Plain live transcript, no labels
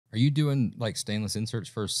Are you doing like stainless inserts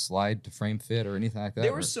for slide to frame fit or anything like that?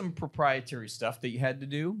 There was some proprietary stuff that you had to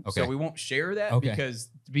do, so we won't share that Okay. because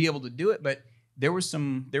to be able to do it, but there was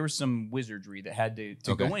some wizardry that had to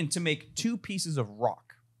go in to make 2 pieces of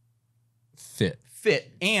rock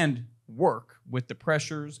fit and work with the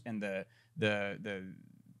pressures and the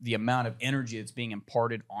amount of energy that's being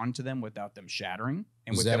imparted onto them without them shattering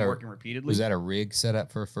and with them working repeatedly. Was that a rig set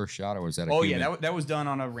up for a first shot, or was that a human? Yeah, that was done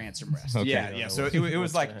on a ransom rest. Okay. Yeah. So it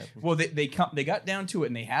was like, well, they got down to it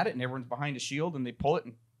and they had it and everyone's behind a shield and they pull it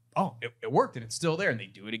and it worked and it's still there and they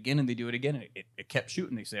do it again and they do it again and it kept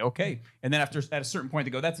shooting. They say, okay. And then at a certain point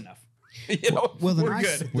they go, that's enough. You know, well, we're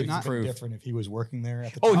good. Would it be different if he was working there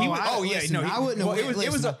at the time? I wouldn't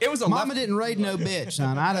have. It was a Mama didn't raid no bitch,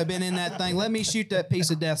 son. I'd have been in that thing. Let me shoot that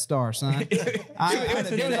piece of Death Star, son. It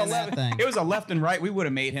was a left and right. We would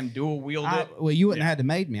have made him dual wield it. Well, you wouldn't have had to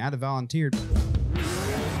made me. I'd have volunteered.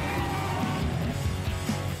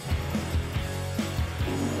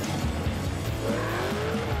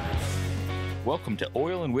 Welcome to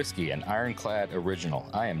Oil and Whiskey, an Ironclad original.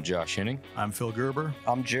 I am Josh Henning. I'm Phil Gerber.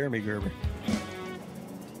 I'm Jeremy Gerber.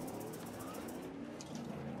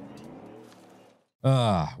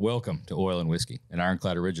 Welcome to Oil and Whiskey, an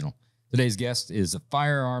Ironclad original. Today's guest is a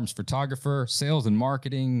firearms photographer, sales and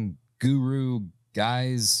marketing guru,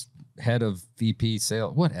 guys, head of VP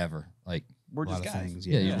sales, whatever. Like we're just guys.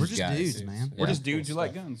 Yeah, we're just dudes, man. We're just dudes who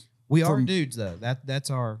like guns. We are dudes, though.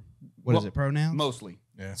 That's our is it? Pronouns? Mostly.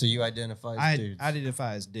 Yeah. So you identify as dudes. I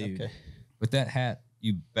identify as dude. Okay. with that hat,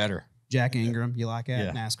 you better. Jack Ingram, you like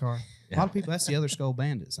that? Yeah. NASCAR. Yeah. A lot of people. That's the other Skull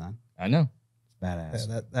Bandit, son. I know. It's badass.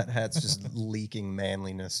 Yeah, that hat's just leaking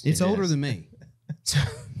manliness. It's older than me.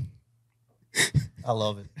 I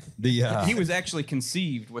love it. He was actually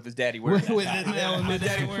conceived with his daddy wearing that hat. His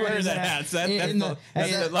daddy wears that hat. So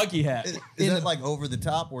that's the lucky hat. Is that like over the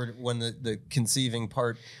top where when the conceiving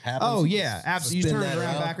part happens? Oh, yeah. Absolutely. You turn it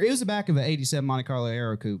around backwards. It was the back of an 87 Monte Carlo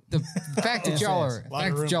Aero Coupe. The fact that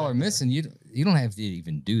y'all are missing, you don't have to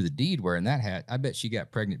even do the deed wearing that hat. I bet she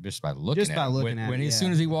got pregnant just by looking at it. As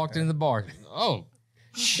soon as he walked into the bar, oh,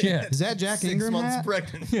 shit. Is that Jack Ingram 6 months hat?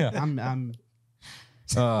 pregnant. Yeah. I'm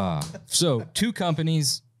So 2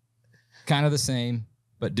 companies, kind of the same,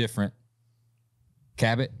 but different.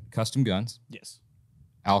 Cabot Custom Guns. Yes.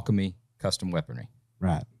 Alchemy Custom Weaponry.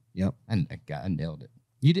 right. Yep. And I nailed it.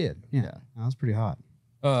 You did. Yeah. Yeah. That was pretty hot.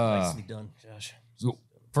 Nicely done, Josh. So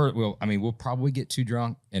we'll probably get too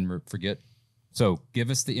drunk and forget. So give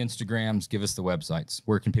us the Instagrams, give us the websites.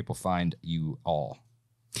 Where can people find you all?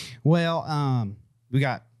 Well, we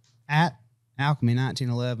got at Alchemy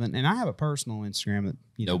 1911, and I have a personal Instagram that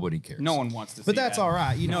Nobody cares. No one wants to see but that's that. all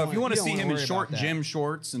right. If you want to see him in worry short about that. gym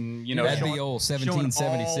shorts and that'd be old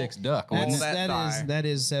 1776 duck, wouldn't it? That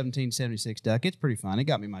is 1776 duck. It's pretty fun. It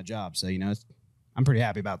got me my job, so I'm pretty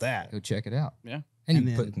happy about that. Go check it out. Yeah. And you And can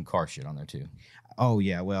then- put some car shit on there too. Oh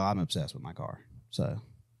yeah, well I'm obsessed with my car. So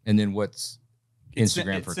And then what's It's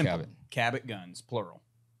Instagram for simple. Cabot? Cabot Guns, plural.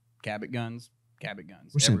 Cabot Guns.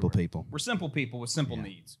 we're simple everywhere. people. We're simple people with simple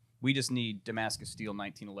needs. We just need Damascus steel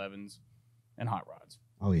 1911s and hot rods.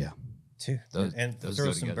 Oh yeah. Those and go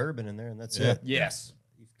throw some together. bourbon in there, and that's it. Yes.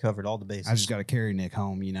 You've covered all the bases. I just got to carry Nick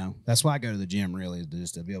home. That's why I go to the gym. Really, is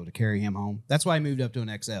just to be able to carry him home. That's why I moved up to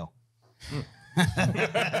an XL.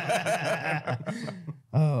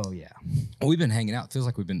 Oh yeah. Well, we've been hanging out. It feels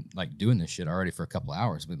like we've been doing this shit already for a couple of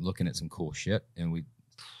hours. We've been looking at some cool shit, and we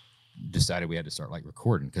decided we had to start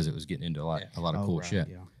recording because it was getting into a lot of cool shit.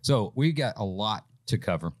 Yeah. So we got a lot to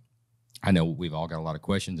cover. I know we've all got a lot of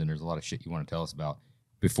questions, and there's a lot of shit you want to tell us about.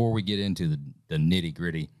 Before we get into the nitty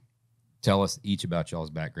gritty, tell us each about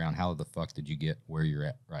y'all's background. How the fuck did you get where you're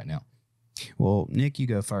at right now? Well, Nick, you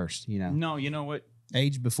go first. No, you know what?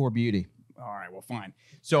 Age before beauty. All right, well, fine.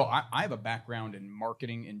 So I have a background in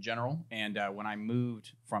marketing in general. And when I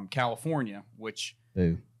moved from California, which,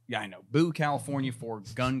 Boo. yeah, I know, boo California for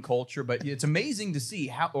gun culture. But it's amazing to see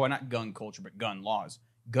how, well, not gun culture, but gun laws.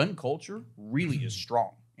 Gun culture really is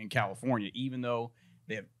strong in California, even though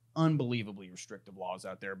they have unbelievably restrictive laws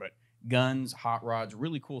out there. But guns, hot rods,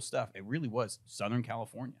 really cool stuff. It really was Southern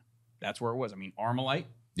California. That's where it was. I mean, Armalite.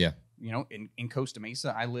 Yeah. In Costa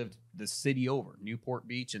Mesa, I lived the city over, Newport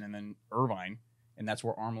Beach, and then Irvine, and that's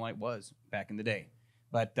where Armalite was back in the day.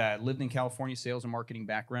 But lived in California, sales and marketing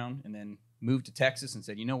background, and then moved to Texas and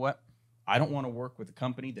said, you know what? I don't want to work with a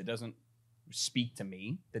company that doesn't speak to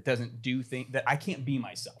me, that doesn't do things, that I can't be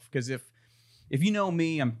myself. Because if you know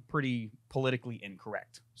me, I'm pretty politically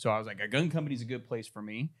incorrect. So I was like, a gun company is a good place for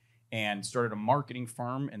me, and started a marketing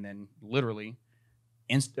firm, and then literally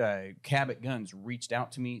Cabot Guns reached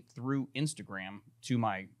out to me through Instagram to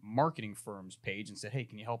my marketing firm's page and said, hey,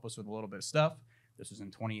 can you help us with a little bit of stuff? This was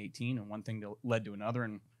in 2018, and one thing led to another.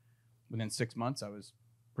 And within 6 months, I was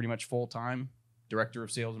pretty much full-time director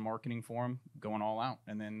of sales and marketing for him, going all out.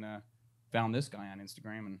 And then found this guy on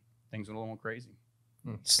Instagram, and things went a little crazy.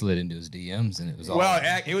 Slid into his DMs, and it was all. Well,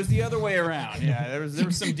 it was the other way around. Yeah, there was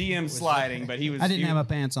some DM sliding, but he was. I didn't have my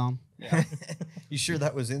pants on. Yeah. You sure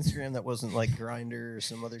that was Instagram? That wasn't like Grindr or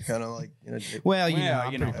some other kind of like. Well, you know, you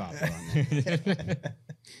I'm know. pretty popular on there.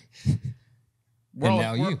 And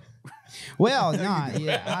now you. Well,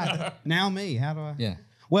 now me. How do I? Yeah.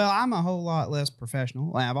 Well, I'm a whole lot less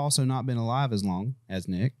professional. I've also not been alive as long as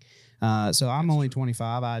Nick. So I'm only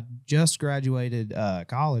 25. I just graduated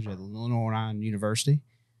college at Illinois University,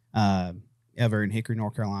 over in Hickory,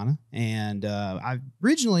 North Carolina. And I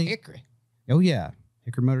originally... Hickory. Oh, yeah.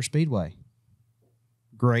 Hickory Motor Speedway.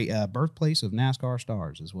 Great birthplace of NASCAR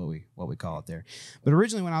stars is what we call it there. But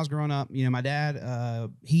originally when I was growing up, you know, my dad,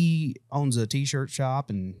 he owns a T-shirt shop,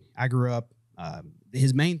 and I grew up...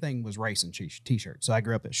 his main thing was racing T-shirts. So I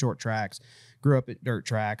grew up at short tracks, grew up at dirt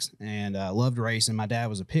tracks, and loved racing. My dad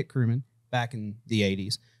was a pit crewman back in the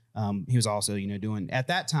 80s. He was also, you know, doing, at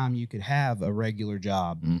that time you could have a regular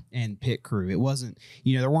job and pit crew. It wasn't,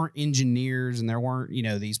 you know, there weren't engineers and there weren't, you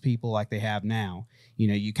know, these people like they have now. You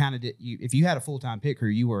know, you kind of did, if you had a full-time pit crew,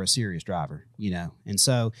 you were a serious driver, you know? And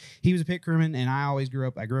so he was a pit crewman, and I grew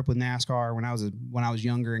up with NASCAR when I was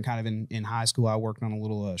younger, and kind of in high school, I worked on a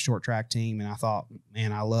little short track team, and I thought,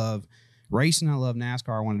 man, I love racing. I love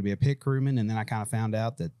NASCAR. I wanted to be a pit crewman. And then I kind of found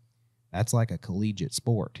out that that's like a collegiate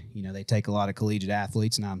sport. You know, they take a lot of collegiate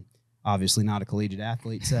athletes, and I'm obviously not a collegiate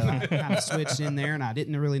athlete. So I kind of switched in there, and I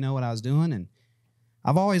didn't really know what I was doing. And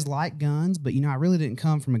I've always liked guns, but, you know, I really didn't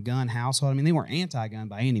come from a gun household. I mean, they weren't anti-gun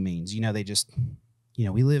by any means. You know, they just, you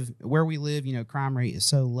know, where we live, you know, crime rate is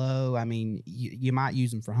so low. I mean, you might use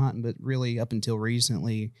them for hunting, but really up until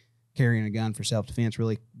recently, carrying a gun for self-defense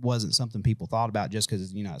really wasn't something people thought about, just because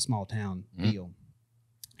it's, you know, a small town deal.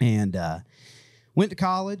 And went to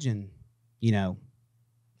college, and, you know,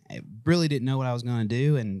 I really didn't know what I was going to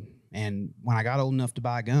do. And when I got old enough to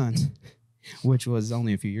buy guns, which was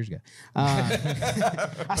only a few years ago,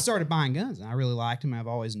 I started buying guns, and I really liked them. I've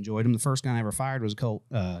always enjoyed them. The first gun I ever fired was a Colt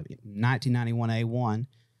 1991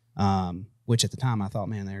 A1, which at the time I thought,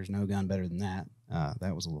 man, there's no gun better than that.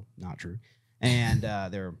 That was a little not true. And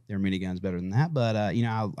there are many guns better than that. But, you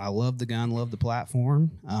know, I love the gun, love the platform.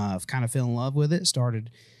 I've kind of fell in love with it.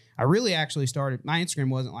 I really actually started, my Instagram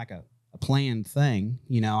wasn't like a planned thing.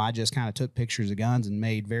 You know, I just kind of took pictures of guns and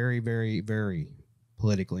made very, very, very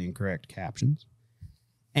politically incorrect captions.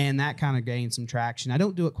 And that kind of gained some traction. I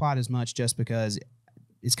don't do it quite as much just because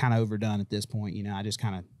it's kind of overdone at this point. You know, I just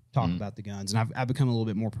kind of talk about the guns, and I've become a little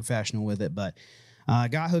bit more professional with it. But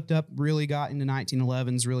got hooked up, really got into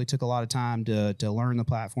 1911s, really took a lot of time to learn the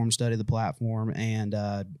platform, study the platform, and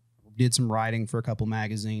did some writing for a couple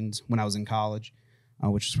magazines when I was in college,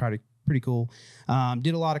 which was probably pretty cool.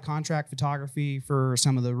 Did a lot of contract photography for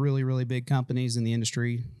some of the really, really big companies in the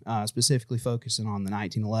industry, specifically focusing on the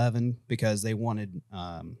 1911 because they wanted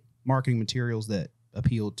marketing materials that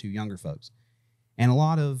appealed to younger folks. And a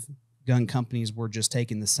lot of gun companies were just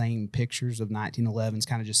taking the same pictures of 1911s,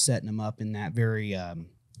 kind of just setting them up in that very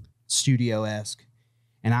studio-esque.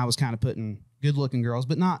 And I was kind of putting good-looking girls,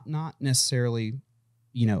 but not necessarily,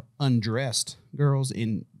 you know, undressed girls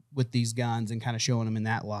with these guns, and kind of showing them in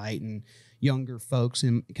that light, and younger folks,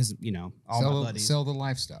 and because, you know, all my buddies sell the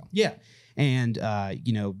lifestyle. Yeah. And,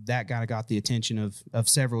 you know, that kind of got the attention of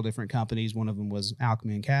several different companies. One of them was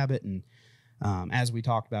Alchemy and Cabot. And as we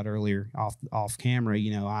talked about earlier off camera,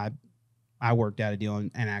 you know, I worked out a deal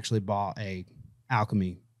and actually bought a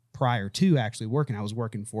Alchemy prior to actually working. I was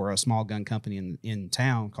working for a small gun company in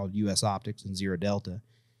town called US Optics and Zero Delta.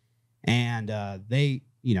 And they,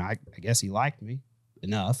 you know, I guess he liked me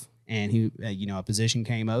enough, and he, you know, a position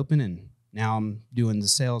came open, and now I'm doing the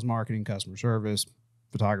sales, marketing, customer service,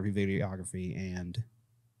 photography, videography, and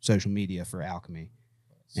social media for Alchemy.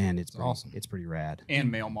 And it's awesome. It's pretty rad. And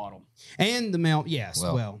male model. And the male, yes.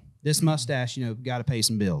 Well, this mustache, you know, got to pay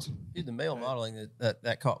some bills. Dude, the male modeling,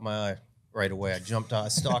 that caught my eye right away. I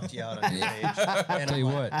stalked you out on your page. And Tell you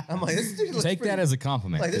what, I'm like, this dude looks take that as a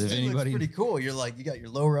compliment. Like, this if dude anybody looks pretty cool. You're like, you got your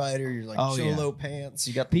low rider, you're like cholo pants,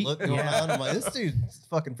 you got the look going on. I'm like, this dude's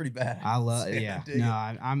fucking pretty bad. I love,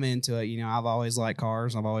 I'm into it. You know, I've always liked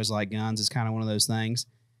cars. I've always liked guns. It's kind of one of those things.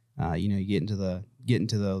 You know, you get into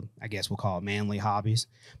the, I guess we'll call it manly hobbies.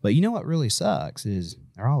 But you know what really sucks is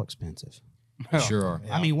they're all expensive. Sure are.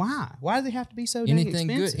 Yeah. I mean, why? Why do they have to be so dang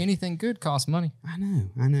expensive? Anything good costs money. I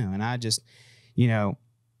know. And I just, you know,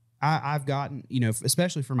 I've gotten, you know,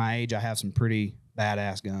 especially for my age, I have some pretty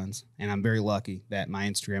badass guns, and I'm very lucky that my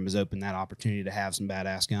Instagram has opened that opportunity to have some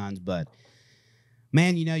badass guns. But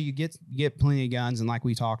Man, you get plenty of guns, and like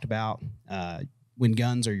we talked about, when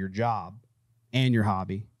guns are your job and your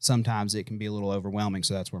hobby, sometimes it can be a little overwhelming.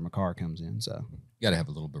 So that's where my car comes in. So you got to have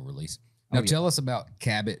a little bit of release. Now, tell us about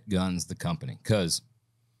Cabot Guns, the company, because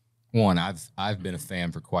one, I've been a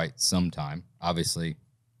fan for quite some time. Obviously,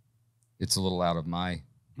 it's a little out of my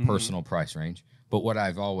personal price range, but what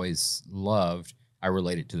I've always loved, I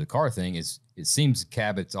relate it to the car thing, is it seems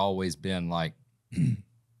Cabot's always been like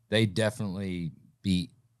they definitely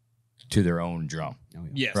beat to their own drum. Oh,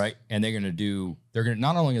 yeah. Yes. Right. And they're going to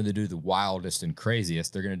not only going to do the wildest and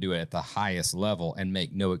craziest, they're going to do it at the highest level and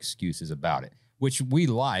make no excuses about it, which we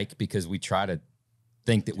like because we try to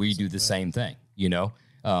think that we do the same thing.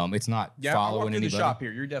 It's not following I walked through anybody. the shop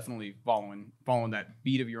here. You're definitely following that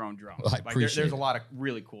beat of your own drum. Well, there's a lot of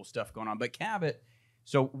really cool stuff going on. But Cabot,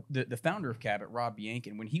 so the founder of Cabot, Rob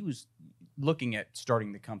Biankin, when he was looking at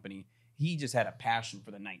starting the company, he just had a passion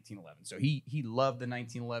for the 1911. So he loved the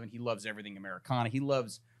 1911. He loves everything Americana. He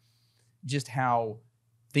loves just how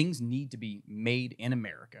things need to be made in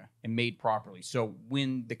America and made properly. So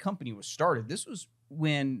when the company was started, this was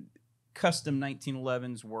when custom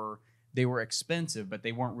 1911s were expensive, but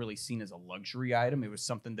they weren't really seen as a luxury item. It was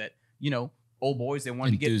something that, old boys, they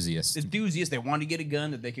wanted Enthusiasts. to get enthusiasts. They wanted to get a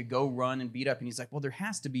gun that they could go run and beat up. And he's like, well, there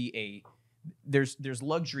has to be there's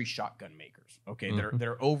luxury shotgun makers, okay, that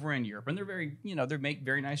are over in Europe, and they're very, they make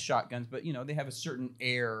very nice shotguns, but they have a certain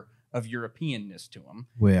air of Europeanness to them.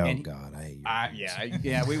 Well, and God, I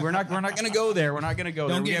hate we're not going to go there. We're not going to go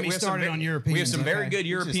Don't there. get me started on Europeans. We have some very okay? good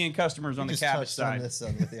European customers on the Cabot side. side. This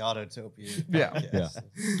with the Autotopia. Yeah.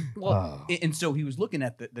 Well, and so he was looking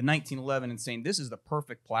at the 1911 and saying, this is the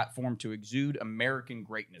perfect platform to exude American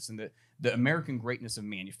greatness and the American greatness of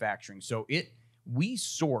manufacturing. So we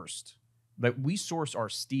source our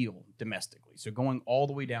steel domestically. So going all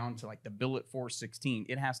the way down to like the billet 416,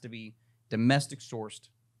 it has to be domestic sourced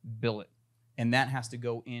billet. And that has to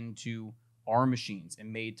go into our machines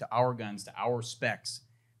and made to our guns, to our specs,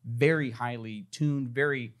 very highly tuned,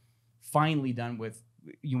 very finely done with,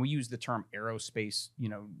 we use the term aerospace,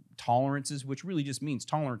 tolerances, which really just means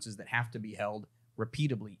tolerances that have to be held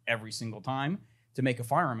repeatably every single time to make a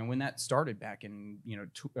firearm. And when that started back in,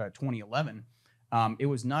 2011, it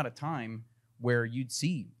was not a time where you'd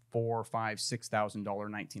see $4,000, $5,000,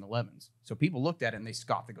 $6,000 1911s. So people looked at it and they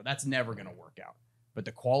scoffed. They go, that's never going to work out. But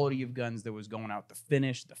the quality of guns that was going out, the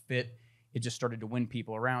finish, the fit, it just started to win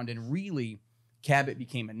people around. And really, Cabot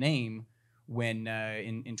became a name when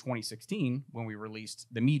in 2016 when we released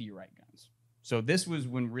the Meteorite guns. So this was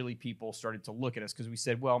when really people started to look at us because we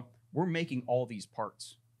said, well, we're making all these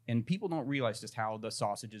parts. And people don't realize just how the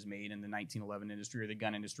sausage is made in the 1911 industry or the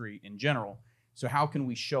gun industry in general. So how can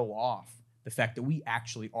we show off the fact that we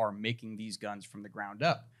actually are making these guns from the ground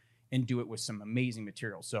up and do it with some amazing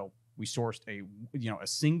material? So we sourced a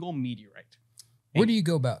single Meteorite. Where do you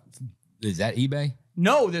go about? Is that eBay?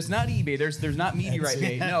 No, that's not eBay. There's not Meteorite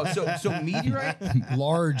made. No, so Meteorite,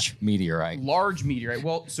 large Meteorite.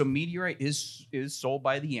 Well, so Meteorite is sold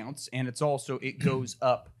by the ounce, and it's also it goes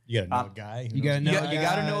up. You gotta know a guy. You gotta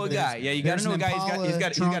know a guy. Yeah, you gotta know a guy. He's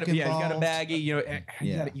got a baggie.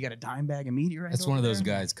 You got a dime bag of Meteorite. That's one of those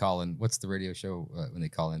guys calling. What's the radio show when they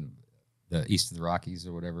call in the East of the Rockies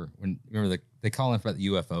or whatever? Remember they call in about the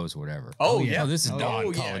UFOs or whatever. Oh yeah. Oh, this is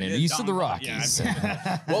Don calling in East of the Rockies.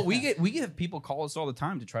 Yeah. Well, we get people call us all the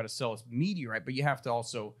time to try to sell us Meteorite, but you have to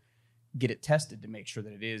also get it tested to make sure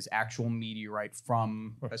that it is actual Meteorite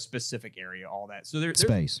from a specific area. All that. So there's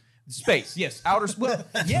space, yes, outer. Well,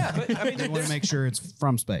 yeah, but I mean, we want to make sure it's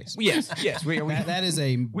from space. Yes. That is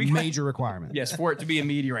a major requirement. Yes, for it to be a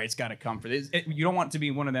meteorite, it's got to come for this. You don't want it to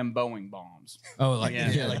be one of them Boeing bombs. Oh, like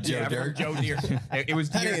Joe Dirt. Joe Deere. It was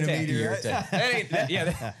That Deere ain't a Tech.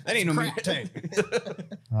 meteorite. That ain't no meteorite.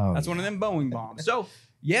 That's one of them Boeing bombs. So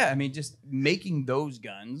yeah, I mean, just making those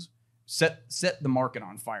guns set the market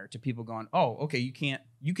on fire to people going, oh, okay,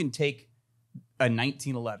 you can take a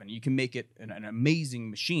 1911, you can make it an amazing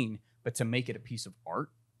machine, but to make it a piece of art,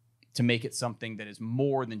 to make it something that is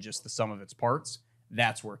more than just the sum of its parts,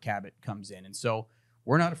 that's where Cabot comes in. And so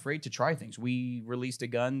we're not afraid to try things. We released a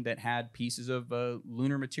gun that had pieces of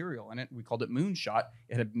lunar material in it. We called it Moonshot.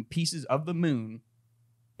 It had pieces of the moon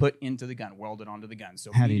put into the gun, welded onto the gun.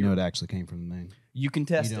 So how do you know it actually came from the moon? You can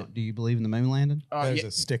test it. Do you believe in the moon landing? There's a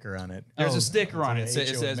sticker on it. There's a sticker on it. It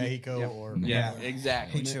says Mexico or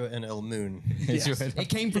exactly. H-O-N-L moon. Yes. It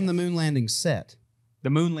came from the moon landing set. The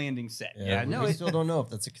moon landing set. Yeah, no, we still don't know if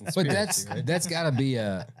that's a conspiracy. But that's got to be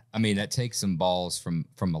that takes some balls from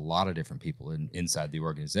a lot of different people inside the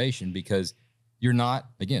organization, because you're not,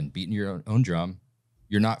 again, beating your own drum.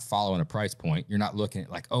 You're not following a price point. You're not looking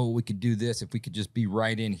at like, oh, we could do this if we could just be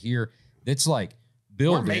right in here. It's like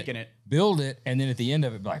build We're it, making it. build it, and then at the end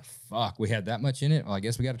of it, be like, fuck, we had that much in it. Well, I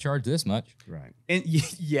guess we got to charge this much. Right. And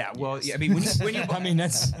yeah, well, yeah, I mean, when you I mean,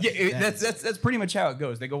 that's that's pretty much how it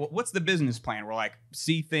goes. They go, well, what's the business plan? We're like,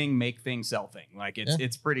 see thing, make thing, sell thing. Like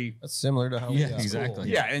it's pretty. That's similar to how. Yeah, we exactly.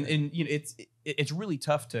 Yeah, and you know, it's really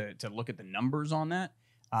tough to look at the numbers on that.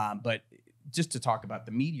 But just to talk about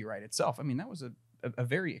the meteorite itself, I mean, that was a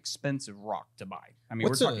very expensive rock to buy. I mean,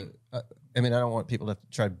 What's we're talking. I mean, I don't want people to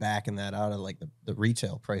try backing that out of like the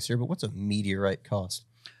retail price here, but what's a meteorite cost?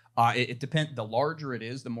 It depends. The larger it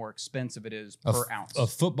is, the more expensive it is per ounce. A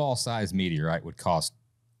football-sized meteorite would cost.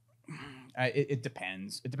 It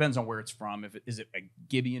depends. It depends on where it's from. Is it a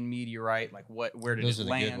Gibeon meteorite? Like where did Those it are the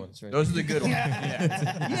land? good ones, right? Those are the good ones.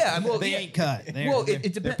 Yeah. Well, They ain't cut.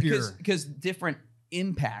 It depends pure. because different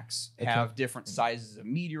impacts have different sizes of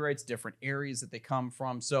meteorites, different areas that they come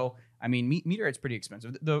from. So I mean, meteorite's pretty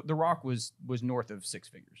expensive. The rock was north of six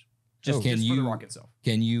figures. Just for the rock itself.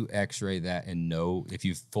 Can you X-ray that and know if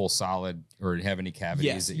you full solid or have any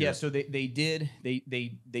cavities? Yes, So they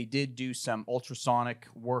did do some ultrasonic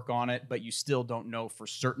work on it, but you still don't know for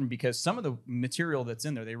certain because some of the material that's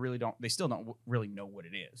in there, they still don't really know what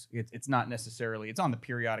it is. It's not necessarily, it's on the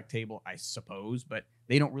periodic table, I suppose, but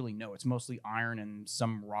they don't really know. It's mostly iron and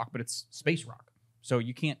some rock, but it's space rock, so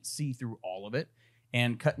you can't see through all of it.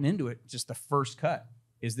 And cutting into it, just the first cut.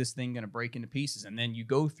 Is this thing going to break into pieces? And then you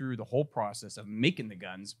go through the whole process of making the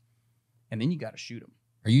guns, and then you got to shoot them.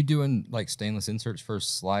 Are you doing like stainless inserts for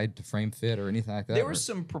slide to frame fit or anything like that? There was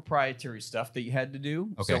some proprietary stuff that you had to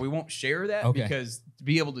do, Okay. so we won't share that because to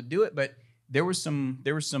be able to do it, but there was some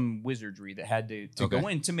wizardry that had to go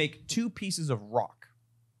in to make two pieces of rock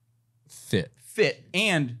fit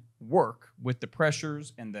and work with the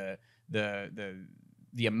pressures and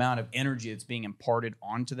the amount of energy that's being imparted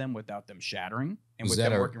onto them without them shattering and with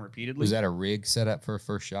them working repeatedly. Was that a rig set up for a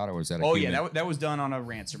first shot, or was that? That was done on a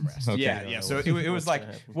ransom rest. Okay. Yeah. So it was like,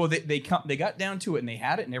 well, they got down to it and they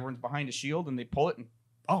had it and everyone's behind a shield and they pull it and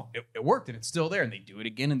it worked and it's still there and they do it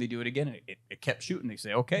again and they do it again and it kept shooting. They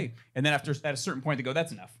say okay, and then at a certain point they go,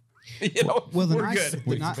 that's enough. You know, well, we're good.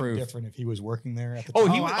 Would it be different if he was working there at the Oh,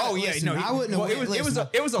 time? he would. Oh, yeah. Listen, No, I wouldn't. Well, have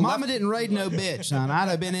it was a Mama left, didn't raid no bitch, son. I'd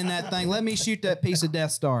have been in that thing. Let me shoot that piece of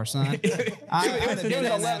Death Star, son. I'd have been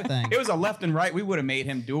in that thing. It was a left and right. We would have made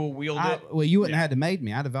him dual wield it. Well, you wouldn't have had to made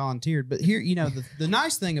me. I'd have volunteered. But here, you know, the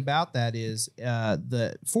nice thing about that is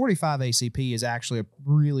the 45 ACP is actually a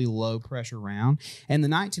really low pressure round, and the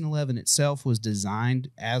 1911 itself was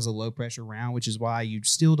designed as a low pressure round, which is why you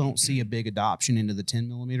still don't see a big adoption into the 10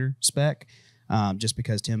 millimeter spec. Just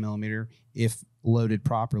because 10 millimeter, if loaded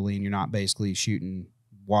properly and you're not basically shooting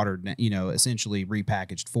watered, essentially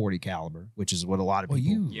repackaged 40 caliber, which is what a lot of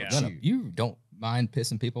people shoot. You don't mind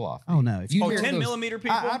pissing people off. Oh no! If you 10 millimeter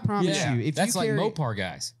people, I promise you, if that's you like carry, Mopar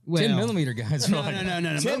guys. Well, 10 millimeter guys. Are no, like,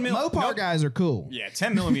 no. 10 Mopar guys are cool. Yeah,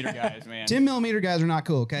 10 millimeter guys, man. 10 millimeter guys are not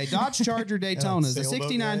cool. Okay, Dodge Charger Daytona, the sailboat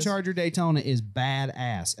 69 guys? Charger Daytona is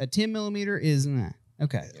badass. A 10 millimeter is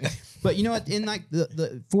okay. But you know what? In like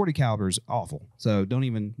the 40 caliber is awful. So don't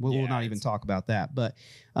even we'll not even talk about that. But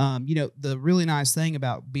the really nice thing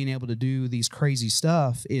about being able to do these crazy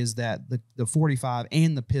stuff is that the 45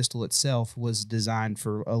 and the pistol itself was designed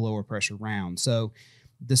for a lower pressure round. So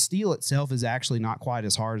the steel itself is actually not quite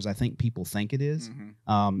as hard as I think people think it is.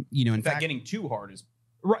 Mm-hmm. In fact, getting too hard is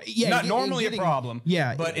right. Yeah, not normally a problem.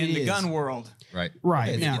 Yeah, but in the gun world, right.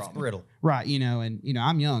 Now, It's brittle. right,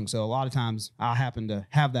 I'm young, so a lot of times I happen to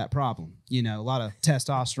have that problem. A lot of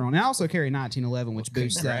testosterone. And I also carry 1911, which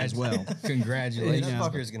boosts that as well. Congratulations. That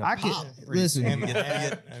fucker's gonna I could pop. pretty listen. soon. And get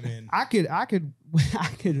that, I mean, I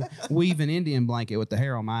could weave an Indian blanket with the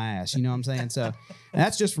hair on my ass. You know what I'm saying? So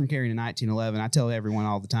that's just from carrying a 1911. I tell everyone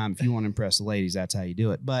all the time, if you want to impress the ladies, that's how you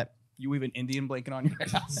do it. But you weave an Indian blanket on your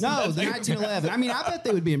house. no, the 1911. I mean, I bet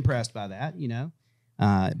they would be impressed by that.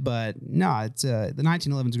 But no, it's the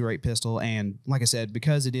 1911 is a great pistol, and like I said,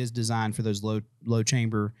 because it is designed for those low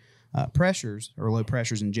chamber pressures or low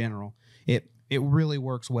pressures in general, it really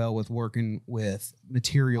works well with working with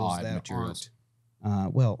materials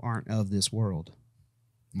aren't of this world.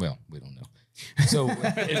 Well, we don't know. So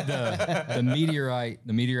the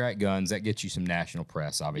meteorite guns that gets you some national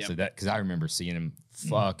press, obviously. That because I remember seeing them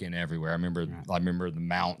fucking everywhere. I remember the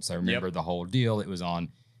mounts. I remember the whole deal. It was on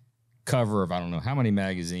cover of I don't know how many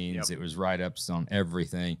magazines. It was write-ups on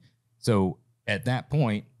everything. So at that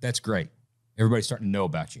point, that's great. Everybody's starting to know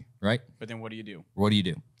about you, right? But then what do you do? What do you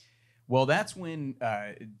do? Well, that's when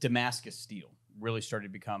Damascus steel really started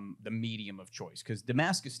to become the medium of choice, because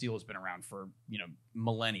Damascus steel has been around for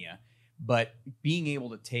millennia. But being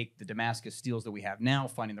able to take the Damascus steels that we have now,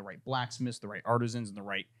 finding the right blacksmiths, the right artisans, and the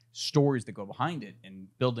right stories that go behind it, and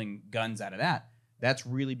building guns out of that, That's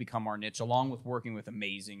really become our niche, along with working with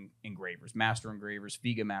amazing engravers, master engravers,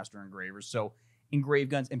 FIGA master engravers. So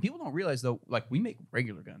engraved guns. And people don't realize, though, like, we make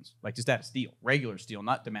regular guns, like just out of steel, regular steel,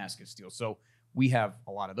 not Damascus steel. So we have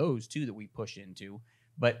a lot of those, too, that we push into.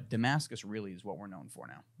 But Damascus really is what we're known for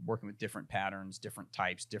now, working with different patterns, different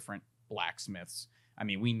types, different blacksmiths. I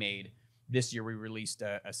mean, this year we released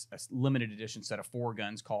a limited edition set of 4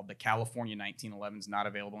 guns called the California 1911s, not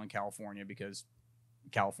available in California because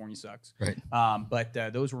California sucks. Right. But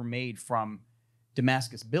those were made from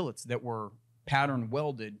Damascus billets that were pattern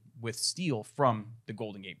welded with steel from the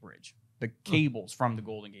Golden Gate Bridge, the cables from the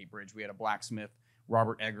Golden Gate Bridge. We had a blacksmith,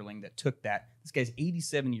 Robert Eggerling, that took that. This guy's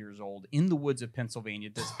 87 years old, in the woods of Pennsylvania,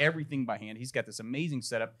 does everything by hand. He's got this amazing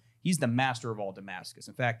setup. He's the master of all Damascus.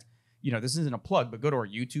 In fact, this isn't a plug, but go to our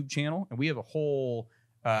YouTube channel, and we have a whole,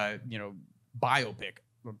 biopic.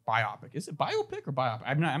 Is it biopic or biopic?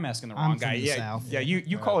 I'm asking the wrong guy. Yeah,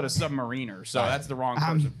 you call it a submariner, so that's the wrong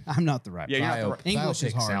person. I'm not the right. Yeah, you're not the right. English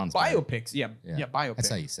is hard. Sounds Biopics, yeah, biopic. That's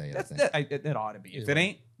how you say it. That ought to be. If it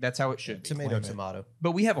ain't, that's how it should be. Tomato.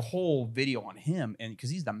 But we have a whole video on him, and because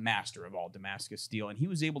he's the master of all Damascus steel, and he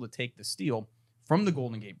was able to take the steel from the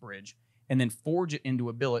Golden Gate Bridge and then forge it into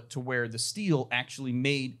a billet to where the steel actually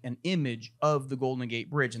made an image of the Golden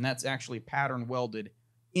Gate Bridge, and that's actually pattern welded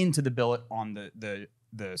into the billet on the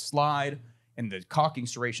slide, and the cocking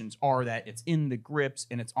serrations are that it's in the grips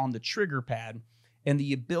and it's on the trigger pad, and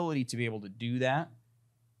the ability to be able to do that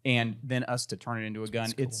and then us to turn it into a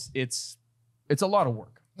gun. Cool. It's a lot of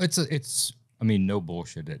work. I mean, no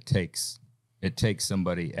bullshit. It takes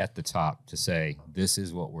somebody at the top to say, this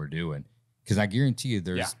is what we're doing. Because I guarantee you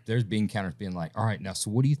there's bean counters being like, all right, now, so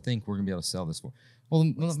what do you think we're going to be able to sell this for? Well,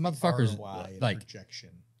 motherfuckers, like, projection.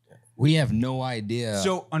 We have no idea.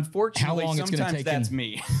 So unfortunately, how long sometimes that's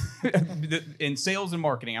me. In sales and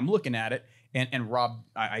marketing, I'm looking at it, and Rob,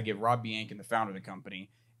 I give Rob Bianchi, the founder of the company,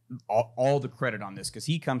 all the credit on this, because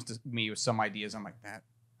he comes to me with some ideas. I'm like,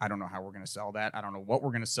 I don't know how we're going to sell that. I don't know what we're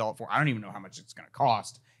going to sell it for. I don't even know how much it's going to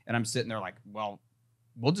cost. And I'm sitting there like, well,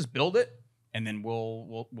 we'll just build it, and then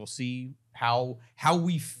we'll see how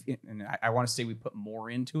we. And I want to say we put more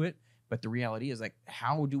into it. But the reality is, like,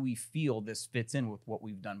 how do we feel this fits in with what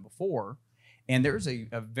we've done before? And there's a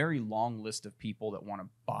very long list of people that want to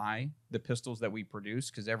buy the pistols that we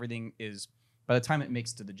produce, because everything is, by the time it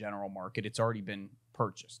makes it to the general market, it's already been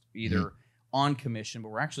purchased, either on commission, but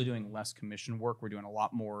we're actually doing less commission work. We're doing a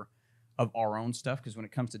lot more of our own stuff, because when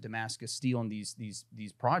it comes to Damascus steel and these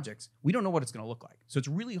projects, we don't know what it's going to look like. So it's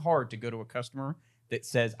really hard to go to a customer that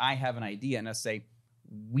says, I have an idea, and us say,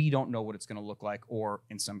 we don't know what it's going to look like, or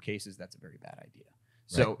in some cases, that's a very bad idea.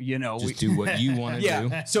 So, right. Just do what you want to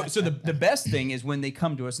do. So the best thing is when they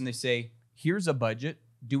come to us and they say, here's a budget,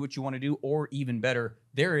 do what you want to do, or even better,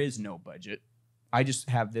 there is no budget. I just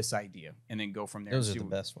have this idea, and then go from there. Those are the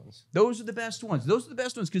best ones. Those are the best ones. Those are the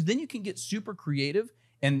best ones, because then you can get super creative,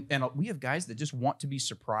 and we have guys that just want to be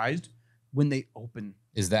surprised when they open.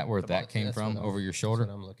 Is that where that came from, over your shoulder?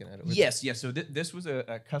 I'm looking at it. Yes. So this was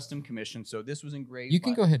a custom commission. So this was engraved. You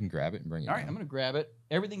can go ahead and grab it and bring it. All right, I'm going to grab it.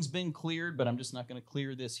 Everything's been cleared, but I'm just not going to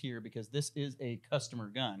clear this here, because this is a customer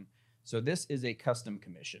gun. So this is a custom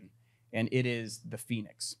commission, and it is the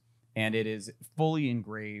Phoenix, and it is fully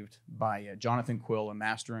engraved by Jonathan Quill, a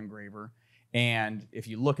master engraver. And if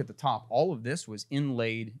you look at the top, all of this was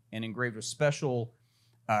inlaid and engraved with a special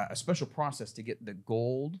process to get the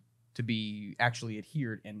gold to be actually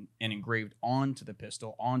adhered and engraved onto the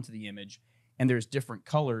pistol, onto the image. And there's different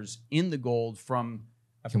colors in the gold from.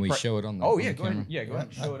 Can we show it on the? Oh yeah, go ahead. Yeah, go ahead.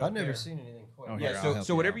 And show it. I've never seen anything quite. Oh, yeah.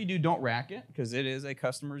 So whatever you do, don't rack it, because it is a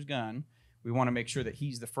customer's gun. We want to make sure that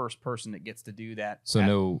he's the first person that gets to do that.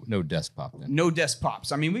 So no desk pop then. No desk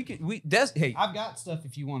pops. I mean, hey, I've got stuff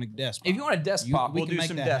if you want a desk pop. If you want a desk pop, we'll do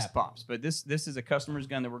some desk pops. But this is a customer's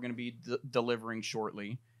gun that we're going to be delivering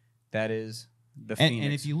shortly. That is the Phoenix.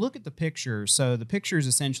 And if you look at the picture, so the picture is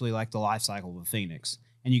essentially like the life cycle of a Phoenix,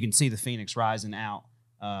 and you can see the Phoenix rising out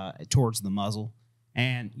towards the muzzle.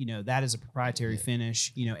 And, that is a proprietary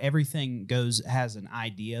finish. Everything has an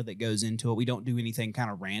idea that goes into it. We don't do anything kind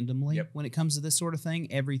of randomly when it comes to this sort of thing.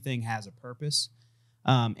 Everything has a purpose.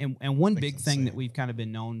 And one big thing that we've kind of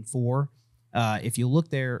been known for, if you look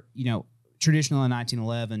there, traditionally in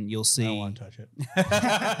 1911, you'll see. I don't want to touch it.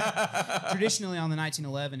 Traditionally on the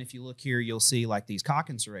 1911, if you look here, you'll see like these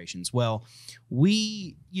cocking serrations. Well,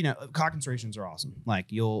 cocking serrations are awesome. Like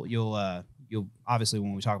you'll obviously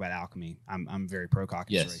when we talk about alchemy, I'm very pro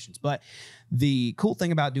cocking serrations. But the cool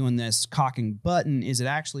thing about doing this cocking button is it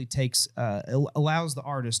actually allows the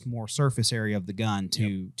artist more surface area of the gun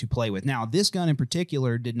to play with. Now, this gun in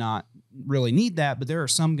particular did not really need that, but there are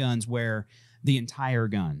some guns where the entire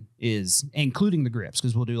gun is, including the grips,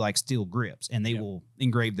 because we'll do like steel grips, and they will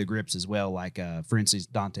engrave the grips as well. Like, for instance,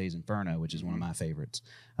 Dante's Inferno, which is one of my favorites.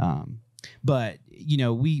 But you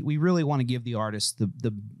know, we really want to give the artist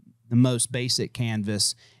the most basic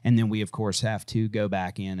canvas, and then we of course have to go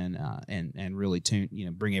back in and really tune, you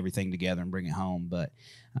know, bring everything together and bring it home. But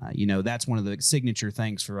you know, that's one of the signature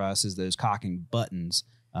things for us is those cocking buttons.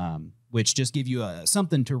 Which just give you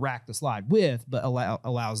something to rack the slide with, but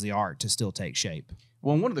allows the art to still take shape.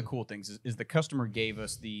 Well, and one of the cool things is the customer gave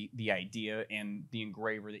us the idea and the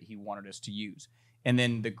engraver that he wanted us to use. And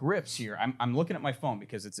then the grips here, I'm looking at my phone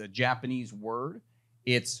because it's a Japanese word.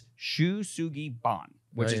 It's shusugi ban,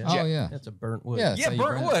 which is that's a burnt wood. Yeah,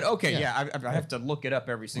 burnt wood. Okay, I have to look it up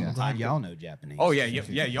every single time. Y'all know Japanese. Oh yeah.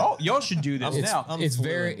 Y'all should do this now. It's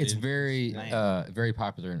very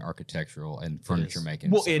popular in architectural and furniture making.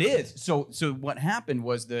 Well, it is. So what happened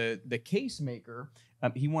was the case maker,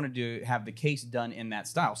 he wanted to have the case done in that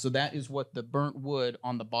style. So that is what the burnt wood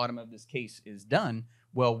on the bottom of this case is done.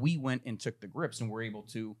 Well, we went and took the grips and we're able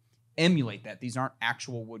to emulate that. These aren't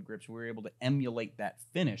actual wood grips. We were able to emulate that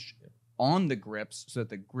finish on the grips so that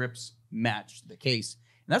the grips match the case.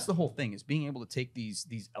 And that's the whole thing, is being able to take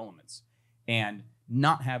these elements and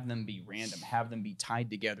not have them be random, have them be tied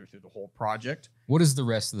together through the whole project. What is the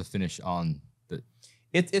rest of the finish on the?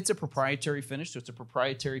 It's a proprietary finish, so it's a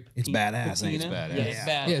proprietary. It's badass. Patina. It's badass. Yeah,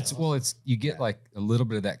 it's badass. It's you get like a little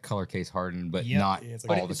bit of that color case hardened, but not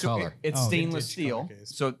all the color. It's stainless steel.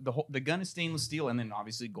 So the gun is stainless steel, and then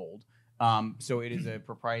obviously gold. So it is a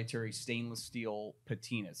proprietary stainless steel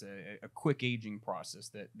patina. It's a quick aging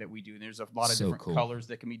process that we do. And there's a lot of different colors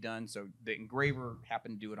that can be done. So the engraver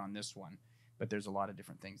happened to do it on this one, but there's a lot of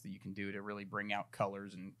different things that you can do to really bring out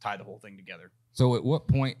colors and tie the whole thing together. So at what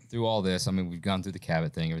point through all this, I mean, we've gone through the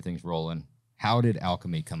Cabot thing, everything's rolling. How did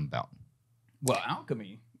Alchemy come about? Well,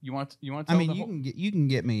 Alchemy, you want to tell you can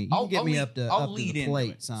get me up to the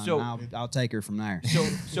plate, son. So I'll take her from there.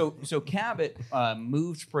 So Cabot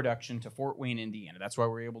moved production to Fort Wayne, Indiana. That's why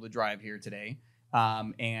we're able to drive here today.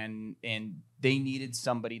 And they needed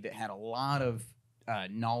somebody that had a lot of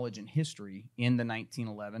knowledge and history in the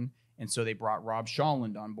 1911. And so they brought Rob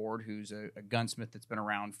Shawland on board, who's a gunsmith that's been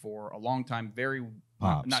around for a long time. Very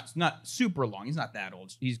not super long. He's not that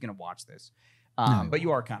old. He's going to watch this, but you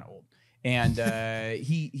are kind of old. And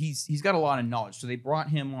he's got a lot of knowledge. So they brought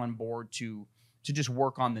him on board to just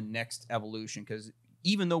work on the next evolution. Because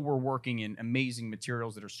even though we're working in amazing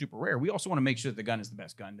materials that are super rare, we also want to make sure that the gun is the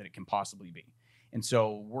best gun that it can possibly be. And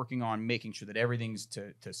so working on making sure that everything's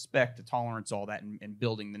to spec, to tolerance, all that, and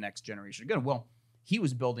building the next generation of gun. Well, he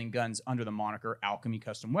was building guns under the moniker Alchemy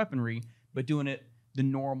Custom Weaponry, but doing it the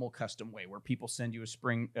normal custom way, where people send you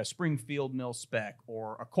a Springfield mill spec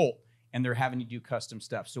or a Colt, and they're having you do custom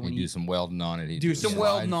stuff. So when you do some welding on it, do some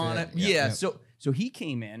welding on it. Yeah. So he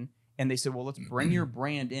came in and they said, well, let's bring your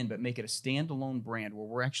brand in, but make it a standalone brand where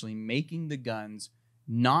we're actually making the guns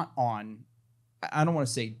not on, I don't want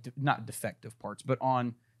to say not defective parts, but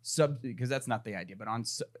on because that's not the idea, but on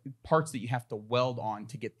parts that you have to weld on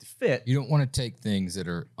to get to fit. You don't want to take things that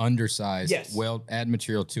are undersized, add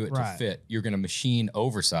material to it to fit. You're going to machine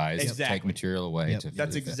oversized, take material away to fit.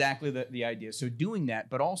 That's exactly the idea. So doing that,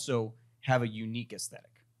 but also have a unique aesthetic.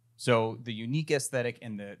 So the unique aesthetic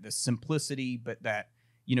and the simplicity, but that,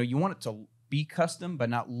 you know, you want it to be custom, but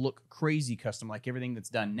not look crazy custom like everything that's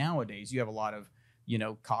done nowadays. You have a lot of, you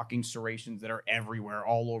know, cocking serrations that are everywhere,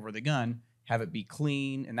 all over the gun. Have it be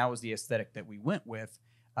clean, and that was the aesthetic that we went with.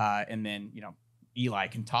 And then, you know, Eli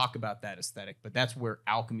can talk about that aesthetic, but that's where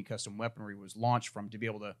Alchemy Custom Weaponry was launched from, to be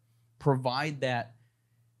able to provide that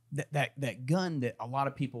gun that a lot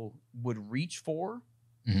of people would reach for,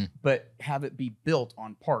 but have it be built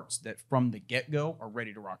on parts that from the get-go are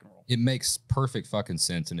ready to rock and roll. It makes perfect fucking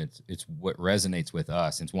sense, and it's what resonates with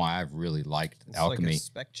us. It's why I've really liked Alchemy. Like a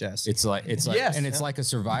spec chest. It's like and it's like a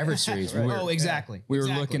Survivor series. Exactly. We were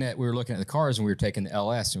looking at the cars, and we were taking the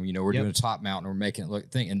LS, and we're doing a top mount, and we're making it look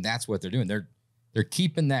thing, and that's what they're doing. They're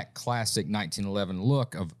keeping that classic 1911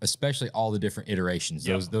 look of especially all the different iterations,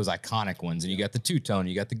 those iconic ones. And you got the two-tone,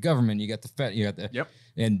 you got the government, you got the Fed, you got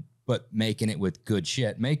the but making it with good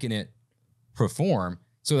shit, making it perform.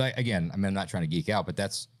 So that, again, I mean, I'm not trying to geek out, but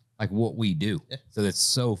that's like what we do. So that's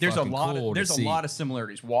so there's fucking cool. There's a lot of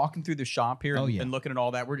similarities. Walking through the shop here and looking at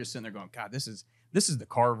all that, we're just sitting there going, God, this is the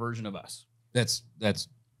car version of us. That's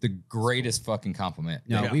the greatest fucking compliment.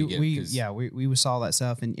 No, we saw that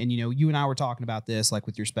stuff, and you know, you and I were talking about this, like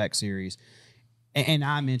with your spec series. And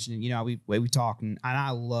I mentioned, we talked, and I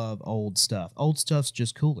love old stuff. Old stuff's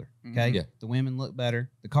just cooler. Okay. Yeah. The women look better.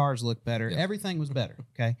 The cars look better. Yeah. Everything was better.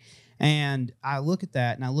 Okay. And I look at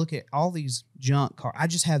that and I look at all these junk cars. I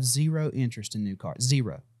just have zero interest in new cars.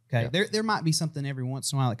 Zero. Okay. Yeah. There might be something every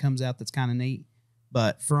once in a while that comes out that's kind of neat.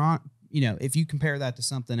 But for, if you compare that to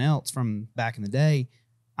something else from back in the day,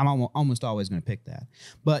 I'm almost always going to pick that.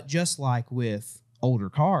 But just like with older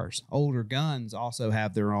cars, older guns also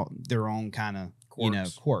have their own kind of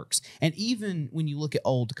quirks. And even when you look at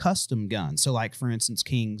old custom guns, so like for instance,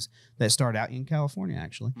 Kings that start out in California,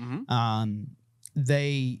 actually,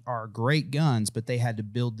 they are great guns, but they had to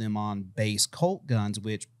build them on base Colt guns,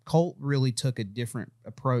 which Colt really took a different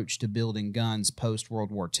approach to building guns post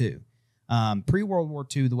World War II. Pre-World War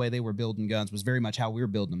II, the way they were building guns was very much how we're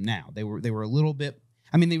building them now. They were a little bit,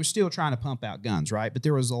 they were still trying to pump out guns, right? But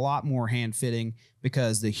there was a lot more hand fitting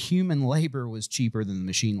because the human labor was cheaper than the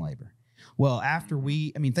machine labor. Well, after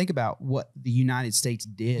think about what the United States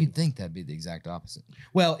did. You'd think that'd be the exact opposite.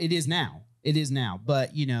 Well, it is now.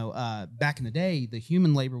 But, back in the day, the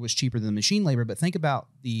human labor was cheaper than the machine labor. But think about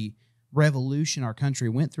the revolution our country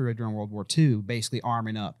went through during World War II, basically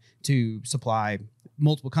arming up to supply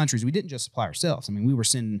multiple countries. We didn't just supply ourselves. We were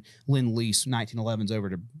sending Lend-Lease 1911s over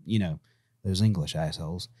to, those English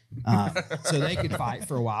assholes, so they could fight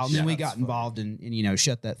for a while. And then we got involved and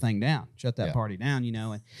shut that thing down, shut that party down,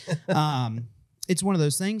 and it's one of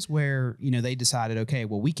those things where, they decided, okay,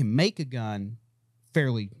 well, we can make a gun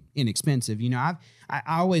fairly inexpensive. I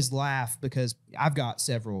always laugh because I've got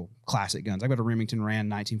several classic guns. I've got a Remington Rand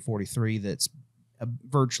 1943 that's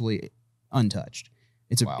virtually untouched.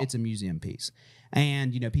 It's a museum piece.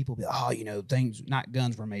 And, people be,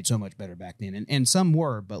 guns were made so much better back then. And some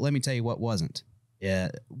were, but let me tell you what wasn't.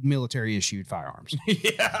 Military issued firearms.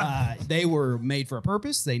 They were made for a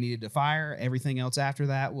purpose. They needed to fire. Everything else after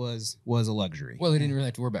that was a luxury. Well, they didn't really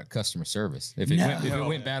have to worry about customer service. If it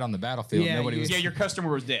went bad on the battlefield, nobody was. Yeah, your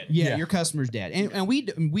customer was dead. Yeah, your customer's dead. And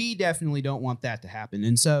we definitely don't want that to happen.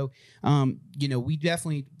 And so, we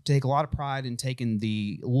definitely take a lot of pride in taking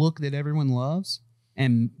the look that everyone loves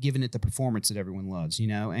and giving it the performance that everyone loves,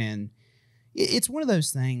 and it's one of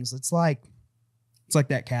those things. It's like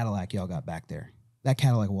that Cadillac y'all got back there. That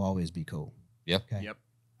Cadillac will always be cool. Yep. Okay. Yep.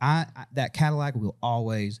 That Cadillac will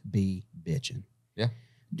always be bitching. Yeah.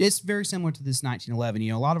 It's very similar to this 1911.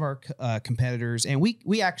 A lot of our competitors, and we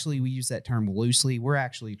use that term loosely. We're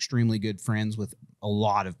actually extremely good friends with a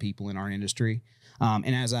lot of people in our industry.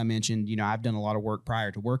 And as I mentioned, I've done a lot of work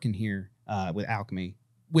prior to working here with Alchemy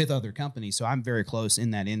with other companies. So I'm very close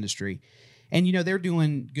in that industry. And, they're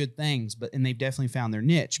doing good things, and they've definitely found their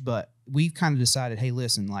niche. But we've kind of decided, hey,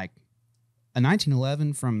 listen, like a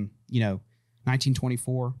 1911 from,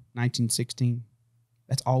 1924, 1916,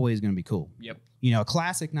 that's always going to be cool. Yep. A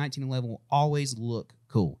classic 1911 will always look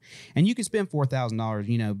cool. And you can spend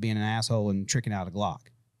 $4,000, being an asshole and tricking out a Glock,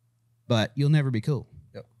 but you'll never be cool.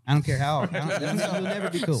 Yep. I don't care how. You'll never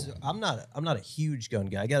be cool. So I'm not a huge gun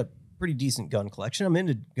guy. I got a pretty decent gun collection. I'm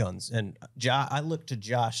into guns, and I look to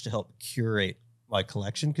Josh to help curate my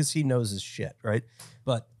collection because he knows his shit, right?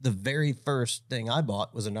 But the very first thing I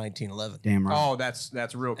bought was a 1911. Damn right. Oh, that's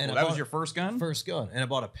real cool. And That was your first gun? First gun. And I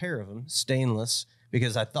bought a pair of them, stainless,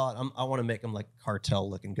 because I thought I want to make them like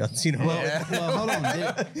cartel-looking guns, Well, hold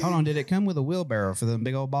on. Did it come with a wheelbarrow for them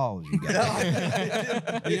big old balls you got?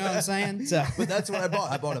 You know what I'm saying? So, but that's what I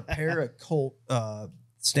bought. I bought a pair of Colt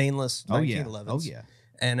stainless 1911s. Oh, yeah.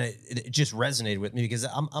 And it just resonated with me because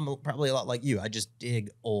I'm probably a lot like you. I just dig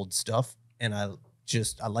old stuff, and I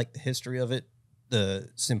like the history of it. The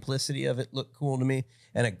simplicity of it looked cool to me.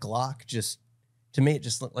 And a Glock to me, it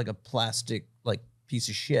just looked like a plastic, like, piece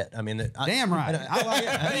of shit. Damn right. I like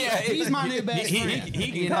it. He's my new best friend.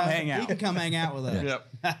 He can come hang out. He can come hang out with us.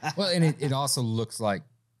 Yep. Well, and it also looks like,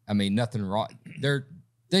 nothing wrong.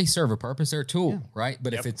 They serve a purpose. They're a tool, right?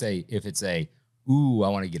 But if it's a, ooh, I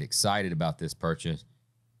want to get excited about this purchase,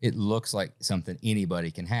 it looks like something anybody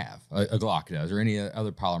can have. A Glock does, or any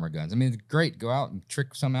other polymer guns. It's great. Go out and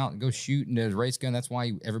trick some out and go shoot in a race gun. That's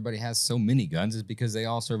why everybody has so many guns, is because they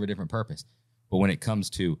all serve a different purpose. But when it comes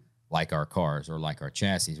to like our cars or like our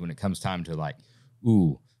chassis, when it comes time to like,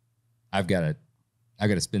 ooh, I've got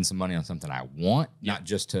to spend some money on something I want, it's not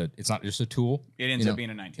just a tool. It ends up being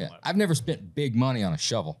a 1911. Yeah. I've never spent big money on a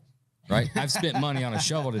shovel, right? I've spent money on a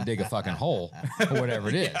shovel to dig a fucking hole or whatever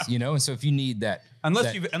it is, And so if you need that,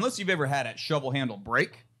 unless you've ever had a shovel handle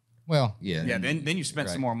break, well, then you spent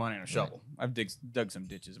right. some more money on a shovel. Right. I've dug some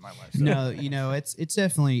ditches in my life. So. No, it's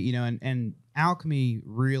definitely, and Alchemy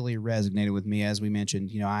really resonated with me. As we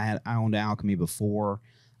mentioned, I owned Alchemy before.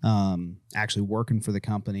 actually working for the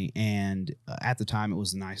company. And at the time, it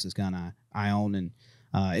was the nicest gun I own.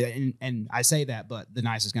 And I say that, but the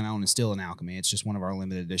nicest gun I own is still an Alchemy. It's just one of our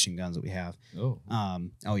limited edition guns that we have. Oh,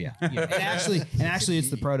 oh yeah. And actually, it's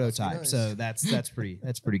the prototype. Nice. So that's pretty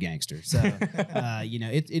gangster. So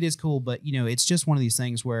it is cool, but it's just one of these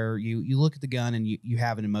things where you look at the gun and you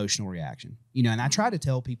have an emotional reaction. And I try to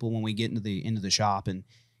tell people when we get into the shop, and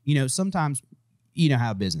sometimes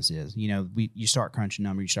how business is. You start crunching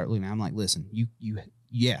numbers, you start looking. I'm like, listen,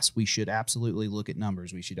 yes, we should absolutely look at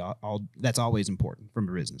numbers. We should all that's always important from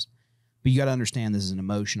a business. But you got to understand this is an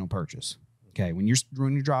emotional purchase. Okay, when you're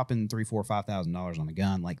dropping $3,000, $4,000, $5,000 on a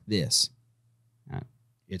gun like this,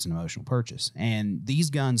 it's an emotional purchase. And these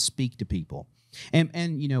guns speak to people. And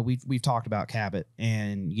we've talked about Cabot,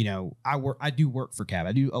 and I do work for Cabot.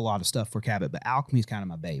 I do a lot of stuff for Cabot, but Alchemy is kind of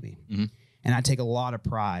my baby. Mm-hmm. And I take a lot of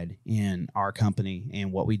pride in our company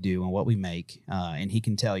and what we do and what we make. And he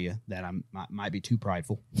can tell you that I might be too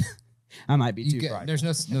prideful. I might be too prideful. There's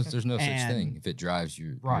no such thing if it drives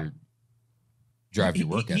your drives your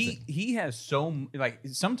work ethic. He has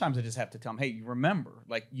sometimes I just have to tell him, hey, remember,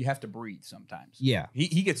 you have to breathe sometimes. Yeah.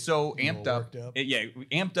 He gets so amped up.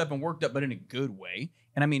 Amped up and worked up, but in a good way.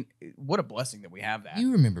 And I mean, what a blessing that we have that.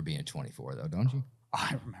 You remember being 24 though, don't you?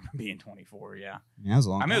 I remember being 24. Yeah, that was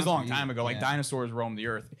a long. It was a long time ago. Dinosaurs roamed the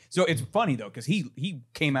earth. So it's funny though, because he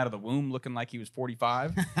came out of the womb looking like he was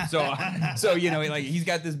 45. So he's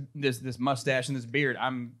got this mustache and this beard.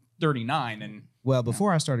 I'm 39, and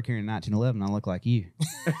before I started carrying 1911, I looked like you.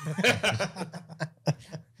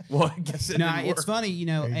 Well, I guess it's funny,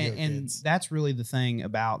 and that's really the thing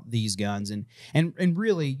about these guns, and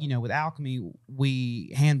really, with Alchemy,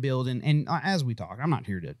 we hand build, and as we talk, I'm not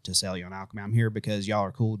here to sell you on Alchemy. I'm here because y'all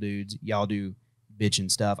are cool dudes. Y'all do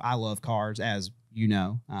bitchin' stuff. I love cars, as you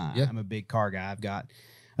know. I'm a big car guy. I've got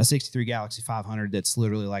a '63 Galaxy 500 that's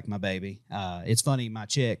literally like my baby. It's funny, my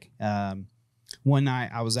chick. One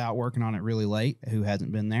night I was out working on it really late, who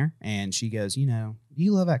hasn't been there, and she goes, you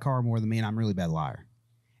love that car more than me, and I'm a really bad liar.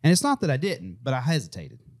 And it's not that I didn't, but I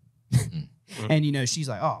hesitated. And, she's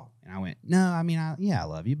like, oh. And I went, no, I mean, I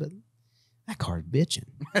love you, but that car's bitching.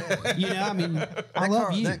 I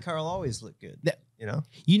love you. That car will always look good. I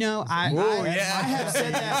have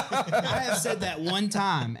said that. I have said that one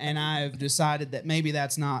time, and I've decided that maybe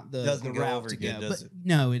that's not the route to go. But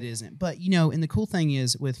no, it isn't. But, and the cool thing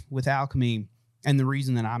is with Alchemy, and the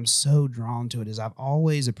reason that I'm so drawn to it is I've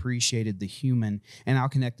always appreciated the human, and I'll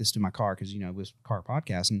connect this to my car because, it was car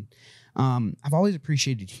podcast, and I've always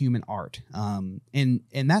appreciated human art. And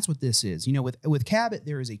that's what this is. With Cabot,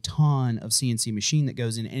 there is a ton of CNC machine that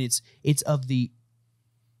goes in, and it's of the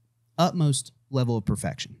utmost level of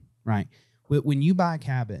perfection, right? When you buy a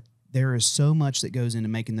Cabot, there is so much that goes into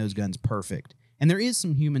making those guns perfect. And there is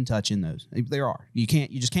some human touch in those. There are. You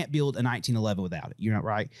just can't build a 1911 without it. You're not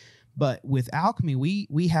right. But with Alchemy,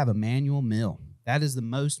 we have a manual mill. That is the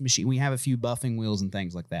most machine. We have a few buffing wheels and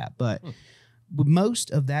things like that. But most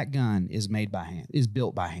of that gun is made by hand, is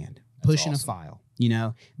built by hand, pushing awesome. A file.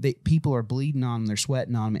 People are bleeding on them. They're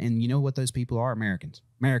sweating on them. And you know what those people are? Americans.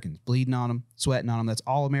 Americans bleeding on them, sweating on them. That's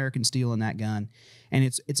all American steel in that gun. And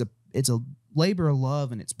it's a labor of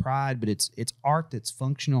love, and it's pride, but it's art that's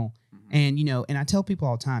functional. And, and I tell people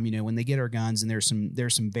all the time, when they get our guns, and there's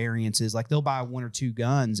some variances, like they'll buy one or two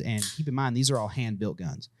guns, and keep in mind, these are all hand-built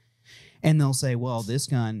guns. And they'll say, well, this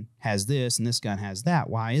gun has this and this gun has that.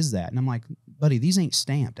 Why is that? And I'm like, buddy, these ain't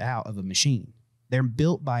stamped out of a machine. They're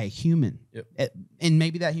built by a human. Yep. And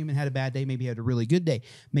maybe that human had a bad day. Maybe he had a really good day.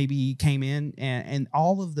 Maybe he came in, and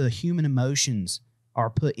all of the human emotions are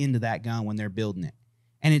put into that gun when they're building it.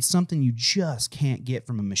 And it's something you just can't get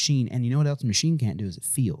from a machine. And you know what else a machine can't do is it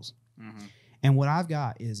feels. Mm-hmm. And what I've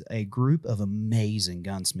got is a group of amazing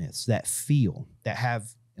gunsmiths that feel, that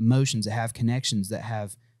have emotions, that have connections, that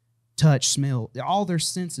have touch, smell, all their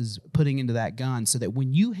senses putting into that gun, so that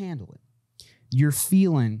when you handle it, you're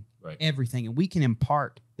feeling everything. And we can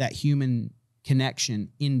impart that human connection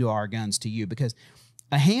into our guns to you, because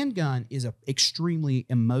a handgun is an extremely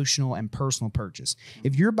emotional and personal purchase.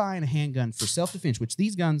 If you're buying a handgun for self-defense, which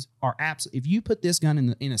these guns are absolutely, if you put this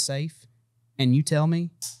gun in a safe and you tell me,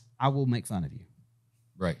 I will make fun of you.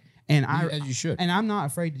 Right. And as you should. And I'm not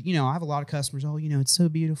afraid to, I have a lot of customers, it's so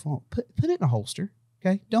beautiful. Put it in a holster.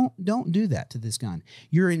 Okay. Don't do that to this gun.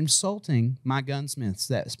 You're insulting my gunsmiths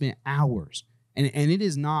that spent hours. And it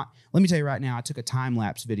is not, let me tell you right now, I took a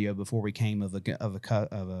time-lapse video before we came of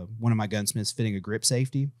one of my gunsmiths fitting a grip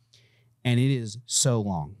safety. And it is so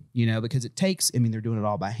long, because it takes, they're doing it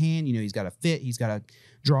all by hand. He's got to fit, he's got to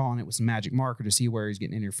draw on it with some magic marker to see where he's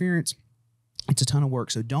getting interference. It's a ton of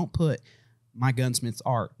work. So don't put my gunsmith's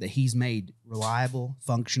art that he's made reliable,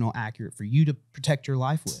 functional, accurate for you to protect your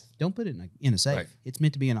life with. Don't put it in a safe. Right. It's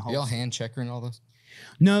meant to be in a holster. Y'all hand checkering all those?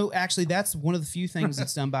 No, actually, that's one of the few things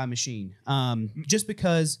that's done by machine. Just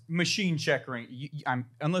because Machine checkering,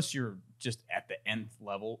 unless you're just at the nth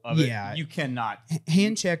level of it, you cannot.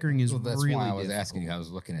 hand checkering is That's really why I was difficult. asking you. I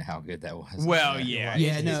was looking at how good that was. Well,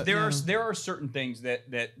 yeah. There are certain things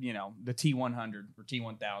that you know, the T100 or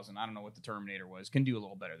T1000, I don't know what the Terminator was, can do a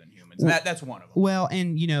little better than humans. Well, That's one of them. Well,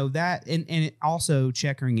 and you know that, and it also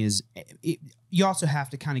checkering is. You also have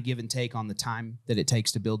to kind of give and take on the time that it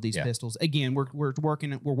takes to build these pistols. Again, we're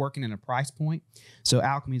working in a price point, so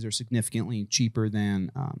Alchemies are significantly cheaper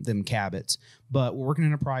than Cabots, but we're working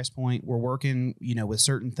in a price point. We're working, you know, with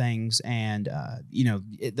certain things, and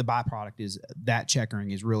the byproduct is that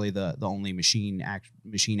checkering is really the only machine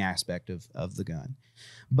aspect of the gun.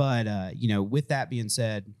 But with that being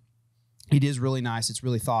said, it is really nice. It's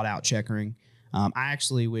really thought out checkering. I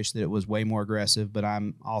actually wish that it was way more aggressive, but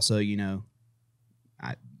I'm also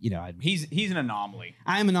he's an anomaly.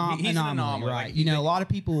 I'm an anomaly, right? Like, a lot of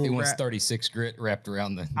people. He wants 36 grit wrapped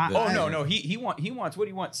around the. No. He wants what do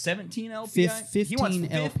you want? 17 LPI. 15 he wants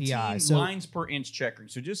 15 LPI. So, lines per inch checkering.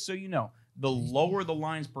 So just so you know, the lower the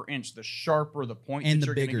lines per inch, the sharper the point and that the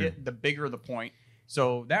you're going to bigger. get. The bigger the point.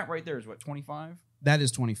 So that right there is what, 25. That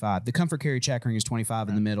is 25. The comfort carry checkering is 25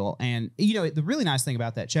 in the middle, and the really nice thing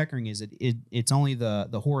about that checkering is it's only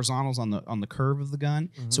the horizontals on the curve of the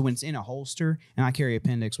gun. Mm-hmm. So when it's in a holster, and I carry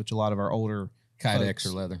appendix, which a lot of our older Kydex or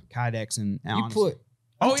leather. Kydex and You put.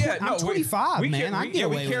 I'm 25, man. I get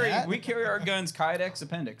away with that. We carry our guns Kydex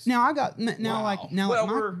appendix. Now I got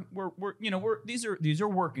these are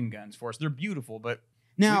working guns for us. They're beautiful, but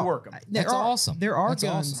now we work them. That's awesome. There are That's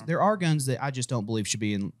guns. awesome. There are guns that I just don't believe should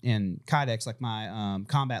be in Kydex. Like my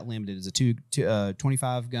Combat Limited is a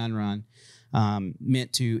 25 gun run,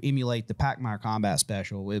 meant to emulate the Packmeyer Combat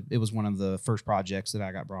Special. It was one of the first projects that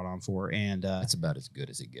I got brought on for, and that's about as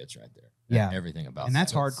good as it gets right there. Yeah, everything about and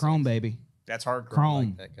that's hard chrome, baby. That's hard chrome. I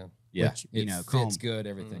like that gun. Yeah, which, it chrome. fits good.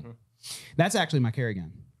 Everything. Mm-hmm. That's actually my carry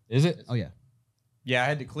gun. Is it? Oh yeah. Yeah, I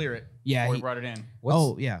had to clear it. Yeah, before we brought it in.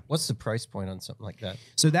 What's the price point on something like that?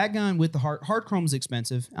 So that gun with the hard chrome is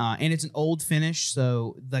expensive, and it's an old finish.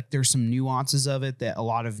 So like there's some nuances of it that a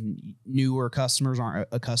lot of newer customers aren't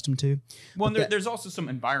accustomed to. Well, there's also some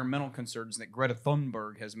environmental concerns that Greta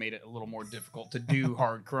Thunberg has made it a little more difficult to do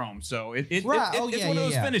hard chrome. So it's one of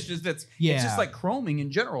those finishes that's it's just like chroming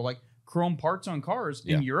in general, like chrome parts on cars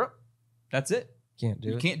in Europe. That's it.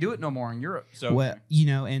 You can't do it no more in Europe. So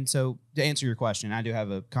and so to answer your question, I do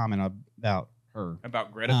have a comment about her.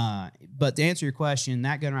 About Greta. But to answer your question,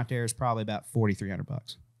 that gun right there is probably about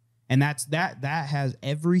 $4,300. And that has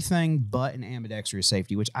everything but an ambidextrous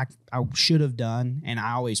safety, which I should have done. And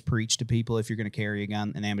I always preach to people, if you're going to carry a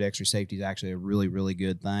gun, an ambidextrous safety is actually a really, really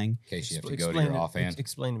good thing. In case you have to go to your offhand.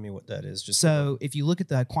 Explain to me what that is. So if you look at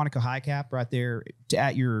the Quantico high cap right there,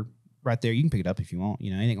 right there, you can pick it up if you want.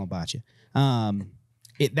 It ain't gonna bite you.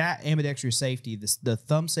 That ambidextrous safety, the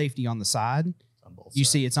thumb safety on the side,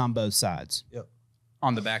 see it's on both sides. Yep.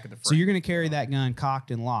 On the back of the frame. So you're going to carry that gun cocked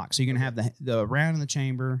and locked. So you're going to have the round in the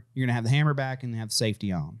chamber, you're going to have the hammer back, and have the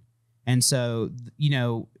safety on. And so,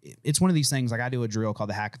 it's one of these things, like I do a drill called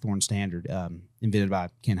the Hackathorn Standard, invented by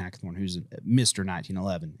Ken Hackathorn, who's Mr.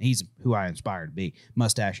 1911. He's who I inspired to be,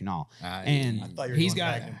 mustache and all. And I thought you were he's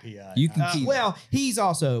going got back in PI. You can keep well, he's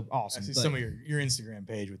also awesome. I see but some of your Instagram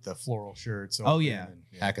page with the floral shirts. Oh, yeah.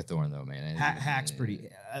 Hackathorn though, man. Hack's pretty.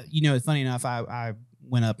 Funny enough, I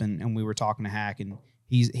went up and we were talking to Hack, and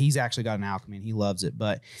he's actually got an Alchemy and he loves it.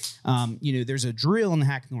 But there's a drill in the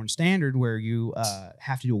Hackathorn Standard where you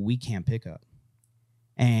have to do a weak hand pickup.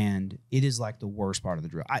 And it is like the worst part of the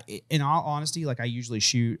drill. In all honesty, like I usually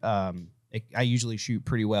shoot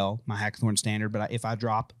pretty well, my Hackathorn Standard. But if I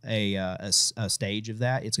drop a stage of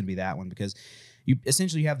that, it's going to be that one, because you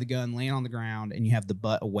essentially have the gun laying on the ground and you have the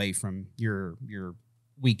butt away from your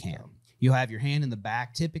weak hand. You'll have your hand in the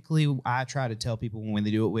back. Typically, I try to tell people when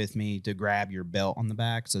they do it with me to grab your belt on the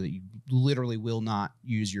back so that you literally will not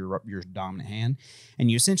use your dominant hand.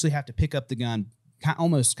 And you essentially have to pick up the gun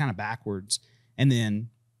almost kind of backwards and then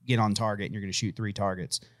get on target, and you're going to shoot 3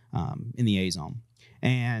 targets in the A zone.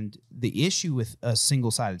 And the issue with a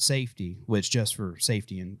single-sided safety, which just for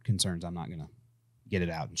safety and concerns, I'm not going to get it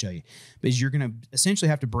out and show you, but is you're going to essentially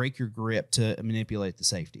have to break your grip to manipulate the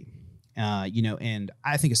safety. And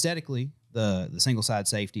I think aesthetically, the single-sided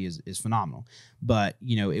safety is phenomenal. But,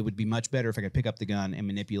 it would be much better if I could pick up the gun and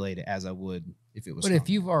manipulate it as I would if it was But strong. if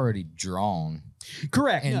you've already drawn...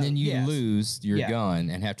 Correct. And then you lose your gun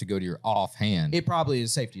and have to go to your offhand. It probably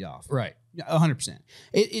is safety off. Right. 100%.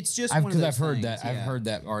 It's just one of because those I've heard things, that. I've yeah. heard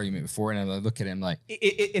that argument before, and I look at him like,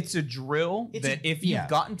 It's a drill if you've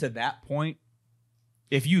gotten to that point,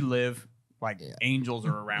 if you live like angels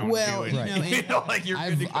are around Well, you, and, like you're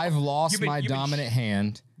good to go. I've lost my you've been dominant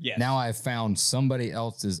hand. Yes. Now I've found somebody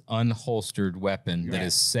else's unholstered weapon that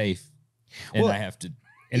is safe, and Well- I have to.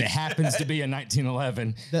 And it happens to be a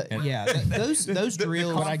 1911. Those the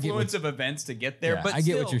drills. confluence of events to get there. Yeah, But I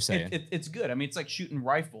get what still, you're saying. It's good. I mean, it's like shooting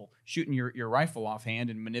your rifle offhand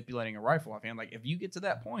and manipulating a rifle offhand. Like if you get to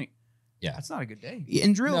that point, that's not a good day.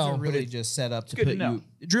 And drills No, are but really just set up to good to put know.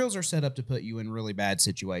 you. Drills are set up to put you in really bad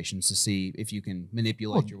situations to see if you can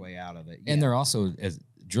manipulate your way out of it. And they're also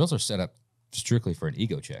drills are set up strictly for an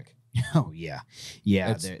ego check. Oh yeah.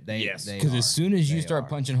 That's- Because as soon as you start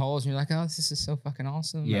punching holes, you're like, "Oh, this is so fucking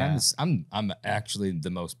awesome!" Yeah. I'm actually the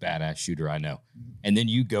most badass shooter I know. And then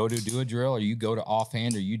you go to do a drill, or you go to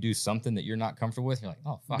offhand, or you do something that you're not comfortable with. You're like,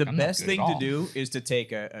 "Oh, fuck!" The I'm not best good thing at to all." do is to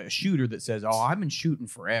take a shooter that says, "Oh, I've been shooting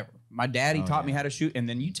forever. My daddy taught me how to shoot," and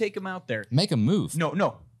then you take them out there. Make a move.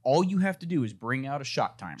 No. All you have to do is bring out a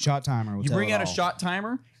shot timer. Shot timer. Will You tell bring it out a all. shot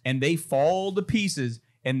timer, and they fall to pieces,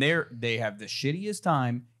 and they have the shittiest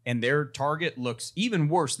time, and their target looks even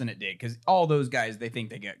worse than it did because all those guys, they think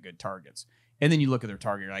they get good targets, and then you look at their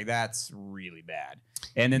target, you're like, that's really bad.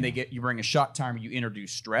 And then you bring a shot timer, you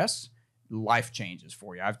introduce stress, life changes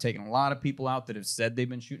for you. I've taken a lot of people out that have said they've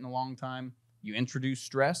been shooting a long time. You introduce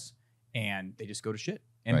stress, and they just go to shit.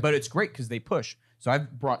 But it's great because they push. So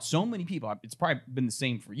I've brought so many people. It's probably been the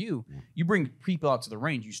same for you. Yeah. You bring people out to the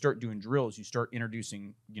range. You start doing drills. You start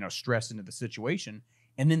introducing stress into the situation,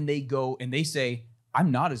 and then they go and they say,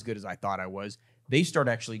 "I'm not as good as I thought I was." They start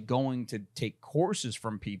actually going to take courses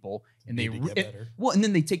from people, and they Need to get better. and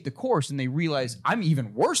then they take the course and they realize I'm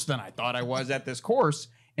even worse than I thought I was at this course,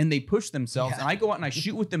 and they push themselves. And I go out and I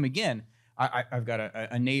shoot with them again. I've got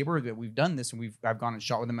a neighbor that we've done this, and I've gone and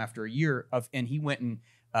shot with him after a year and he went and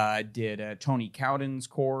did Tony Cowden's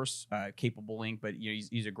course, Capable Inc. But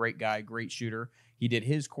he's a great guy, great shooter. He did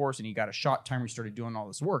his course and he got a shot timer. He started doing all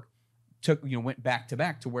this work. Went back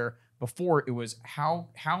to where before it was how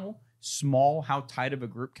small, how tight of a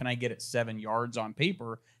group can I get at 7 yards on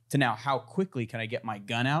paper, to now how quickly can I get my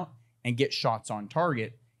gun out and get shots on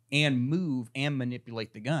target and move and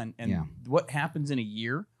manipulate the gun. And what happens in a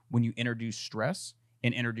year when you introduce stress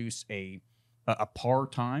and introduce a par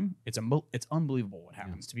time, it's unbelievable what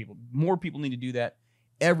happens to people. More people need to do that.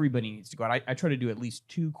 Everybody needs to go out. I try to do at least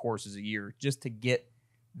 2 courses a year just to get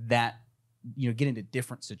that, get into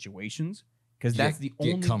different situations. Because that's the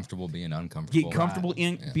only get comfortable being uncomfortable. Get comfortable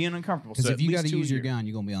being uncomfortable. Because So if you got to got use your gun,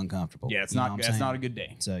 you're gonna be uncomfortable. Yeah, it's You know not. what I'm That's not saying? a good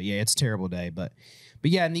day. So yeah, it's a terrible day. But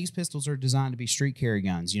yeah, and these pistols are designed to be street carry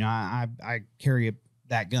guns. I carry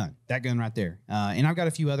that gun right there, and I've got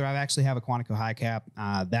a few other. I actually have a Quantico high cap.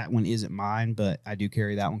 That one isn't mine, but I do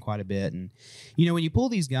carry that one quite a bit. And when you pull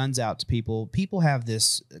these guns out to people have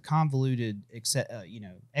this convoluted,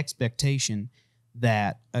 expectation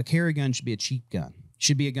that a carry gun should be a cheap gun.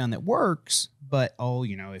 Should be a gun that works, but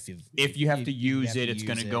if you have to use it, it's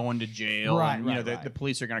going to go into jail. Right, and, right. the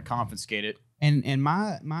police are going to confiscate it. And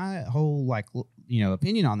my whole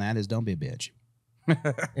opinion on that is don't be a bitch.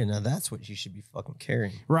 And now that's what you should be fucking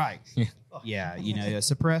carrying. Right. Yeah. A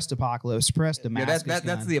suppressed apocalypse, suppressed Damascus that's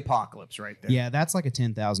gun. the apocalypse right there. Yeah, that's like a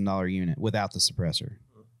 $10,000 unit without the suppressor,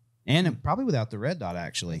 and probably without the red dot.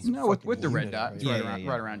 Actually, No, with the red unit dot, it's already.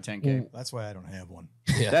 right around 10K. That's why I don't have one.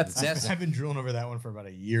 That's I've been drilling over that one for about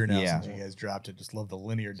a year now Yeah. since you guys dropped it. Just love the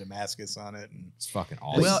linear Damascus on it, and It's fucking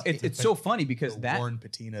awesome. well, it's so funny because the that Warren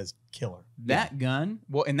Patina's killer. that gun,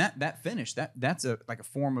 and that finish, that's a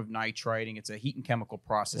form of nitriting. It's a heat and chemical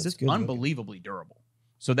process. That's It's good looking. unbelievably durable.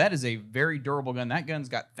 So that is a very durable gun. That gun's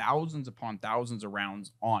got thousands upon thousands of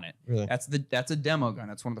rounds on it. Really? That's a demo gun.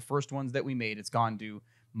 That's one of the first ones that we made. It's gone to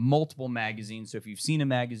multiple magazines. So if you've seen a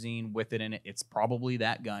magazine with it in it, it's probably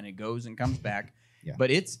that gun. It goes and comes back. Yeah.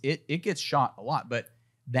 But it gets shot a lot. But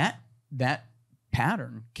that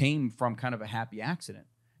pattern came from kind of a happy accident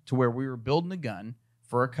to where we were building a gun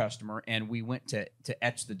for a customer and we went to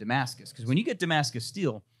etch the Damascus. Because when you get Damascus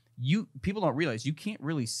steel, people don't realize you can't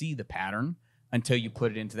really see the pattern until you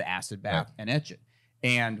put it into the acid bath and etch it.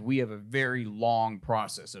 And we have a very long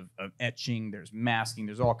process of etching. There's masking.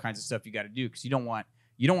 There's all kinds of stuff you got to do because you don't want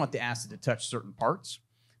the acid to touch certain parts.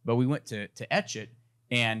 But we went to etch it,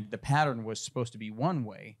 and the pattern was supposed to be one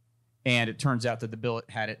way, and it turns out that the billet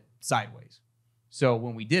had it sideways. So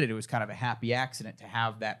when we did it, it was kind of a happy accident to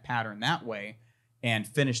have that pattern that way, and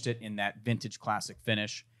finished it in that vintage classic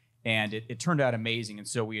finish. And it turned out amazing. And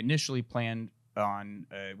so we initially planned on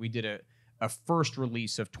we did a first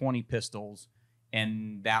release of 20 pistols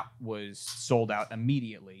and that was sold out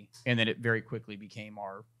immediately. And then it very quickly became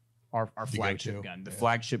our flagship go-to. gun, the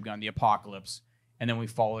flagship gun, the Apocalypse. And then we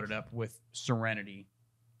followed it up with Serenity.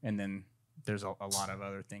 And then there's a lot of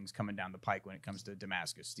other things coming down the pike when it comes to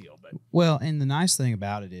Damascus steel. But Well, and the nice thing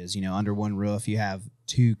about it is, under one roof, you have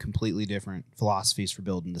two completely different philosophies for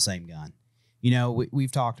building the same gun.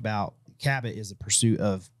 We've talked about Cabot is a pursuit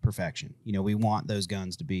of perfection. We want those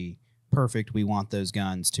guns to be perfect. We want those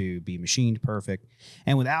guns to be machined perfect.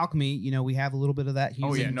 And with Alchemy, we have a little bit of that.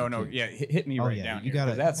 Hit me right down. You here, got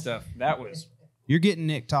 'cause that stuff. That was You're getting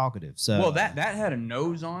Nick talkative. So well. That had a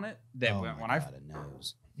nose on it. That oh when my I God, a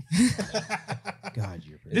nose. God,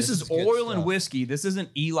 you're pretty. this is good oil and stuff. whiskey. This isn't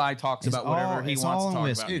Eli talks It's about whatever all- he it's wants all to in talk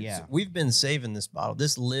whiskey. about. Dude, Yeah. so we've been saving this bottle.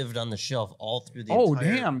 This lived on the shelf all through the Oh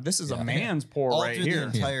entire, damn! This is a man's pour all right through here.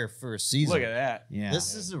 the entire first season. Look at that. Yeah.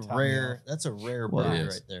 This is a Top rare. That's a rare Well, bird it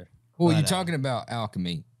is. right there. Well, But, you're talking about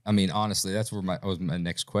alchemy. I mean, honestly, that's where my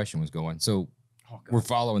next question was going. So Oh, God. we're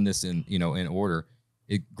following this in order.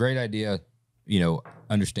 Great idea.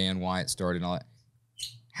 Understand why it started and all that.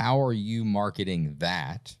 How are you marketing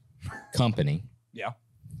that company? Yeah.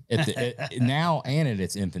 Now and in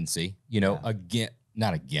its infancy, again,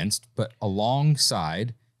 not against, but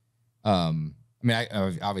alongside.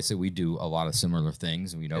 Obviously we do a lot of similar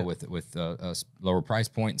things, with a lower price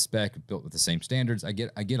point and spec built with the same standards. I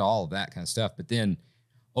get all of that kind of stuff, but then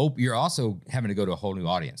you're also having to go to a whole new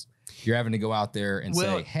audience. You're having to go out there and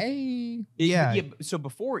say, hey, Yeah. So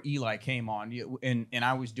before Eli came on, and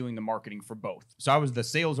I was doing the marketing for both. So I was the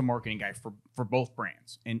sales and marketing guy for both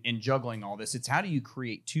brands, and juggling all this. It's how do you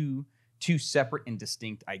create two separate and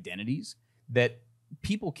distinct identities that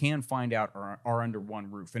people can find out are under one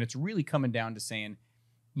roof. And it's really coming down to saying,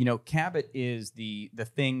 Cabot is the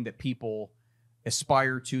thing that people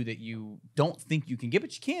aspire to that you don't think you can get,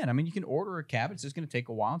 but you can. I mean, you can order a Cabot. It's just going to take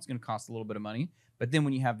a while. It's going to cost a little bit of money. But then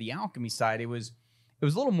when you have the Alchemy side, it was a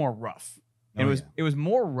little more rough. It was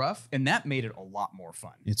more rough, and that made it a lot more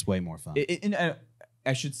fun. It's way more fun.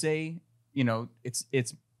 I should say,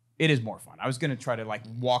 it is more fun. I was going to try to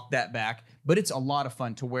walk that back, but it's a lot of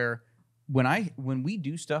fun to where when we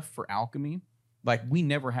do stuff for Alchemy, we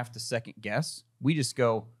never have to second guess. We just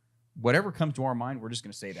go, whatever comes to our mind, we're just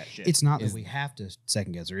going to say that shit. It's not that we have to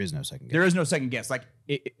second guess. There is no second guess. There is no second guess.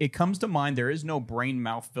 It comes to mind. There is no brain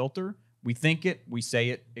mouth filter. We think it, we say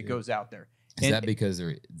it, it goes out there. is that because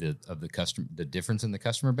the difference in the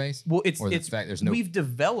customer base? Well, Or the fact there's no- we've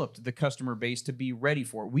developed the customer base to be ready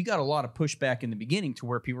for it. We got a lot of pushback in the beginning to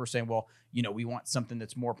where people were saying, well, we want something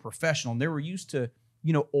that's more professional. And they were used to,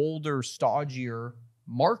 older, stodgier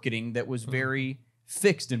marketing that was very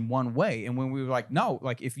fixed in one way. And when we were like, no,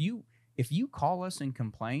 if you call us and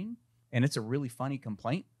complain, and it's a really funny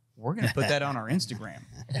complaint, we're going to put that on our Instagram.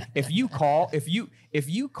 If you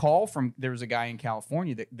call from, there was a guy in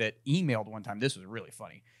California that emailed one time. This was really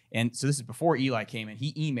funny. And so this is before Eli came in.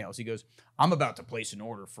 He emails. He goes, I'm about to place an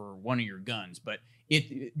order for one of your guns, but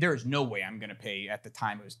there is no way I'm going to pay. At the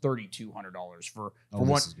time, it was $3,200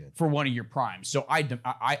 for one of your primes. So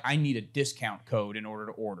I need a discount code in order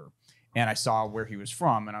to order. And I saw where he was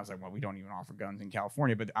from, and I was like, well, we don't even offer guns in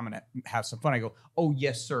California, but I'm going to have some fun. I go, oh,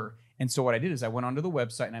 yes, sir. And so what I did is I went onto the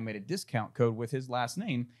website, and I made a discount code with his last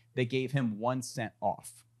name. They gave him 1 cent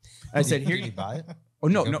off. I said, here Did you buy it? Oh,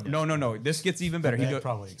 no. This gets even better. He That goes,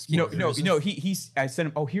 probably I sent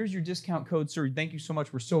him, oh, here's your discount code, sir. Thank you so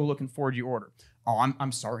much. We're so looking forward to your order. Oh,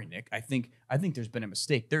 I'm sorry, Nick. I think there's been a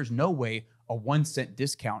mistake. There's no way a 1 cent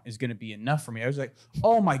discount is going to be enough for me. I was like,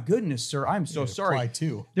 oh my goodness, sir. I'm so sorry. Apply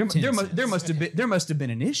too. There must have been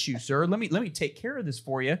an issue, sir. Let me take care of this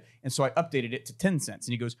for you. And so I updated it to 10 cents.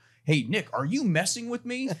 And he goes, hey, Nick, are you messing with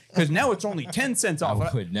me? Because now it's only 10 cents off.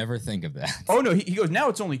 I would never think of that. Oh no, he goes, now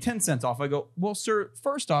it's only 10 cents off. I go, well, sir,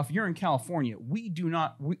 first off, you're in California. We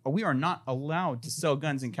are not allowed to sell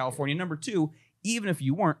guns in California. Number two, even if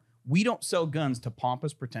you weren't, we don't sell guns to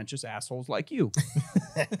pompous, pretentious assholes like you.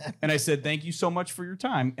 And I said, thank you so much for your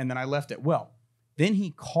time. And then I left it. Well, then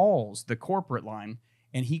he calls the corporate line,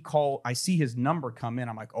 and I see his number come in.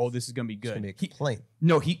 I'm like, oh, this is going to be good. It's gonna be a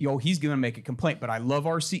complaint. He's going to make a complaint, but I love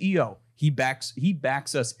our CEO. He backs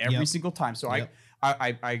us every single time. So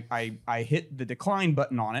I hit the decline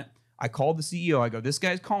button on it. I called the CEO. I go, this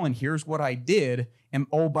guy's calling. Here's what I did. And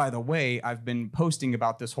oh, by the way, I've been posting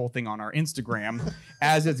about this whole thing on our Instagram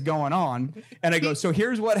as it's going on. And I go, so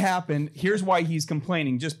here's what happened. Here's why he's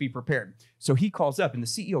complaining. Just be prepared. So he calls up, and the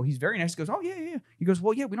CEO, he's very nice. He goes, oh, yeah. He goes,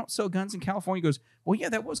 well, yeah, we don't sell guns in California. He goes, well, yeah,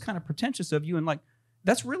 that was kind of pretentious of you. And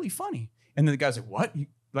that's really funny. And then the guy's like, what?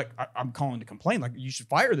 I'm calling to complain. You should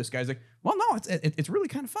fire this guy. He's like, well, no, it's really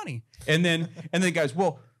kind of funny. And then the guy's,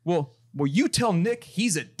 well, you tell Nick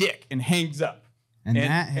he's a dick, and hangs up. And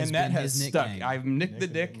that has been has his stuck. nickname. I'm Nick the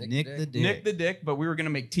Dick. Nick the Dick. Nick the Dick. But we were gonna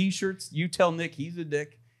make T-shirts. You tell Nick he's a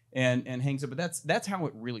dick, and hangs up. But that's how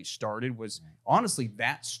it really started. Was honestly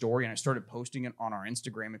that story, and I started posting it on our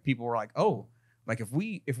Instagram, and people were like, "Oh, like if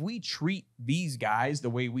we treat these guys the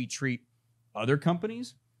way we treat other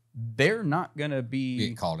companies, they're not gonna be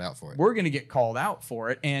Get called out for it. We're gonna get called out for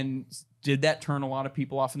it." And did that turn a lot of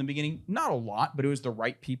people off in the beginning? Not a lot, but it was the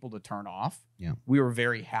right people to turn off. Yeah. We were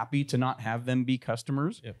very happy to not have them be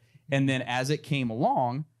customers. Yep. And then as it came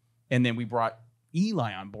along, and then we brought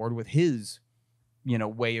Eli on board with his,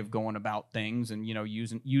 way of going about things, and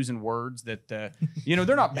using words that they're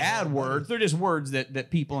not bad words. They're just words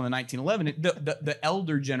that people in the 1911, the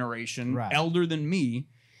elder generation, Right. elder than me,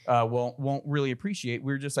 won't really appreciate.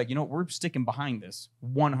 We're just like, we're sticking behind this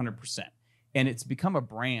 100%. And it's become a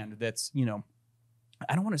brand that's,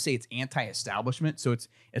 I don't want to say it's anti-establishment. So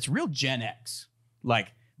it's real Gen X,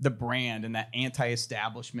 like the brand and that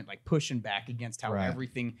anti-establishment, like pushing back against how Right.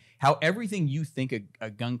 everything you think a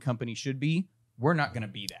gun company should be. We're not going to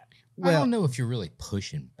be that. I don't know if you're really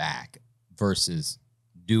pushing back versus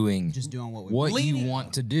doing Just doing what we what Leaning- you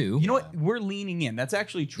want to do. You know what? We're leaning in. That's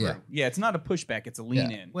actually true. Yeah. Yeah, it's not a pushback. It's a lean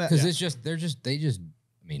Yeah. in. Well, Because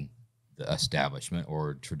the establishment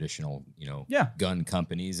or traditional, Yeah. gun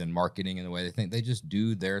companies and marketing and the way they think, they just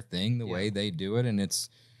do their thing the way they do it. And it's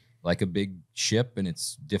like a big ship, and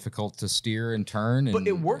it's difficult to steer and turn. And, But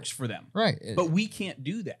it works for them. Right. But we can't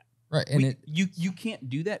do that. right. And You can't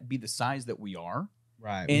do that, be the size that we are.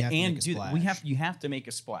 Right. we have to And make a do that. splash. You have to make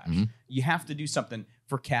a splash. Mhm. You have to do something.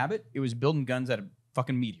 For Cabot, it was building guns out of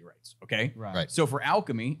fucking meteorites. Okay. Right. So for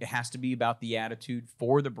Alchemy, it has to be about the attitude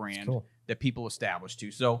for the brand Cool. that people establish to.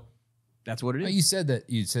 So that's what it is. You said at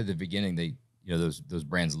the beginning, they, those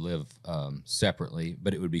brands live separately,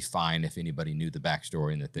 but it would be fine if anybody knew the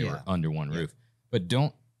backstory and that they were under one roof. But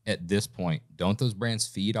at this point, don't those brands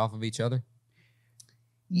feed off of each other?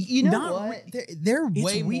 You know Not what? They're It's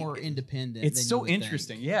way weird. more independent. It's than so you would think.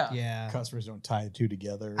 interesting. Yeah. Yeah. Customers don't tie the two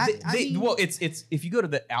together. I mean- Well, it's if you go to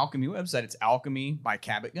the Alchemy website, it's Alchemy by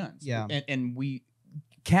Cabot Guns. Yeah. And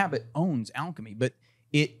Cabot owns Alchemy, but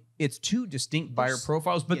it's two distinct buyer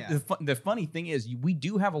profiles. But yeah. the funny thing is, we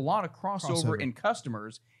do have a lot of crossover Crossover. in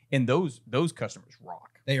customers, and those customers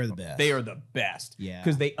rock. They are the best. They are the best. Yeah.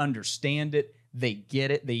 Because they understand it, they get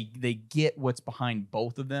it, they get what's behind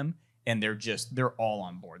both of them, and they're all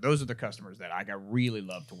on board. Those are the customers that I really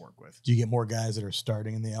love to work with. Do you get more guys that are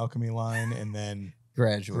starting in the Alchemy line and then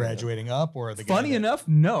Graduating. up, or the Funny enough,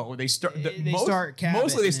 no. They start. They start Cabot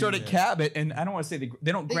mostly they and start then- at Cabot, and I don't want to say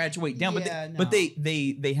they don't graduate down, yeah, but no.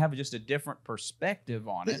 they have just a different perspective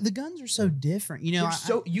on it. The guns are so different.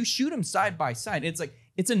 You shoot them side by side. It's like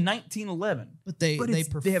it's a 1911, but they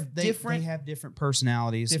have different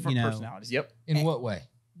personalities. different personalities. Yep. In what way?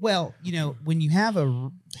 Well, when you have a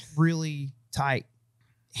really tight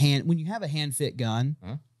hand, when you have a hand fit gun,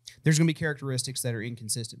 Huh? there's going to be characteristics that are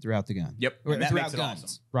inconsistent throughout the gun. Yep. Or And that throughout makes it guns,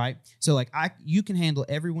 awesome. right? So like you can handle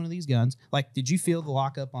every one of these guns. Like, did you feel the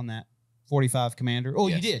lockup on that 45 Commander? Oh,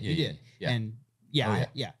 Yes. you did. Yeah, You yeah, did. yeah. And Oh,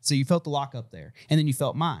 yeah. So you felt the lockup there, and then you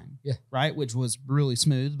felt mine. Yeah. Right, which was really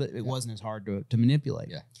smooth, but it wasn't as hard to manipulate.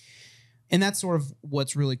 Yeah. And that's sort of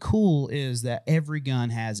what's really cool is that every gun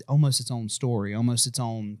has almost its own story, almost its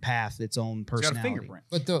own path, its own It's got a personality. fingerprint.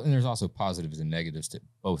 But and there's also positives and negatives to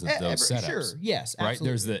both of those setups. Sure. Yes. Right? Absolutely.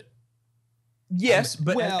 There's the Yes,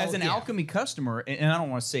 but well, as an yeah. Alchemy customer, and I don't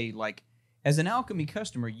want to say like, as an Alchemy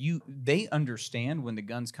customer, they understand when the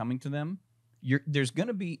gun's coming to them. It's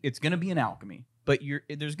gonna be an Alchemy, but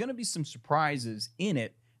there's gonna be some surprises in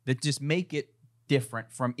it that just make it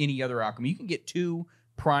different from any other Alchemy. You can get two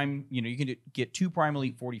prime, you can get two prime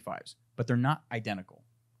elite 45s, but they're not identical.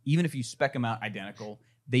 Even if you spec them out identical,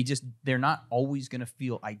 they're not always going to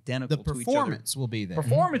feel identical the to each performance will be other. there,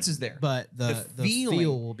 Performance is there. but the feeling-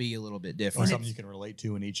 feel will be a little bit or different. something you can relate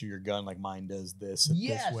to in each of your gun, like mine does this and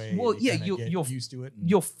Yes. this way. Well, and you yeah, kinda get you'll- used to it. And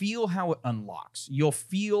You'll feel how it unlocks. You'll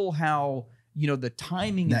feel how, the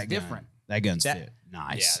timing is That gun. different. That gun's That- fit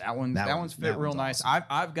nice. Yeah, that one's that fit real one's nice. awesome.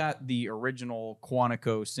 I've got the original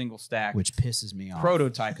Quantico single stack Which pisses me off.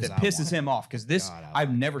 prototype 'cause that I pisses want him off because this God, I I've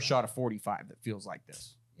like never that. shot a 45 that feels like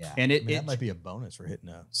this. Yeah. And I it mean, that might be a bonus for hitting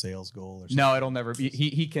a sales goal or something. no, it'll never be.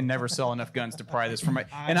 He can never sell enough guns to pry this from my.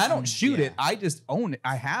 And I don't shoot it. I just own it.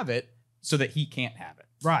 I have it so that he can't have it.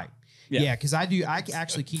 Right. Yeah. Yeah, because I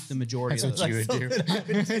actually keep the majority of That's what those. you would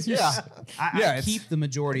do. Yeah. I it's- keep the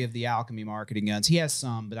majority of the Alchemy marketing guns. He has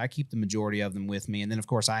some, but I keep the majority of them with me. And then, of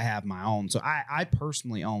course, I have my own. So I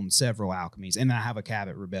personally own several Alchemies, and I have a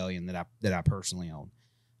Cabot Rebellion that I personally own.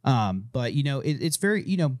 But it's very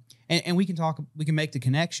and we can make the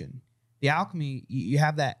connection. the alchemy, you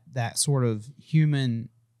have that sort of human,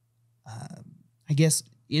 I guess,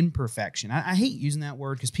 imperfection. I hate using that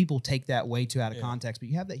word because people take that way too out of context, but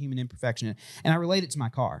you have that human imperfection. And I relate it to my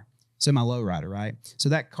car. So my lowrider, right? So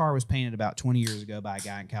that car was painted about 20 years ago by a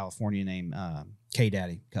guy in California named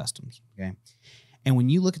Cabot Customs, okay? And when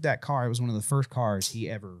you look at that car, it was one of the first cars he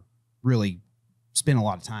ever really spent a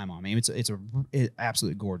lot of time on. I mean, it's an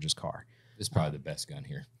absolutely gorgeous car. It's probably the best gun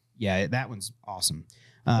here. Yeah, that one's awesome.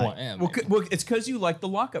 Well, it's because you like the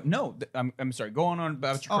lockup. No, I'm sorry. Go on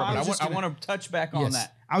about your car. I want to touch back on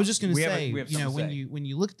that. I was just going to say, we have you know, when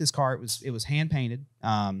you look at this car, it was hand painted.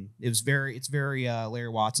 It's very Larry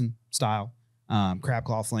Watson style. Crab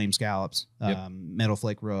claw flame scallops, metal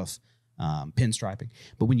flake roof, pinstriping.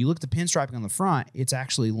 But when you look at the pinstriping on the front, it's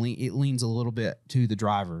actually it leans a little bit to the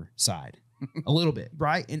driver side. A little bit,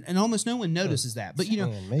 right? And almost no one notices that. But, you know,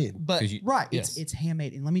 handmade. But, it's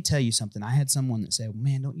handmade. And let me tell you something. I had someone that said,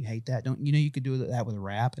 man, don't you hate that? Don't you know you could do that with a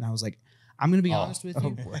wrap? And I was like, I'm going to be honest with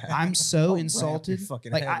you. I'm so insulted.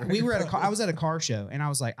 Like I was at a car show, and I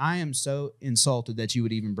was like, I am so insulted that you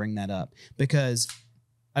would even bring that up, because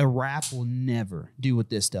a wrap will never do what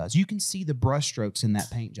this does. You can see the brush strokes in that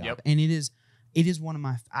paint job. And it is one of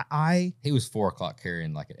my. He was 4 o'clock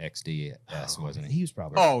carrying like an XDS, wasn't he? He was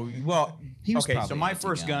probably. Oh well. He was okay. So my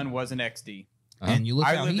first gun was an XD, and you look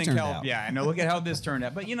how he turned out. Yeah, I know. Look at how this turned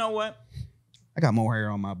out. But you know what? I got more hair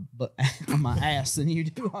on my butt, on my ass than you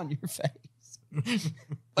do on your face.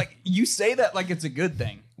 Like, you say that like it's a good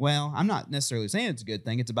thing. Well, I'm not necessarily saying it's a good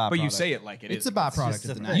thing. It's a byproduct. But you say it like it is. It's a byproduct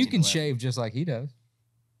of the night. You can shave just like he does.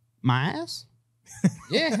 My ass?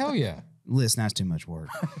 Yeah, hell yeah. Listen, that's too much work.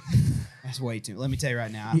 That's way too. Let me tell you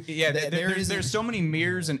right now. Yeah, there's so many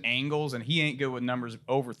mirrors and angles, and he ain't good with numbers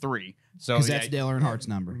over 3. So because that's Dale Earnhart's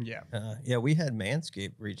number. Yeah, We had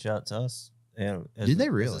Manscaped reach out to us. Did they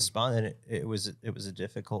really? As a and it was a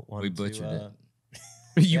difficult one. We butchered it.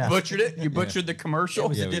 You butchered it. You butchered the commercial. It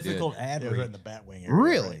was a difficult ad It was read. right in the Batwing area.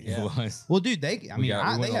 Really? Yeah. It was. Well, dude, they have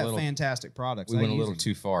little, fantastic products. We went a little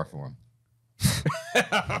too far for him.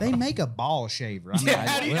 They make a ball shaver. I mean,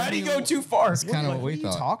 how do you go too far? That's kind of what we are you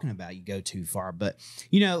thought. talking about? You go too far, but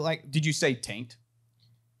you know, like, Did you say taint?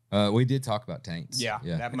 We did talk about tanks. Yeah.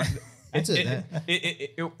 Yeah.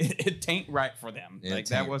 It taint right for them. Yeah, like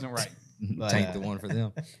that wasn't right. But, Tank the one for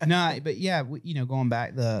them. No, but yeah, you know, going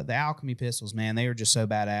back, the Alchemy pistols, man, they are just so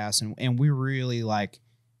badass, and we really like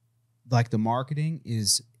the marketing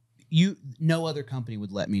is. No other company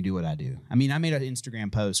would let me do what I do. I mean, I made an Instagram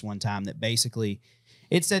post one time that basically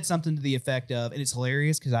it said something to the effect of, and it's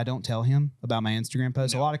hilarious because I don't tell him about my Instagram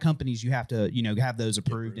posts. No. A lot of companies, you have to, you know, have those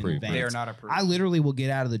approved in advance. They are not approved. I literally will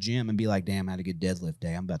get out of the gym and be like, damn, I had a good deadlift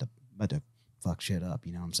day. I'm about to fuck shit up.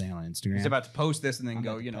 You know what I'm saying, on Instagram. He's about to post this and then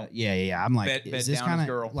go, Yeah. I'm like, bed is this down kind his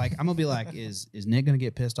of girl. like, I'm gonna be like, is Nick gonna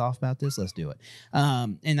get pissed off about this? Let's do it.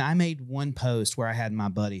 And I made one post where I had my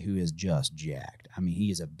buddy who is just jacked. I mean,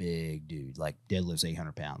 he is a big dude, like deadlifts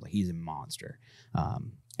 800 pounds. Like, he's a monster.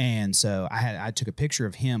 And so I took a picture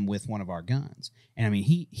of him with one of our guns. And I mean,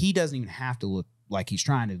 he doesn't even have to look like he's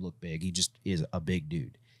trying to look big. He just is a big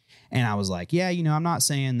dude. And I was like, yeah, you know, I'm not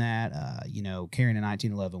saying that, you know, carrying a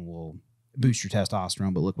 1911 will boost your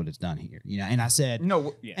testosterone, but look what it's done here, you know. And I said,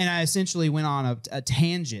 no, yeah. And I essentially went on a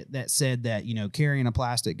tangent that said that, you know, carrying a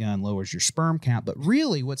plastic gun lowers your sperm count, but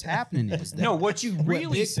really what's happening is that what you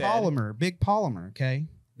really big said. Big polymer, okay,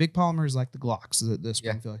 big polymer is like the Glocks, the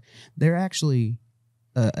Springfield. They're actually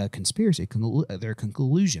a conspiracy, they're a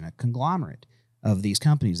conclusion, a conglomerate of these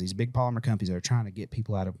companies, these big polymer companies that are trying to get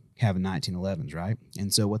people out of having 1911s, right?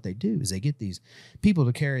 And so what they do is they get these people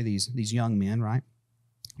to carry these young men, right,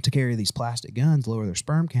 to carry these plastic guns, lower their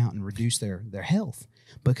sperm count, and reduce their health,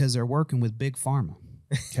 because they're working with big pharma.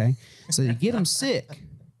 Okay, so you get them sick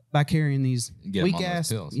by carrying these weak ass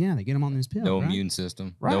pills. Yeah, they get them on these pills. No immune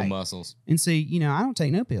system, no muscles. And see, you know, I don't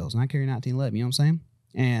take no pills, and I carry 1911. You know what I'm saying?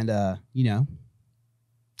 And you know,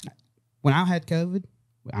 when I had COVID,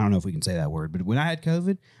 I don't know if we can say that word, but when I had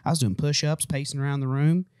COVID, I was doing push-ups, pacing around the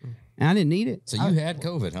room, and I didn't need it. So you had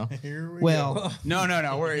COVID, huh? Here we Well, go. No.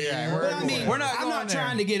 We're not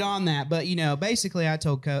trying to get on that, but you know, basically, I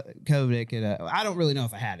told COVID. I don't really know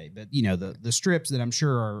if I had it, but you know, the strips that I'm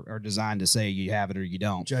sure are designed to say you have it or you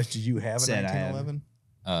don't. Josh, did you have a Said I had 1911?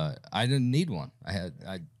 I didn't need one. I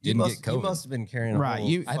didn't get COVID. You must have been carrying a Right, whole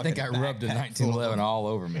you- I think I fucking rubbed a backpack full of 1911 them. all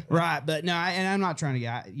over me. Right, but no, and I'm not trying to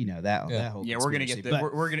get that whole. Yeah, we're gonna get conspiracy, the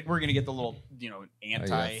but- we're gonna get the little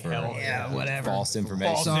anti-health. whatever. False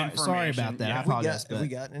information. False Sorry information. about that. Yeah. I Have apologize. we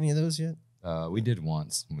got any of those yet? We did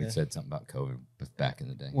once. We said something about COVID back in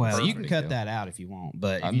the day. Well, you can cut that out if you want,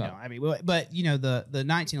 but I'm you not- know, I mean, but you know, the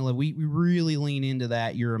 1911, we really lean into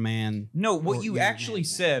that. You're a man. No, what Or you you're a actually man.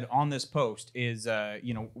 said on this post is,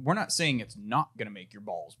 you know, we're not saying it's not going to make your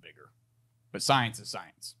balls bigger, but science is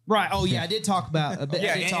science. Right. Oh yeah, I did talk about a bit.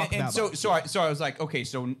 Yeah, I did talk about so I was like, okay,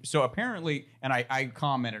 so apparently, and I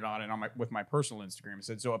commented on it on with my personal Instagram. I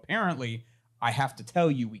said, so apparently, I have to tell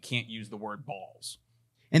you we can't use the word balls.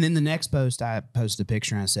 And then the next post, I posted a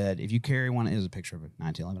picture and I said, if you carry one, it was a picture of a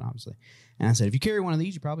 1911, obviously. And I said, if you carry one of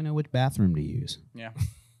these, you probably know which bathroom to use. Yeah.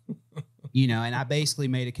 You know, and I basically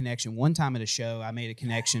made a connection. One time at a show, I made a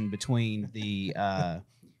connection between the. How'd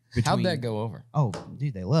between- that go over? Oh,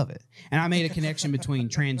 dude, they love it. And I made a connection between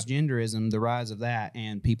transgenderism, the rise of that,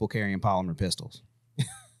 and people carrying polymer pistols.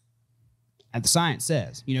 And the science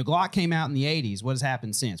says, you know, Glock came out in the 80s. What has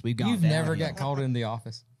happened since? We've gone You've downhill. never got called in the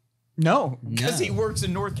office. No, because No. he works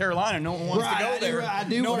in North Carolina. No one wants Right, to go there. I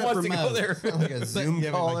do no one work wants to go remote. there. Like a Zoom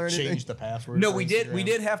You call haven't or like, anything. changed the password. No, for we did. We Instagram?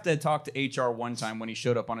 did have to talk to HR one time when he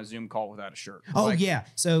showed up on a Zoom call without a shirt. Oh, Like, yeah.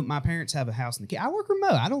 So my parents have a house in the Keys. I work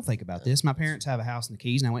remote. I don't think about this. My parents have a house in the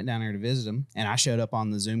Keys, and I went down there to visit them, and I showed up on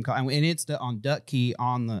the Zoom call. And it's on Duck Key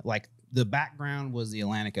on the, like, the background was the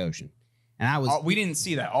Atlantic Ocean. And I was, we didn't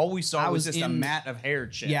see that. All we saw I was was just a in- mat of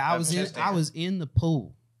hair shit. yeah, I was Chest I hair. was in the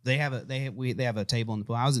pool. They have a table in the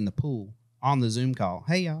pool. I was in the pool on the Zoom call.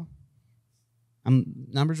 Hey, y'all.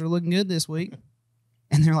 Numbers are looking good this week.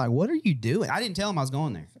 And they're like, what are you doing? I didn't tell them I was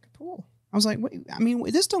going there. Pool. I was like, wait, I mean,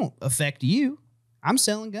 this don't affect you. I'm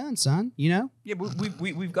selling guns, son, you know? Yeah,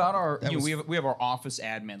 we've got our That was- we have our office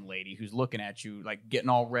admin lady who's looking at you like getting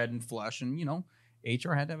all red and flush, and you know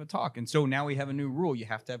HR had to have a talk, and so now we have a new rule: you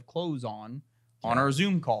have to have clothes on our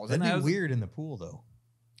Zoom calls. That'd and be that was- weird in the pool though.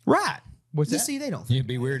 Right. What's You that? see, they don't think It'd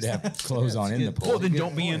be weird to have clothes on in the pool. Well, then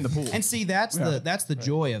don't be in the pool. And see, that's Yeah. the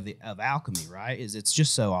joy of alchemy, right? Is it's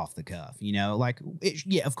just so off the cuff, you know. Like,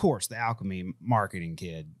 yeah, of course, the alchemy marketing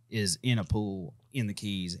kid is in a pool in the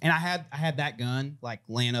Keys, and I had that gun like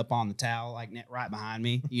laying up on the towel, like right behind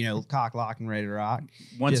me, you know, cock locked and ready to rock.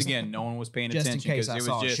 Once just- again, no one was paying Just in attention case because I it was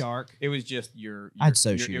saw a just shark, it was just your I'd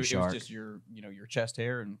so your, shoot a it was shark. just your your chest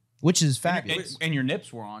hair and which is and, fabulous. and your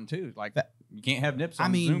nips were on too. Like you can't have nips I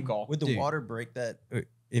on the mean, Zoom call. Would the Dude. water break that?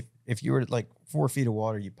 If you were like 4 feet of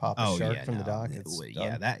water, you pop a shark yeah, from the no, dock. it It's would-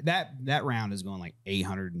 yeah, done. that round is going like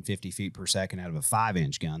 850 feet per second out of a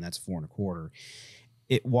 5-inch gun. That's 4 1/4.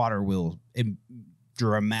 Water will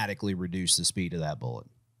dramatically reduce the speed of that bullet.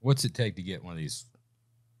 What's it take to get one of these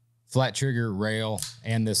flat trigger rail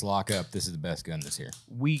and this lockup? This is the best gun that's here,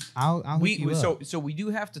 I'll hook you up. So we do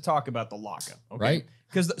have to talk about the lockup, okay? right?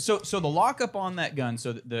 Because so the lockup on that gun,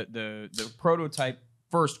 so the prototype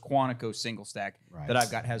first Quantico single stack Right. that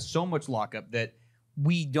I've got has so much lockup that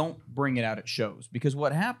we don't bring it out at shows because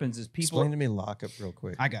what happens is people Explain to me lockup real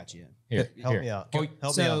quick. I got you. Here, Help here. me out. Oh,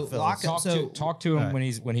 Help so me out, fellas. lockup- Talk to him All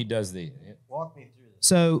right. when he does the. Walk me through this.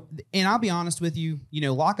 So, and I'll be honest with you, you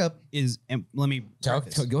know, lockup is, and let me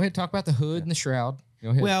preface. Go ahead, talk about the hood and the shroud. Go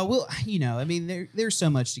ahead. Well, you know, I mean, there's so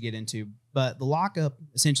much to get into, but the lockup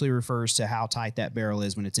essentially refers to how tight that barrel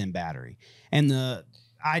is when it's in battery. And the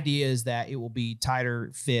idea is that it will be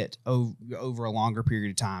tighter fit over a longer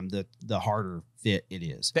period of time, the harder fit it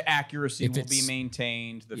is. the accuracy If will be it's-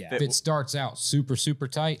 maintained. The Yeah. fit if it will- starts out super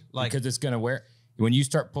tight, Like- because it's going to wear, when you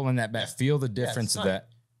start pulling that back, feel the difference of tight. that.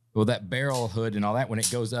 Well, that barrel hood and all that, when it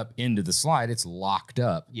goes up into the slide, it's locked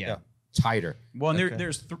up Yeah. tighter. Well, and Okay.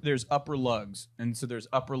 there's upper lugs, and so there's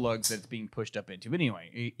upper lugs that's being pushed up into. But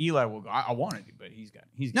anyway, Eli will go. I wanted to, but he's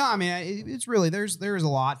No, I mean, it's really, there's a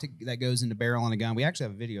lot that goes into barreling a gun. We actually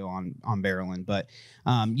have a video on barreling, but,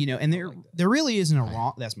 you know, and there really isn't a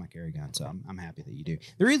wrong, that's my carry gun. So I'm happy that you do.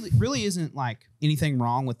 There really isn't like anything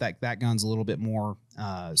wrong with that. That gun's a little bit more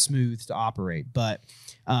smooth to operate, but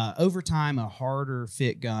over time, a harder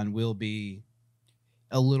fit gun will be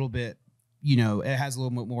a little bit, you know, it has a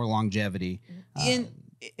little bit more longevity.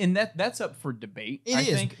 and that's up for debate. It I is.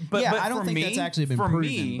 think, but yeah, but I don't for think me, that's actually been for proven,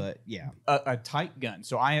 me, but yeah. a tight gun.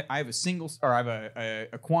 So I have a single, or I have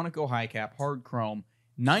a Quantico high cap hard chrome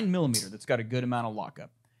 9mm that's got a good amount of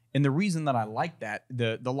lockup. And the reason that I like that,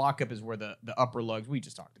 the lockup is where the upper lugs, we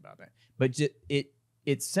just talked about that, but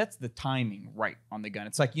it sets the timing right on the gun.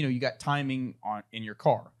 It's like, you know, you got timing in your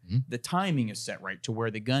car. Mhm. The timing is set right to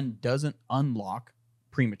where the gun doesn't unlock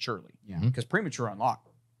prematurely. Yeah. Because premature unlock,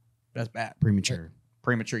 that's bad. Premature.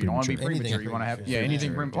 Premature. You don't want to be Premature. premature. Anything You want to have premature.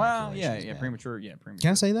 anything Premature well, yeah, ejaculation's bad. premature. Yeah, premature.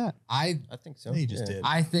 Can I say that? I I think so. He just Yeah. did.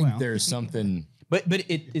 I think Well. there's something. But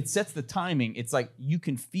it sets the timing. It's like you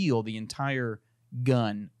can feel the entire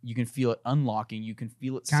gun. You can feel it unlocking. You can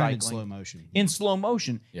feel it Kind of cycling in slow motion. in slow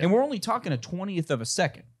motion. Yeah. And we're only talking a 20th of a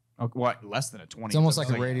second. Okay, what? Less than a 20. It's almost So like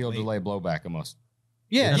a it's radial delay blowback almost.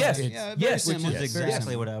 Yeah. Yes. Yeah, very Yes. Which similar. is Very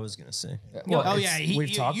exactly similar. what I was gonna say. Well, Oh it's- yeah,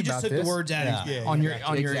 we've talked you just about took this the words out of his Yeah. mouth.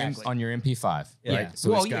 on Exactly. your MP5, Yeah. right?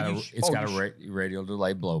 So Well, it's yeah, got you a radial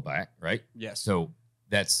delay blowback, right? Yes. So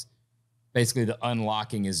that's basically the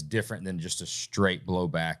unlocking is different than just a straight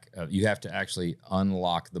blowback. You have to actually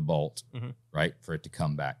unlock the bolt, Mhm. right, for it to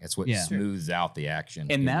come back. That's what Yeah. smooths out the action.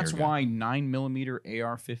 in And your that's gun. why 9mm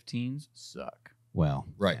AR-15s suck. Well,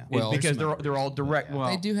 Right. yeah. Well, because there's they're all direct. Well,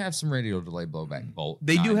 they do have some radial delay blowback bolt.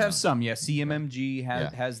 They do 9mm. have some, yeah. CMMG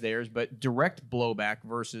Yeah. has theirs, but direct blowback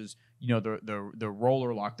versus the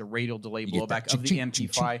roller lock, the radial delay You get that blowback of the ching,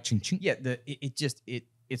 MP5. ching, ching, ching. Yeah,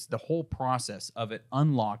 it's the whole process of it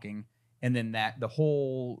unlocking, and then the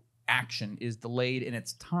whole action is delayed and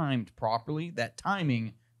it's timed properly. That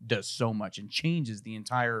timing does so much and changes the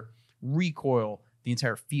entire recoil, the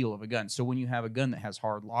entire feel of a gun. So when you have a gun that has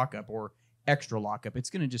hard lockup or extra lockup, it's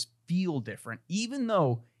going to just feel different, even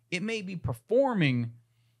though it may be performing,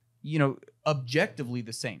 objectively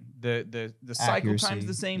the same. The cycle Accuracy, time's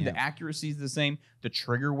the same, yeah. the accuracy is the same, the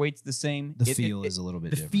trigger weight's the same. the feel is a little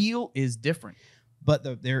bit the different. feel is different. But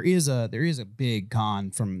there is a big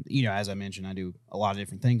con from, as I mentioned, I do a lot of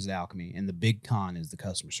different things at Alchemy, and the big con is the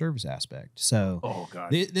customer service aspect. So Oh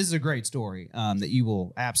god. this is a great story that you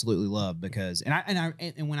will absolutely love because,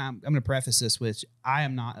 and when I'm going to preface this with, I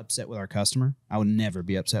am not upset with our customer. I would never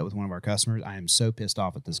be upset with one of our customers. I am so pissed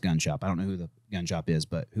off at this gun shop. I don't know who the gun shop is,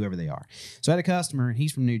 but whoever they are. So I had a customer, and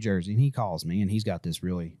he's from New Jersey, and he calls me, and he's got this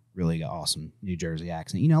really awesome New Jersey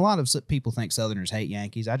accent. A lot of people think Southerners hate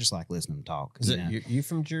Yankees. I just like listening to them talk. Is it you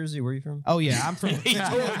from Jersey? Where are you from? Oh yeah, I'm from He's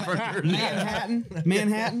totally from Jersey. Manhattan.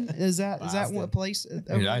 Manhattan is that what place? over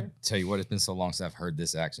Dude, I there? tell you what, it's been so long since I've heard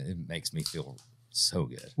this accent. It makes me feel so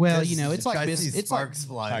good. Well, it's like I see it's like sparks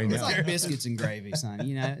flying. it's like biscuits and gravy, son.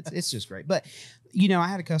 It's just great. But I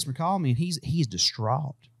had a customer call me, and he's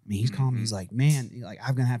distraught. I mean, he's calling me. He's like, man,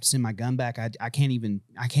 I'm gonna have to send my gun back. I can't even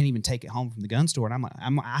take it home from the gun store. And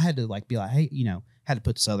I'm like, I had to be like, hey, had to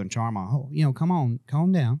put the Southern charm on. Oh, come on,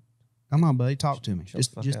 calm down, come on, buddy, talk to me. Shut the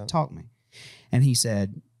fuck Just up. talk to me. And he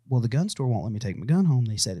said, well, the gun store won't let me take my gun home.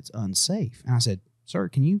 They said it's unsafe. And I said, sir,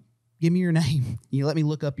 can you give me your name? You let me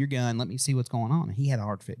look up your gun. Let me see what's going on. And he had a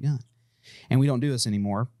hard fit gun, and we don't do this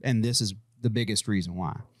anymore. And this is the biggest reason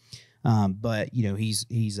why. But he's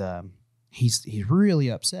really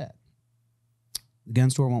upset. The gun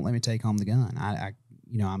store won't let me take home the gun.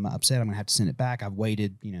 I'm upset. I'm gonna have to send it back. I've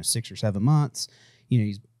waited 6 or 7 months.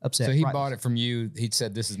 He's upset. So he Right. bought it from you. He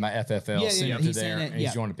said, "This is my FFL. Yeah, Send yeah, it he to sent there," it, and he's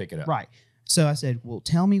yeah. going to pick it up. Right. So I said, well,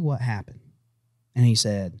 tell me what happened. And he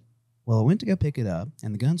said, well, I went to go pick it up,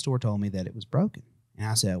 and the gun store told me that it was broken. And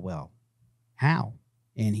I said, well, how?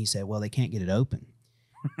 And he said, well, they can't get it open.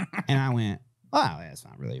 And I went, wow, that's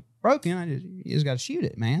not really broken. You just got to shoot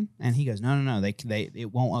it, man. And he goes, no, it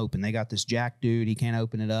won't open. They got this jack dude. He can't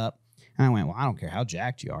open it up. And I went, well, I don't care how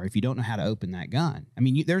jacked you are. If you don't know how to open that gun, I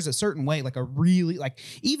mean, there's a certain way, like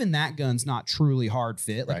even that gun's not truly hard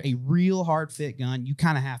fit. Like Right. a real hard fit gun, you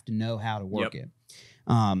kind of have to know how to work it.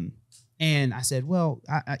 And I said, well,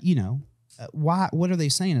 why? What are they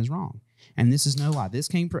saying is wrong? And this is no lie. This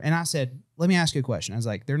came and I said, let me ask you a question. I was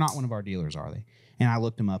like, they're not one of our dealers, are they? And I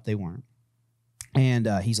looked them up. They weren't. And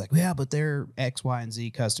he's like, yeah, but they're X, Y, and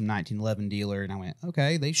Z custom 1911 dealer. And I went,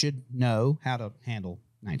 okay, they should know how to handle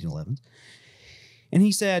 1911s. And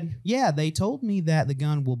he said, yeah, they told me that the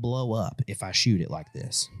gun will blow up if I shoot it like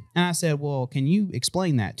this. And I said, well, can you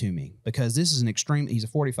explain that to me? Because this is he's a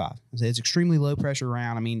 45. I said, it's extremely low pressure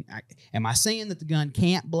round. I mean, am I saying that the gun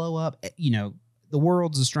can't blow up? The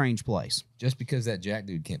world's a strange place. Just because that jack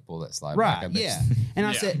dude can't pull that slide Right, back. yeah. And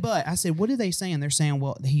I said, what are they saying? They're saying,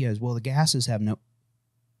 well, he goes, well, the gases have no...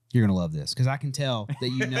 You're going to love this because I can tell that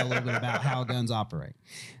you know a little bit about how guns operate.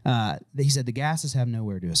 He said the gases have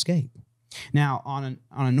nowhere to escape. Now, on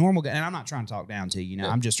a normal gun, and I'm not trying to talk down to you,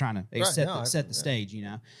 I'm just trying to set the stage,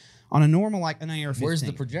 On a normal, like an AR-15. Where's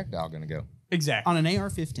the projectile going to go? Exactly. On an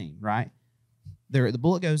AR-15, right? The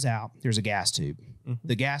bullet goes out. There's a gas tube. Mhm.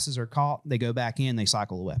 The gases are caught. They go back in. They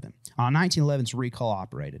cycle the weapon. On 1911, it's recoil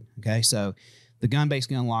operated. Okay, so the gun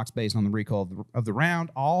basically unlocks based on the recoil of the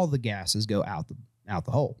round. All the gases go out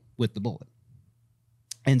the hole with the bullet.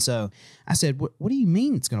 And so I said, what do you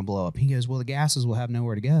mean it's going to blow up? He goes, well, the gases will have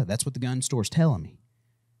nowhere to go. That's what the gun store's telling me.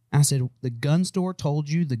 And I said, the gun store told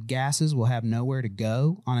you the gases will have nowhere to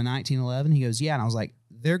go on a 1911? He goes, yeah. And I was like,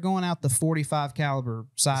 they're going out the 45 caliber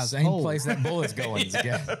size Same hole place that bullet's going.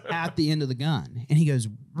 Yeah. at the end of the gun. And he goes,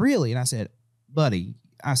 really? And I said, buddy,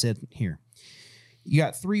 here, you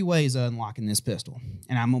got 3 ways of unlocking this pistol.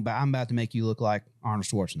 And I'm about to make you look like Arnold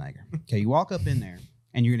Schwarzenegger. Okay, you walk up in there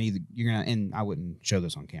and and I wouldn't show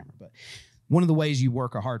this on camera, but one of the ways you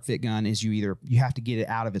work a hard fit gun is you have to get it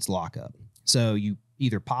out of its lockup. So you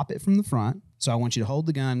either pop it from the front. So I want you to hold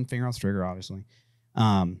the gun, finger off the trigger, obviously.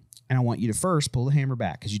 And I want you to first pull the hammer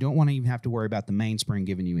back because you don't want to even have to worry about the mainspring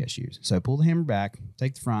giving you issues. So pull the hammer back,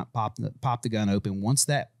 take the front, pop the gun open. Once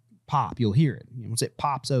that pop, you'll hear it. Once it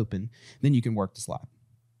pops open, then you can work the slide.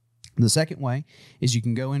 The second way is you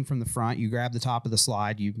can go in from the front, you grab the top of the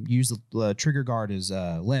slide, you use the trigger guard as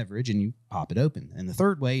leverage, and you pop it open. And the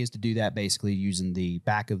third way is to do that basically using the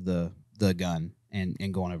back of the gun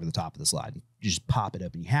and going over the top of the slide. You just pop it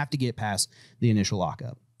open. You have to get past the initial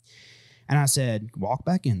lockup. And I said, walk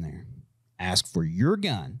back in there, ask for your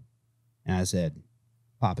gun. And I said,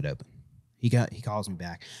 pop it open. He calls me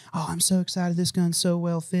back. Oh, I'm so excited. This gun's so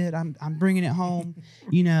well fit. I'm bringing it home.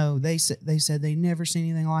 They said they never seen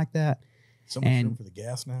anything like that. So much room for the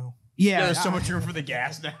gas now. Yeah, there's so much room for the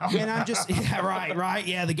gas now. And I'm just right.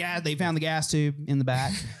 Yeah, the gas. They found the gas tube in the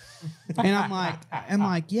back. And I'm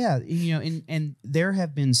like, yeah, and there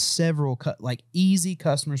have been several easy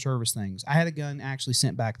customer service things. I had a gun actually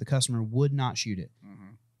sent back. The customer would not shoot it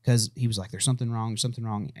because he was like, there's something wrong.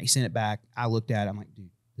 He sent it back. I looked at it. I'm like, dude,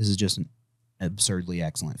 this is just an absurdly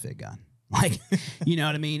excellent fit gun. Like, you know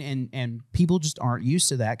what I mean? And people just aren't used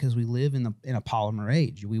to that because we live in a polymer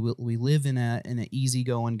age. We live in an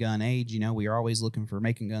easygoing gun age. We are always looking for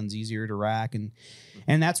making guns easier to rack, and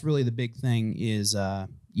that's really the big thing is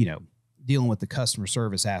dealing with the customer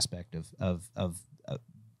service aspect of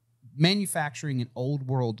manufacturing an old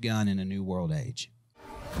world gun in a new world age.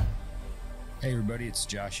 Hey everybody, it's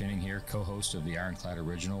Josh Henning here, co-host of the Ironclad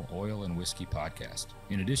Original Oil and Whiskey podcast.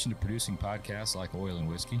 In addition to producing podcasts like Oil and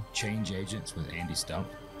Whiskey, Change Agents with Andy Stump,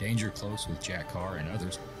 Danger Close with Jack Carr, and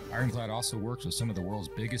others, Ironclad also works with some of the world's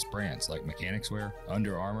biggest brands like Mechanics Wear,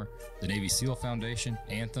 Under Armour, the Navy SEAL Foundation,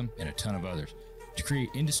 Anthem, and a ton of others to create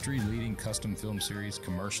industry-leading custom film series,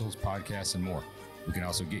 commercials, podcasts, and more. We can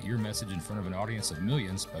also get your message in front of an audience of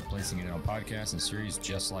millions by placing it on podcasts and series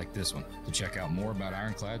just like this one. To check out more about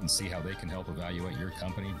Ironclad and see how they can help evaluate your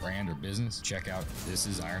company, brand, or business, check out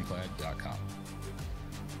thisisironclad.com.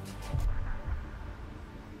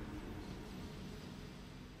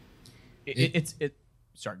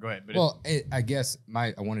 Sorry, go ahead. But I guess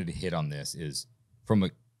I wanted to hit on this is from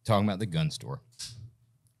talking about the gun store.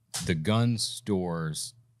 The gun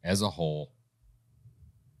stores as a whole,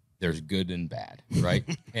 there's good and bad, right?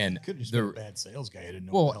 And Could just be a bad sales guy. I didn't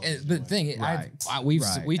know. Well, the thing,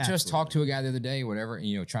 we just talked to a guy the other day, whatever,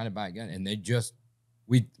 trying to buy a gun, and they just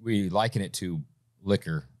we liken it to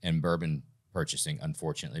liquor and bourbon purchasing,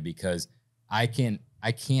 unfortunately, because I can't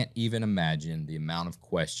even imagine the amount of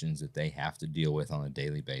questions that they have to deal with on a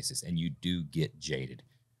daily basis, and you do get jaded.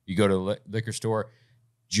 You go to a liquor store,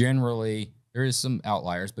 generally. There is some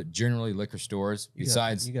outliers, but generally liquor stores, you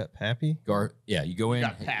got Pappy? You go in,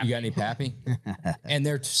 you got any Pappy? And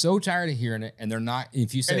they're so tired of hearing it, and they're not,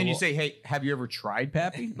 if you say, and then you say, hey, have you ever tried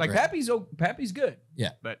Pappy? Like, right. Pappy's good. Yeah.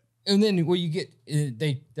 But and then you get,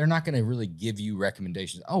 they're not going to really give you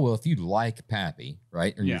recommendations. Oh, well, if you like Pappy,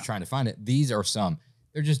 right, or you're trying to find it, these are some.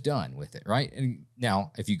 They're just done with it, right? And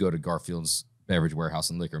now, if you go to Garfield's Beverage Warehouse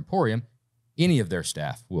and Liquor Emporium, any of their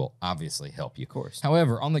staff will obviously help you. Of course.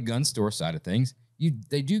 However, on the gun store side of things,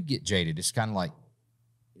 they do get jaded. It's kind of like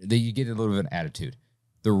you get a little bit of an attitude.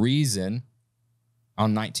 The reason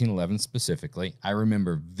on 1911 specifically, I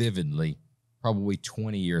remember vividly, probably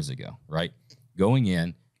 20 years ago, right? Going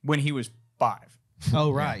in when he was 5.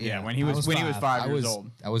 Oh, right. Yeah. When he was 5 years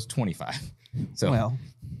old. I was 25. So well,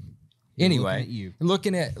 anyway,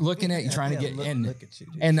 looking at you trying to get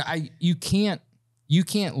you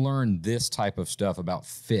can't learn this type of stuff about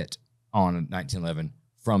fit on 1911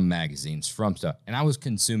 from magazines, from stuff. And I was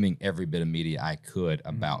consuming every bit of media I could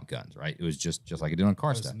about guns, right? It was just like I did on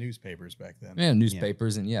car stuff. Newspapers back then. Yeah,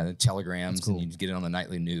 newspapers and the telegrams, cool. And you get it on the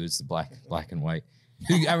nightly news, the black and white.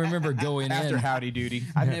 I remember going after in. Howdy Doody.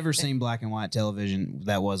 I've never seen black and white television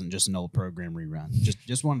that wasn't just an old program rerun.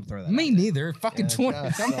 Just wanted to throw that. Me neither. Fucking 20.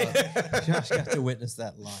 Josh got to witness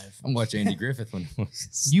that live. I'm watching Andy Griffith when it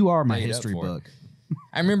was. You are my history book.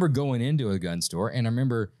 I remember going into a gun store and I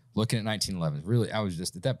remember looking at 1911. Really, I was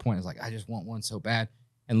just at that point. I was like, I just want one so bad,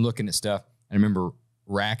 and looking at stuff. And I remember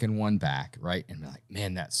racking one back, right, and like,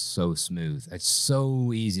 man, that's so smooth. It's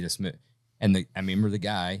so easy to smooth. And I remember the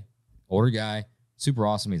guy, older guy, super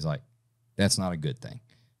awesome. He's like, that's not a good thing.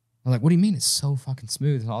 I'm like, what do you mean? It's so fucking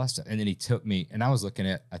smooth and all that stuff. And then he took me, and I was looking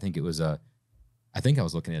at, I think I was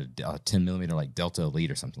looking at a 10 millimeter like Delta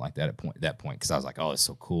Elite or something like that at that point because I was like, oh, it's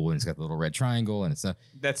so cool, and it's got the little red triangle, and it's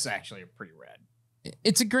that's actually a pretty rad.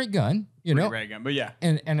 It's a great gun, Pretty rad gun, but yeah.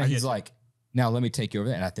 And he's like, now let me take you over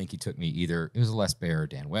there. And I think he took me it was a Les Bear or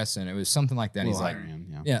Dan Wesson. It was something like that. And he's like,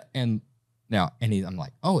 yeah. And I'm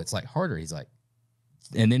like, oh, it's like harder. He's like,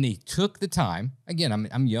 and then he took the time. Again,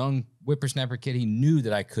 I'm young whippersnapper kid. He knew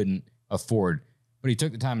that I couldn't afford, but he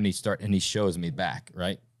took the time and he shows me back,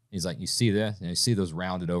 right? He's like, you see this? And you see those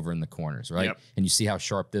rounded over in the corners, right? Yep. And you see how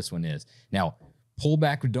sharp this one is. Now, pull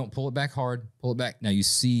back, but don't pull it back hard. Pull it back. Now you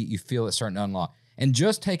feel it starting to unlock. And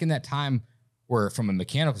just taking that time where from a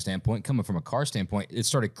mechanical standpoint, coming from a car standpoint, it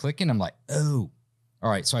started clicking. I'm like, oh, all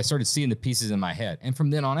right. So I started seeing the pieces in my head. And from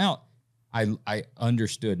then on out, I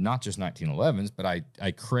understood not just 1911s, but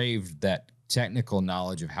I craved that technical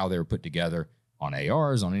knowledge of how they were put together on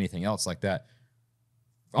ARs, on anything else like that,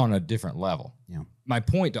 on a different level. Yeah. My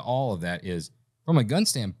point to all of that is, from a gun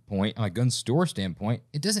standpoint, a gun store standpoint,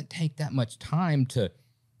 it doesn't take that much time to.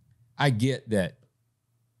 I get that,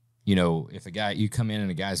 if you come in and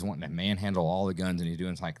a guy's wanting to manhandle all the guns and he's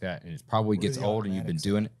doing like that, and it probably gets old and you've been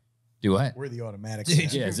doing it. Do what? Where are the automatics?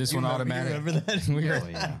 Yeah, is this one automatic? Remember that?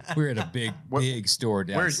 We're at a big store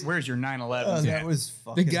down. Where's your 911? Oh, that was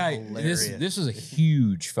fucking the guy. hilarious. This was a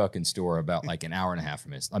huge fucking store about like an hour and a half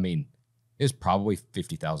from us. I mean, it's probably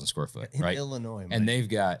 50,000 square foot, right? In Illinois, and they've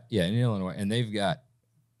got in Illinois, and they've got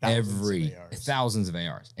thousands of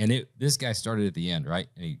ARs. And this guy started at the end, right?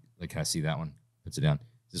 And he like, can I see that one? Puts it down.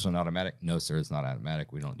 Is this one automatic? No, sir, it's not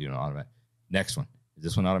automatic. We don't do an automatic. Next one. Is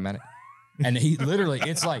this one automatic? And he literally,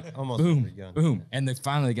 it's like almost boom, boom. And then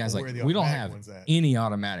finally the guy's like, we don't have any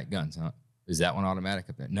automatic guns, huh? Is that one automatic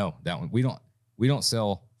up there? No, that one. We don't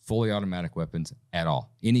sell fully automatic weapons at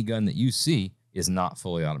all. Any gun that you see is not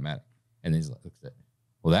fully automatic. And then he looks at,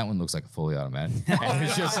 well, that one looks like a fully automatic. And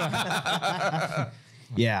it's just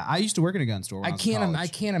yeah, I used to work in a gun store. I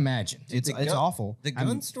can't imagine. It's awful. The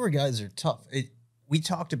gun store guys are tough. We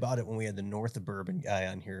talked about it when we had the North of Bourbon guy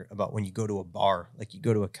on here about when you go to a bar, like you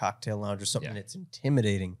go to a cocktail lounge or something, and it's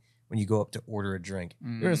intimidating when you go up to order a drink.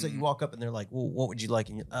 Whereas like you walk up and they're like, well, what would you like?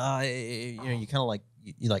 And you kind of like,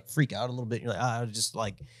 you like freak out a little bit. You're like, I just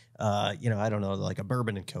like, I don't know, like a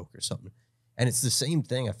bourbon and Coke or something. And it's the same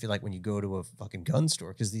thing, I feel like, when you go to a fucking gun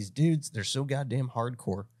store, because these dudes, they're so goddamn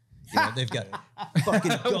hardcore. They've got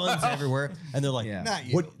fucking guns everywhere. And they're like,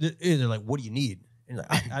 they're like, what do you need? And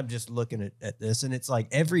like, I'm just looking at this. And it's like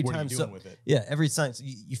every time. What are you doing with it? Yeah, every time. So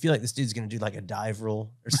you feel like this dude's going to do like a dive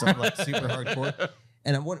roll or something like super hardcore.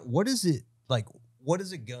 And what is it like? What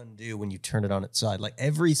does a gun do when you turn it on its side? Like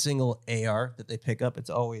every single AR that they pick up, it's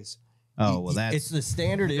always. Oh, well, it's the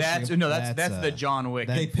standard issue. That's the John Wick.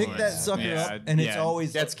 They pick that sucker up, and it's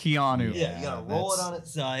always that's Keanu. Yeah, you gotta roll it on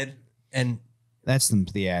its side, and that's some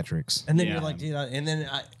theatrics. And then you're like, dude, and then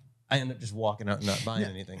I end up just walking out and not buying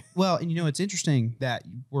anything. Well, and it's interesting that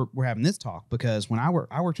we're having this talk because when I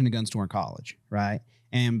worked in a gun store in college, right?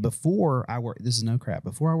 And before I worked, this is no crap.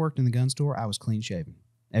 Before I worked in the gun store, I was clean shaven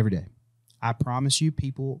every day. I promise you,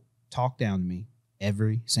 people talked down to me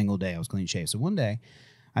every single day. I was clean shaven. So one day,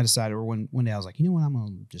 I decided, or one day I was like, you know what, I'm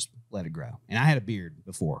gonna just let it grow. And I had a beard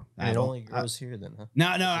before. And it only grows here, then, huh? No,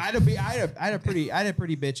 I had a pretty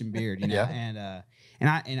bitchin' beard, Yeah. And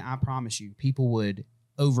I promise you, people would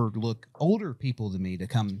overlook older people than me to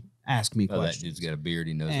come ask me questions. That dude's got a beard.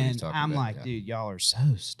 He knows what he's And talking I'm about. like, dude, y'all are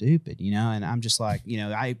so stupid, And I'm just like,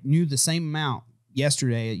 I knew the same amount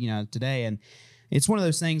yesterday, today, and it's one of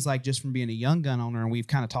those things like just from being a young gun owner, and we've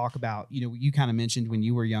kind of talked about, you kind of mentioned when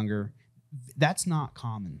you were younger. That's not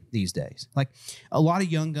common these days. Like a lot of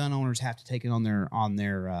young gun owners have to take it on their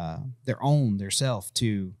self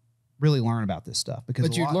to really learn about this stuff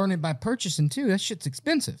but you're learning by purchasing too. That shit's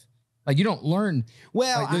expensive. Like you don't learn.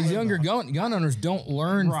 Well, like those younger gun owners don't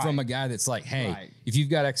learn from a guy that's like, hey, if you've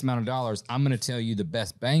got X amount of dollars, I'm going to tell you the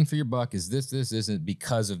best bang for your buck is this isn't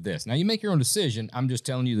because of this. Now you make your own decision. I'm just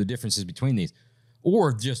telling you the differences between these,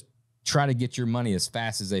 or just try to get your money as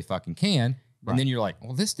fast as they fucking can. And then you're like,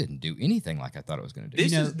 well, this didn't do anything like I thought it was going to do.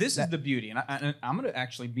 This is the beauty. And I'm going to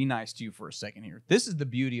actually be nice to you for a second here. This is the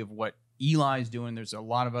beauty of what Eli's doing. There's a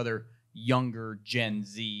lot of other younger Gen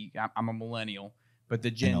Z. I'm a millennial, but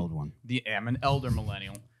an old one. I'm an elder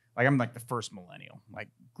millennial. Like I'm like the first millennial, like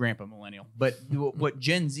grandpa millennial. But what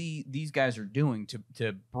Gen Z, these guys are doing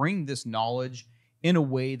to bring this knowledge in a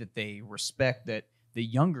way that they respect that the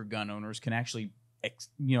younger gun owners can actually,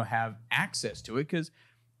 have access to it. Because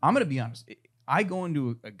I'm going to be honest. I go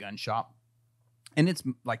into a gun shop, and it's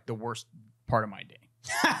like the worst part of my day.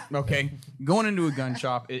 Okay, going into a gun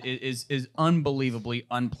shop is unbelievably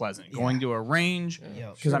unpleasant. Going to a range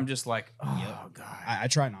because I'm just like, oh god. I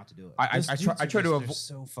try not to do it. I try to avoid.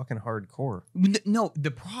 So fucking hardcore. No,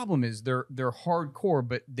 the problem is they're hardcore,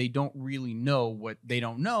 but they don't really know what they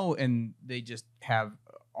don't know, and they just have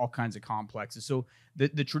all kinds of complexes. So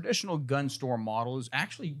the traditional gun store model is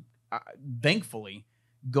actually, thankfully,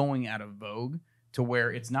 going out of vogue to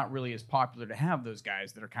where it's not really as popular to have those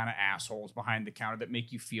guys that are kind of assholes behind the counter that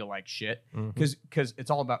make you feel like shit. Because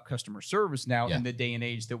it's all about customer service now in the day and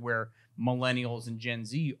age that where millennials and Gen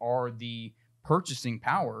Z are the purchasing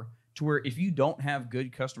power, to where if you don't have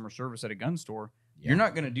good customer service at a gun store, you're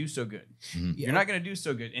not going to do so good. You're not going to do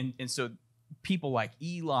so good. And so people like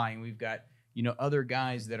Eli, and we've got, other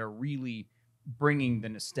guys that are really bringing the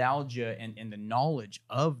nostalgia and the knowledge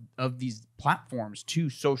of these platforms to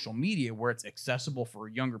social media where it's accessible for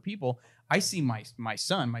younger people. I see my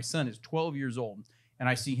son is 12 years old, and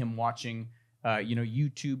I see him watching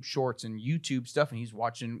YouTube shorts and YouTube stuff, and he's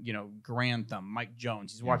watching Grand Thumb, Mike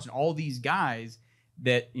Jones. He's watching all these guys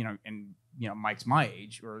that Mike's my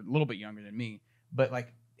age or a little bit younger than me, but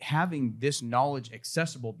like having this knowledge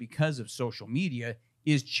accessible because of social media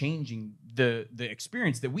is changing the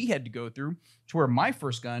experience that we had to go through, to where my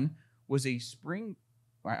first gun was a Spring,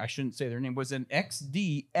 I shouldn't say their name, was an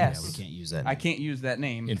XDS. Yeah, we can't use that. I can't use that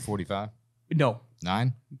name. In 45? No.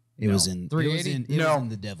 9? It was in 380? It was in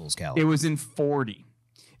the devil's caliber. It was in 40.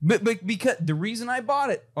 But because the reason I bought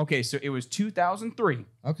it, okay, so it was 2003.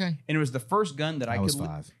 Okay. And it was the first gun that I was could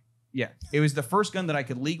 5. Yeah, it was the first gun that I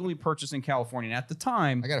could legally purchase in California. And at the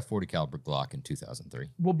time, I got a 40 caliber Glock in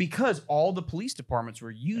 2003. well, because all the police departments were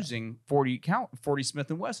using 40 Smith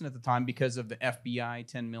 & Wesson at the time because of the FBI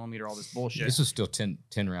 10 millimeter, all this bullshit. This was still 10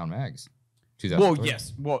 round mags. Well,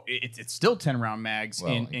 yes. Well, it's still 10 round mags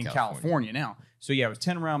Well, in California now. So yeah, it was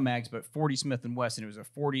 10 round mags, but 40 Smith & Wesson. It was a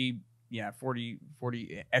 40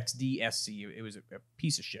 XDSC. It was a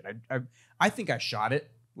piece of shit. I think I shot it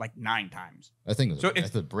like 9 times. I think So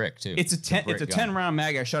it's a brick too. It's a 10 brick it's a gun. 10 round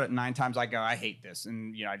mag. I shot it 9 times. I go, I hate this,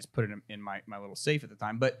 and I just put it in my little safe at the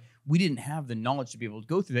time. But we didn't have the knowledge to be able to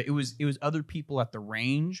go through that. It was other people at the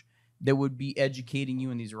range that would be educating you,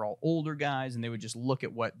 and these are all older guys, and they would just look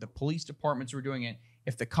at what the police departments were doing, and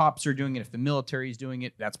if the cops are doing it, if the military is doing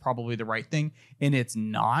it, that's probably the right thing, and it's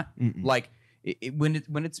not. Like when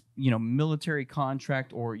it's military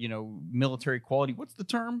contract or military quality. What's the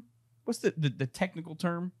term? What's the technical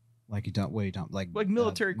term? Like you don't like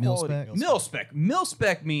military quality. mil-spec?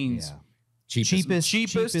 Mil-spec means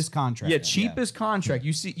cheapest contract. Yeah, cheapest contract.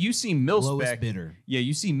 You see mil-spec. Lowest bidder. Yeah,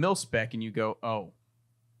 you see mil-spec and you go, oh,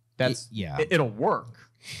 that's it'll work.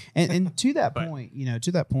 And to that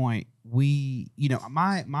point, we,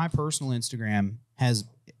 my personal Instagram has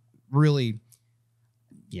really,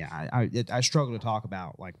 I struggle to talk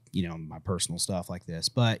about like, my personal stuff like this,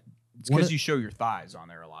 but it's because you show your thighs on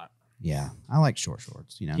there a lot. Yeah, I like short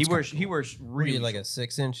shorts. He wears really like a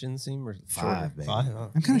 6-inch inseam or 5, baby. 5? Oh,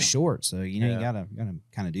 I'm kind of short, so you gotta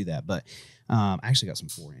kind of do that. But I actually got some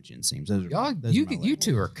 4-inch inseams. You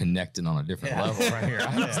two are connecting on a different level right here.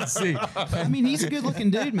 I see. I mean, he's a good looking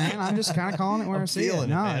dude, man. I'm just kind of calling it where I see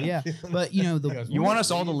it. But you want us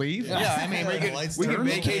all to leave? Yeah, I mean, we can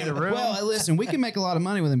vacate the room. Well, listen, we can make a lot of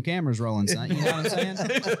money with them cameras rolling, son. You know what I'm saying? I'm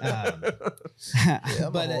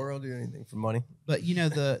a whore. I'll do anything for money. But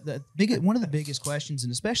one of the biggest questions,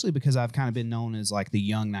 and especially because I've kind of been known as like the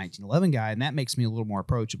young 1911 guy, and that makes me a little more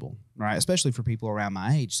approachable, right? Especially for people around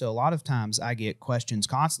my age. So a lot of times I get questions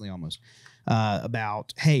constantly almost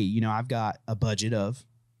about, hey, I've got a budget of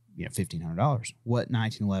 $1,500. What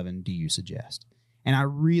 1911 do you suggest? And I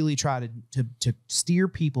really try to steer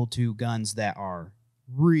people to guns that are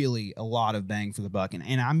really a lot of bang for the buck.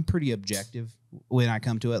 And I'm pretty objective when I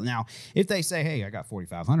come to it. Now, if they say, hey, I got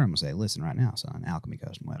 4,500, I'm going to say, listen, right now, son, Alchemy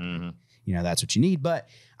Custom Weaponry. That's what you need. But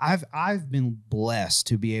I've been blessed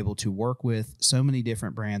to be able to work with so many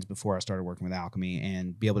different brands before I started working with Alchemy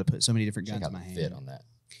and be able to put so many different guns in my hand. Fit on that.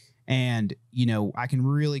 And, I can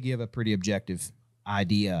really give a pretty objective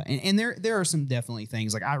idea. And there are some definitely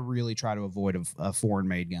things, like I really try to avoid a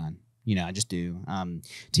foreign-made gun. I just do.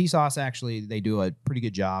 T-Sauce, actually, they do a pretty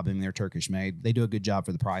good job. I mean, they're Turkish-made. They do a good job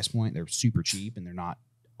for the price point. They're super cheap, and they're not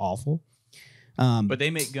awful. But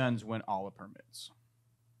they make guns when Allah permits.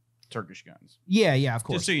 Turkish guns. Yeah, of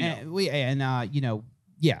course. Just so you know.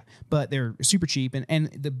 But they're super cheap.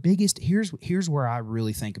 And the biggest, here's where I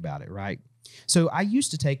really think about it, right? So I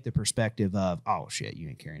used to take the perspective of, oh, shit, you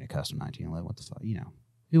ain't carrying a custom 1911. What the fuck?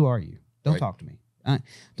 Who are you? Don't talk to me.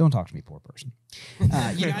 Don't talk to me, poor person.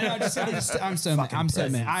 I'm so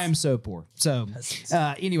mad. I am so poor. So,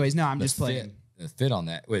 anyways, no, I'm just playing. The fit on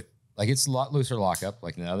that with like it's a lot looser lockup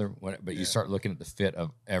like the other one, but you start looking at the fit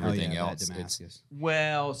of everything else. Damascus.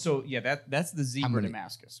 Well, so that's the Zebra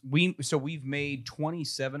Damascus. We've made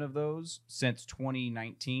 27 of those since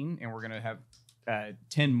 2019, and we're gonna have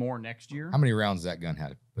 10 more next year. How many rounds that gun had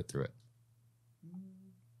to put through it?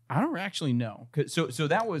 I don't actually know. So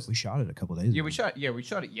that was We shot it a couple days ago. we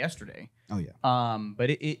shot it yesterday. Oh yeah. But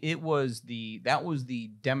it was the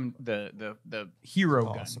hero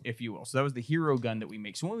gun, Awesome. if you will. So that was the hero gun that we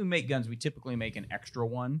make. So when we make guns, we typically make an extra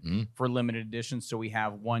one for limited editions. So we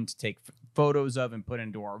have one to take photos of and put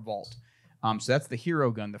into our vault. So that's the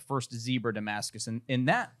hero gun, the first Zebra Damascus, and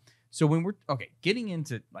that. So when we're getting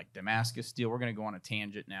into like Damascus steel, we're gonna go on a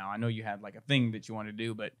tangent now. I know you had like a thing that you want to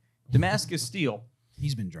do, but Damascus steel.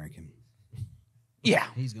 He's been drinking. Yeah,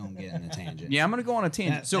 He's gonna get in a tangent. yeah. I'm gonna go on a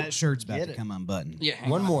tangent. That shirt's about Get to it. come unbuttoned. Yeah, hang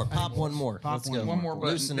One on. more. Pop one more. Pop Let's one go. One more button.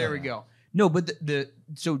 Loosen There up. we go. No, but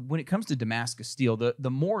so when it comes to Damascus steel,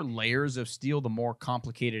 the more layers of steel, the more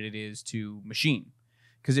complicated it is to machine.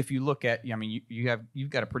 Because if you look at, I mean, you've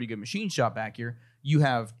got a pretty good machine shop back here. You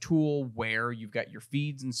have tool wear, you've got your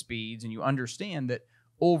feeds and speeds, and you understand that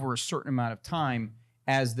over a certain amount of time,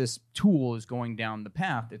 as this tool is going down the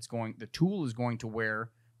path, the tool is going to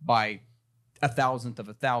wear by 1,000th of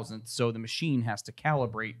a thousandth. So the machine has to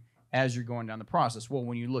calibrate as you're going down the process. Well,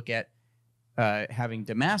 when you look at having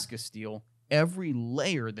Damascus steel, every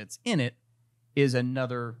layer that's in it is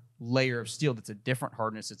another layer of steel that's a different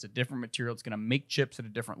hardness. It's a different material. It's going to make chips at a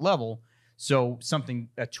different level. So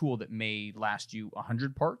a tool that may last you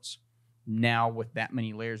 100 parts, now with that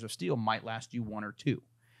many layers of steel might last you 1 or 2.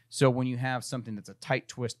 So when you have something that's a tight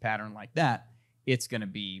twist pattern like that, it's going to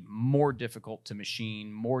be more difficult to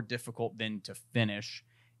machine, more difficult than to finish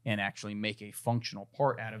and actually make a functional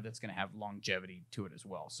part out of that's going to have longevity to it as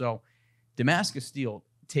well. So Damascus steel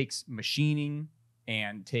takes machining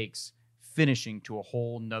and takes finishing to a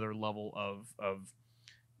whole nother level of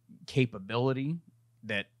capability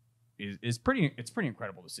that is pretty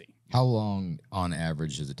incredible to see. How long on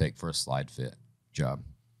average does it take for a slide fit job?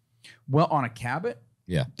 Well, on a Cabot,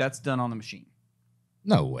 Yeah. that's done on the machine.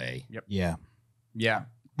 No way. Yeah. Yeah.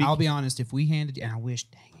 I'll be honest. If we handed, and I wish,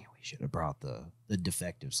 dang it, we should have brought the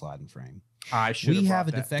defective sliding frame. I should We have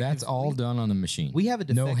a brought that. defective. That's all done on the machine. We have a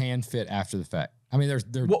no defective. hand fit after the fact. I mean, there's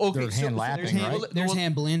hand lapping, There's hand, right? there's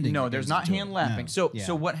hand blending. No, that there's goes not into hand it. lapping. No.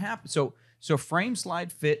 So what happens? So frame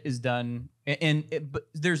slide fit is done, but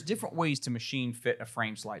there's different ways to machine fit a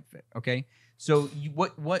frame slide fit. Okay, so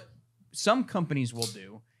what some companies will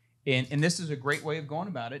do, and this is a great way of going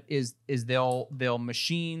about it, is they'll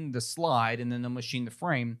machine the slide and then they'll machine the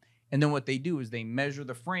frame, and then what they do is they measure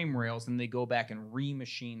the frame rails and they go back and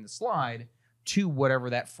remachine the slide to whatever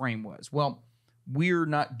that frame was. Well, we're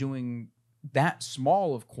not doing that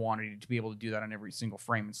small of quantity to be able to do that on every single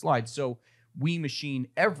frame and slide. So we machine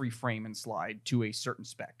every frame and slide to a certain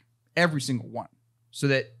spec, every single one, so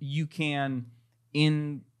that you can,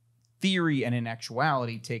 in theory and in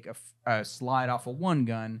actuality, take a slide off of one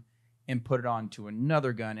gun and put it onto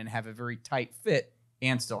another gun and have a very tight fit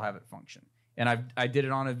and still have it function. And I did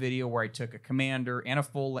it on a video where I took a Commander and a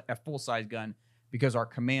full size gun, because our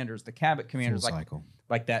Commanders, the Cabot Commanders, Full cycle.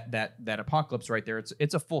 like that Apocalypse right there,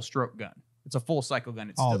 it's a full stroke gun. It's a full cycle gun.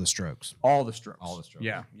 It's All still- the strokes. all the strokes. All the strokes.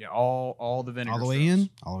 Yeah, all the vinegar. All the way strokes. in,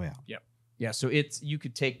 all the way out. Yeah, so you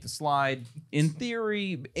could take the slide in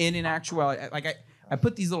theory, and in actuality, like I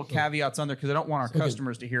put these little caveats on there because I don't want our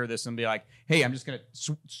customers to hear this and be like, "Hey, I'm just gonna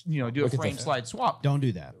do a Look at frame the- slide swap." Don't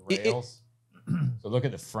do that. Rails. So look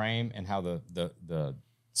at the frame and how the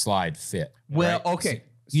slide fit. Well, right? okay.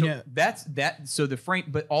 You So know- that's that. So the frame,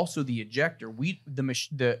 but also the ejector.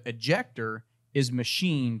 The ejector is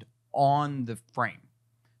machined on the frame,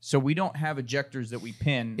 so we don't have ejectors that we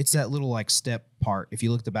pin. It's that little like step part. If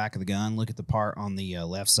you look at the back of the gun, look at the part on the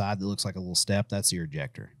left side that looks like a little step. That's your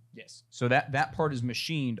ejector. Yes. So that part is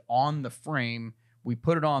machined on the frame. We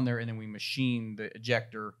put it on there, and then we machine the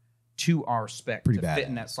ejector to our spec Pretty to fit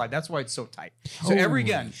in badass. that slide. That's why it's so tight. So every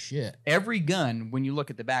Holy gun, shit. when you look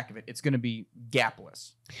at the back of it, it's going to be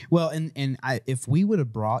gapless. Well, and if we would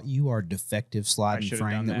have brought you our defective sliding should've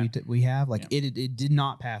frame done that we have, like Yeah. it did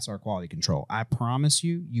not pass our quality control. I promise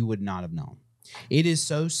you, you would not have known. It is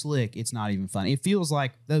so slick, it's not even funny. It feels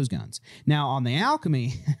like those guns. Now on the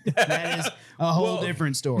Alchemy, that is a whole Well-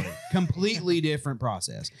 different story, completely different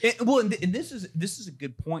process. And this is a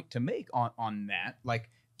good point to make on that. Like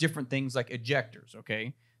different things like ejectors.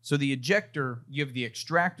 Okay. So the ejector, you have the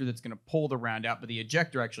extractor that's going to pull the round out, but the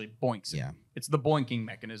ejector actually boinks it. Yeah. It's the boinking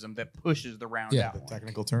mechanism that pushes the round Yeah. out. The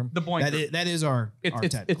technical term. The boinker. That is our It's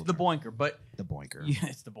technical the term. boinker, but The boinker. yeah,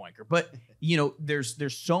 it's the boinker. But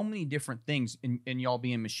there's so many different things, and y'all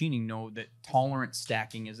being machining know that tolerance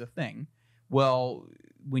stacking is a thing. Well,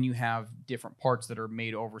 when you have different parts that are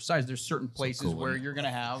made oversized, there's certain places cool, where isn't it? you're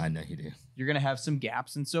gonna have I know you do. some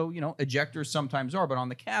gaps, and so ejectors sometimes are. But on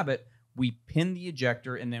the Cabot, we pin the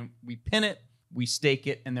ejector, and then we pin it, we stake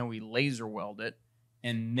it, and then we laser weld it,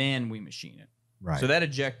 and then we machine it. Right. So that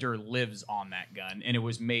ejector lives on that gun, and it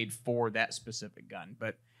was made for that specific gun.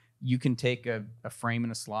 But you can take a frame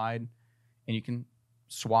and a slide, and you can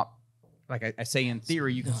swap. Like I say, in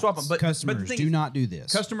theory, you can swap them. But customers do not do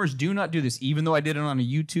this. Customers do not do this, even though I did it on a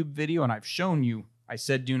YouTube video, and I've shown you. I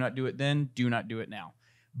said do not do it then, do not do it now.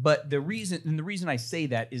 But the reason I say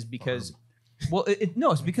that is because, well,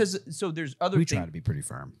 it's because so there's other. We try to be pretty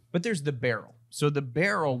firm, but there's the barrel. So the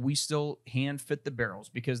barrel, we still hand fit the barrels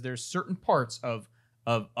because there's certain parts of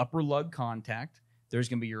upper lug contact. There's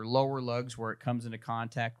going to be your lower lugs where it comes into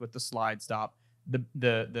contact with the slide stop.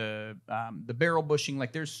 The barrel bushing,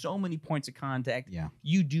 like there's so many points of contact. Yeah.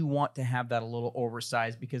 You do want to have that a little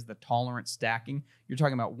oversized because the tolerance stacking, you're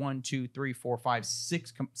talking about 1, 2, 3, 4, 5,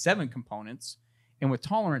 6, 7 components. And with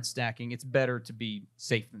tolerance stacking, it's better to be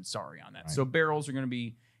safe than sorry on that. Right. So barrels are going to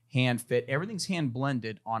be hand fit. Everything's hand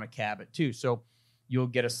blended on a Cabot too. So you'll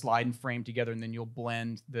get a slide and frame together, and then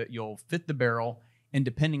you'll fit the barrel. And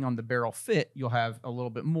depending on the barrel fit, you'll have a little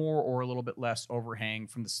bit more or a little bit less overhang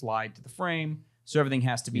from the slide to the frame. So everything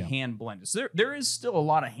has to be hand blended. So there is still a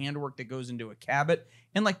lot of handwork that goes into a Cabot.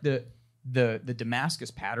 And like the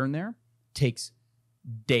Damascus pattern there takes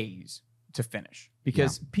days to finish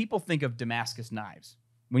because people think of Damascus knives.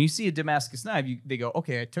 When you see a Damascus knife, they go,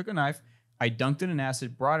 okay, I took a knife, I dunked it in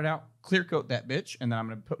acid, brought it out, clear coat that bitch, and then I'm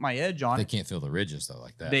going to put my edge on it. They can't feel the ridges though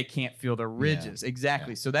like that. They can't feel the ridges. Yeah.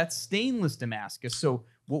 Exactly. Yeah. So that's stainless Damascus. So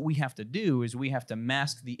what we have to do is we have to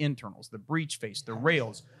mask the internals, the breech face, the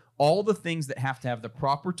rails, all the things that have to have the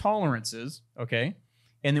proper tolerances, okay?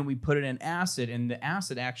 And then we put it in acid, and the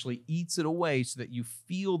acid actually eats it away so that you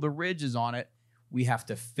feel the ridges on it. We have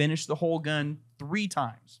to finish the whole gun 3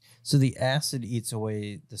 times. So the acid eats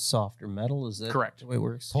away the softer metal? Is that correct? The way it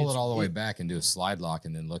works? Pull it all the way back and do a slide lock,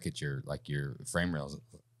 and then look at your frame rails.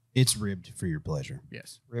 It's ribbed for your pleasure.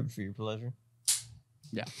 Yes. Ribbed for your pleasure?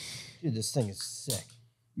 Yeah. Dude, this thing is sick.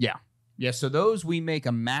 Yeah. Yeah, so those we make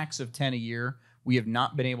a max of 10 a year. We have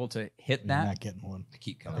not been able to hit that. You're not getting one. I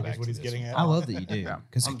keep I coming think back that's what to he's this getting one. at. I love that you do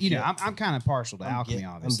because I'm kind of partial to alchemy,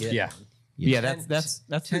 obviously. Yeah. That's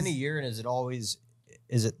 10 a year, and is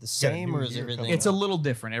it the same or is everything? It's a little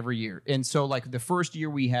different every year. And so like the first year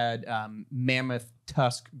we had mammoth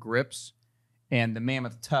tusk grips, and the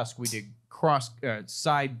mammoth tusk we did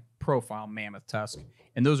side profile mammoth tusk,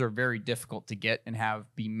 and those are very difficult to get and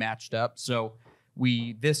be matched up. So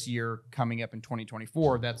this year coming up in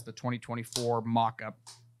 2024, that's the 2024 mock-up.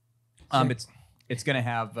 It's going to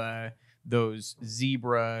have those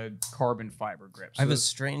zebra carbon fiber grips. I have a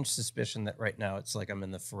strange suspicion that right now it's like I'm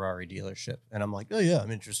in the Ferrari dealership, and I'm like, oh yeah,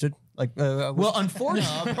 I'm interested. Like, well,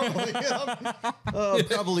 unfortunately, probably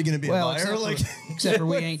going to be a buyer. Except for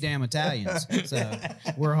we ain't damn Italians, so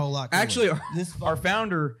we're a whole lot cooler. Actually, our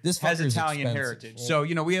founder has Italian heritage, yeah. So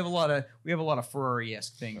we have a lot of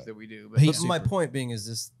Ferrari-esque things that we do. But my point being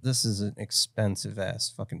is this is an expensive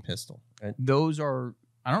ass fucking pistol. Right? Those are.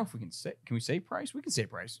 I don't know if we can say. Can we say price? We can say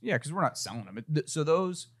price. Yeah, because we're not selling them. So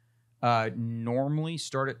those normally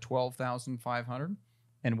start at $12,500,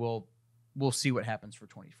 and we'll see what happens for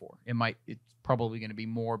 24. It's probably going to be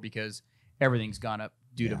more because everything's gone up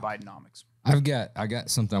due to Bidenomics. I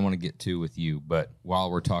got something I want to get to with you, but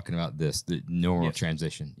while we're talking about this, the normal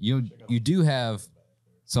transition, you do have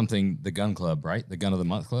something, the gun club, right? The gun of the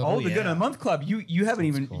month club. Oh, the gun of the month club. You haven't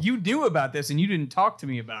even cool. You knew about this and you didn't talk to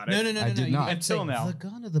me about it. No. I did not until now. The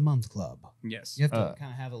gun of the month club. Yes, you have to kind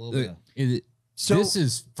of have a little bit. So this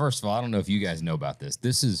is, first of all, I don't know if you guys know about this.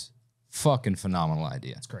 This is fucking phenomenal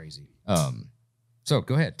idea. It's crazy. So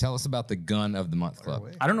go ahead, tell us about the gun of the month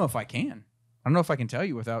club. I don't know if I can. I don't know if I can tell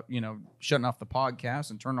you without, shutting off the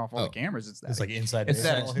podcast and turning off all the cameras. It's like inside.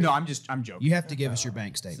 No, I'm joking. You have to give us your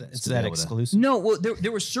bank statement. It's that exclusive. No, well,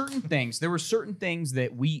 there were certain things. There were certain things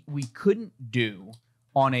that we couldn't do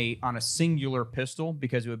on a singular pistol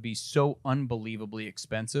because it would be so unbelievably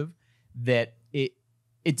expensive that it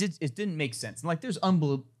didn't make sense. And like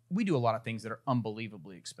we do a lot of things that are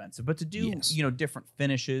unbelievably expensive, but to do different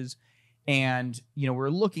finishes. And,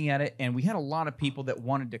 we're looking at it, and we had a lot of people that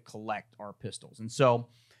wanted to collect our pistols. And so,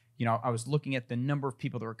 I was looking at the number of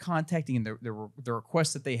people that were contacting and the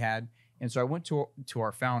requests that they had. And so I went to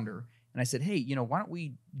our founder, and I said, hey, why don't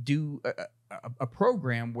we do a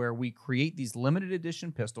program where we create these limited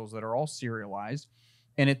edition pistols that are all serialized,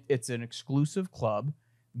 and it's an exclusive club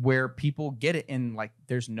where people get it in, like,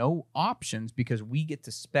 there's no options because we get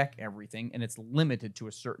to spec everything, and it's limited to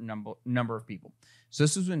a certain number of people. So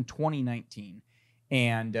this was in 2019,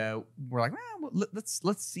 and we're like,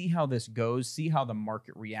 let's see how this goes, see how the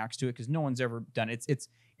market reacts to it, because no one's ever done it.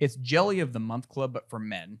 It's Jelly of the Month Club, but for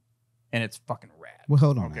men, and it's fucking rad. Well,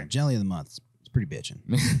 hold on. Okay. Jelly of the Month. It's pretty bitching.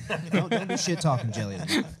 don't be shit talking Jelly of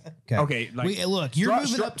the Month. Okay, like look, you're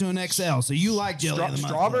moving up to an XL, so you like jelly of the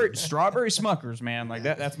month. strawberry Smuckers, man. Like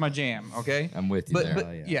that's my jam. Okay, I'm with you but, there.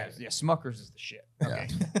 but yeah, Smuckers is the shit. Okay,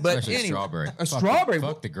 but Especially anyway, strawberry. Strawberry.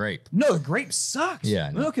 Fuck the grape. No, the grape sucks.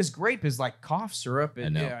 Yeah, no, because grape is like cough syrup. I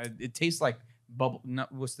know. Yeah, it tastes like bubble.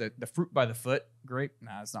 What's the fruit by the foot grape?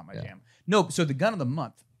 Nah, that's not my jam. No, so the gun of the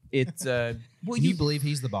month. It's well, Can you believe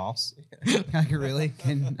he's the boss? Like, really?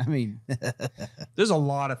 I mean, there's a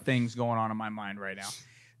lot of things going on in my mind right now.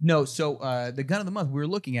 No, so the gun of the month, we were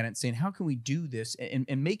looking at it and saying, how can we do this and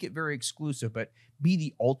make it very exclusive, but be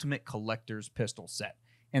the ultimate collector's pistol set?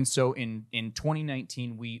 And so in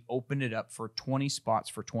 2019, we opened it up for 20 spots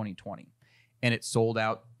for 2020, and it sold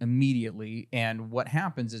out immediately. And what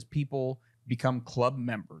happens is people become club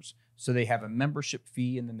members. So they have a membership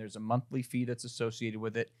fee, and then there's a monthly fee that's associated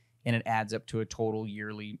with it, and it adds up to a total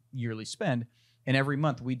yearly spend. And every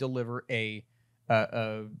month we deliver a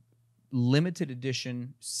limited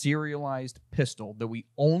edition serialized pistol that we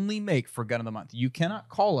only make for Gun of the Month. You cannot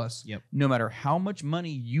call us, no matter how much money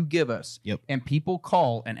you give us. And people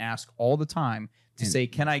call and ask all the time to say,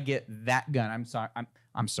 "Can I get that gun?"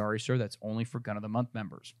 I'm sorry, sir. That's only for Gun of the Month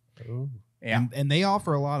members. Ooh. Yeah, and they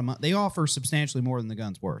offer a lot of money. They offer substantially more than the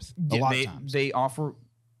gun's worth. A lot of times they offer.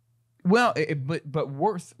 Well, but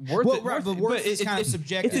worth. Well, right, but worth is kind of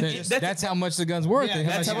subjective. That's how much the gun's worth. Yeah,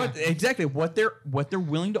 That's how much, exactly what they're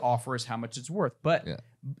willing to offer is how much it's worth. But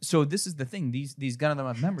so this is the thing. These Gun of the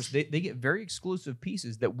Month members, they get very exclusive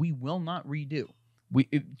pieces that we will not redo.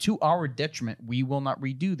 To our detriment, we will not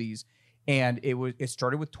redo these. And it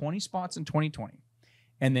started with 20 spots in 2020,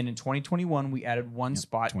 and then in 2021 we added one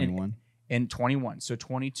spot. 21. And 21, so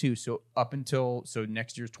 22, so up until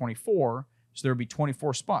next year's 24, so there'll be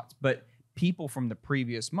 24 spots. But people from the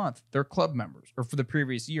previous month, they're club members, or for the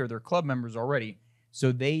previous year, they're club members already.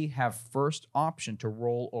 So they have first option to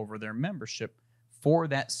roll over their membership for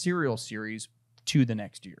that serial series to the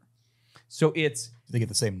next year. So they get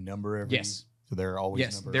the same number every. Yes. So they're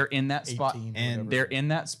always number. They're in that spot, and they're in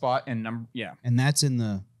that spot, and and that's in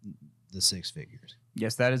the six figures.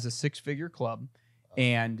 Yes, that is a six-figure club.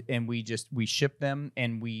 And we ship them,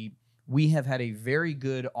 and we have had a very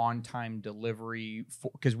good on-time delivery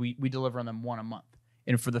because we deliver on them one a month.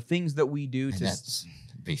 And for the things that we do that's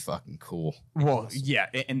be fucking cool. Well, yeah,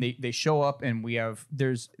 and they show up, and we have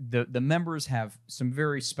the members have some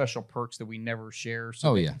very special perks that we never share.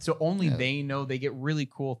 So so only they know. They get really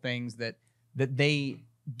cool things that they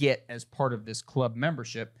get as part of this club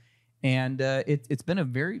membership. And it's been a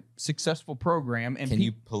very successful program. And can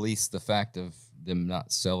you police the fact of them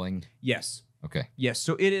not selling? Yes. Okay. Yes.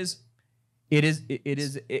 So it is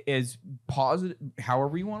as positive,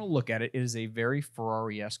 however you want to look at it, it is a very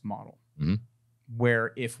Ferrari-esque model. Mm-hmm.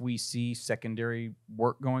 Where if we see secondary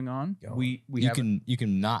work going on, you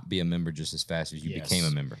can not be a member just as fast as you became a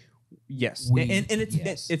member. Yes. And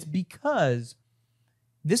it's because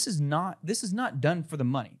this is not done for the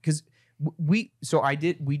money. Because we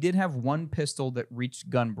did have one pistol that reached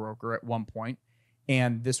gun broker at one point.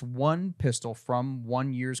 And this one pistol from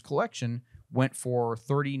 1 year's collection went for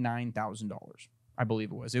 $39,000. I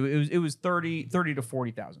believe it was. It was 30 to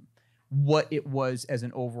 40,000. What it was as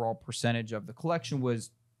an overall percentage of the collection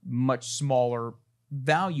was much smaller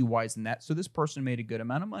value-wise than that. So this person made a good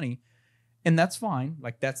amount of money, and that's fine.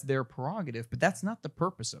 Like, that's their prerogative, but that's not the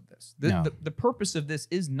purpose of this. The purpose of this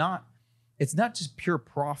is not, it's not just pure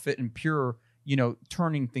profit and pure,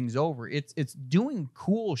 turning things over. It's doing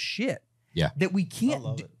cool shit. Yeah. That we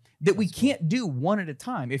can't do one at a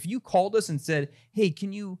time. If you called us and said, "Hey,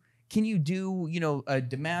 can you do, a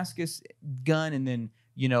Damascus gun and then,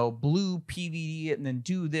 blue PVD it and then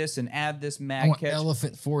do this and add this mag catch.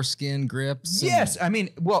 Elephant foreskin grips. Yes. I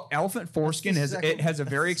mean, elephant foreskin has a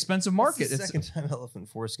very expensive market. It's the second time elephant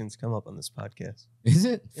foreskins come up on this podcast. Is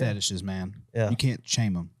it? Fetishes, man. Yeah. You can't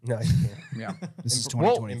shame them. No, you can't. Yeah. This is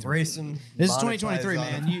 2023. Embrace them. This is 2023,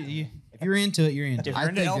 man. You if you're into it, you're into it.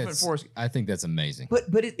 I think that's amazing.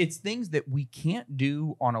 But it's things that we can't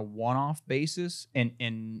do on a one-off basis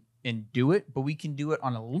and do it, but we can do it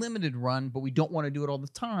on a limited run, but we don't want to do it all the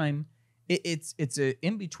time. It's a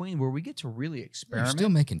in between where we get to really experiment. You're still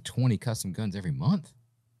making 20 custom guns every month.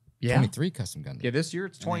 Yeah. 23 custom guns. Yeah, this year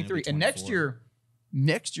it's 23. And next year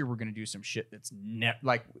we're going to do some shit that's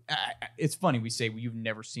it's funny. We say you've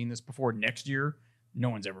never seen this before. Next year, no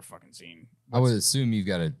one's ever fucking seen. I would assume you've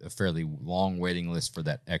got a fairly long waiting list for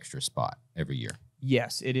that extra spot every year.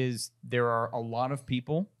 Yes, it is. There are a lot of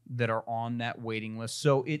people that are on that waiting list.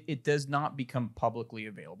 So it does not become publicly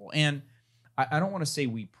available. And I don't want to say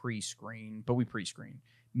we pre-screen, but we pre-screen.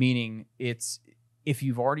 Meaning it's if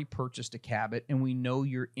you've already purchased a Cabot and we know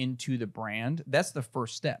you're into the brand, that's the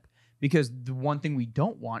first step. because the one thing we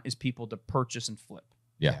don't want is people to purchase and flip.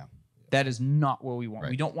 Yeah. That is not what we want. Right.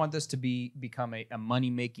 We don't want this to become a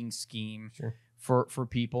money-making scheme Sure. for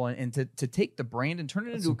people and to take the brand and turn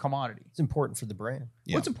it into a commodity. It's important for the brand.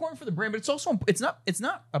 Yeah. What's important for the brand, but it's also it's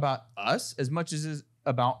not about us as much as it is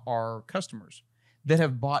about our customers that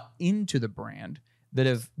have bought into the brand,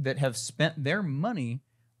 that have spent their money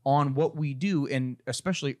on what we do, and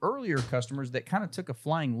especially earlier customers that kind of took a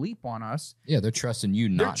flying leap on us. Yeah, they're trusting you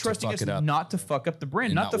They're not to trusting fuck us it up. not to fuck up the brand,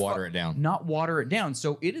 and not to water it down. not water it down.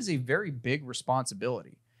 So it is a very big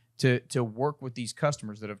responsibility to work with these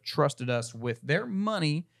customers that have trusted us with their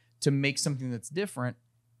money to make something that's different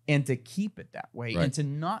and to keep it that way, Right. and to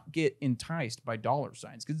not get enticed by dollar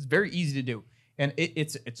signs, because it's very easy to do. And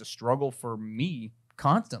it's a struggle for me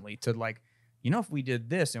constantly to like, if we did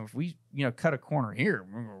this and if we, cut a corner here,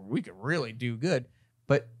 we could really do good.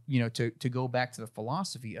 But, to go back to the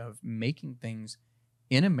philosophy of making things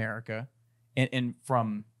in America and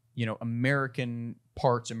from, American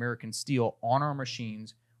parts, American steel on our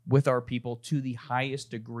machines with our people to the highest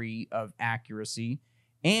degree of accuracy,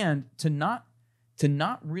 and to not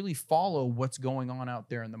really follow what's going on out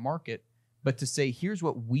there in the market, but to say, here's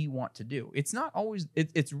what we want to do. It's not always,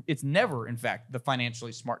 it's never, in fact, the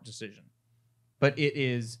financially smart decision, but it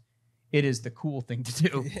is the cool thing to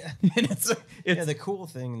do. Yeah. And it's The cool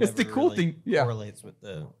thing. it's the never cool really thing, yeah. correlates with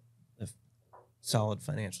the solid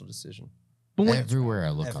financial decision. But when, Everywhere I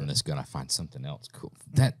look Ever. on this gun, I find something else cool.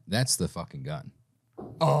 That's the fucking gun.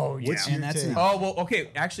 oh yeah. What's your And that's take? it. Oh well, okay.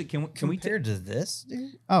 Actually, can we? Compared to this,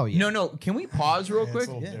 dude? Oh yeah. No. Can we pause real Yeah, it's quick?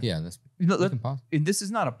 a little different. Yeah, that's Let- we can pause. And this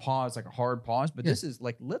is not a pause, like a hard pause, but Yeah. this is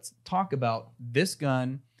like, let's talk about this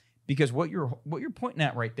gun, because what you're pointing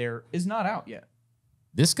at right there is not out yet.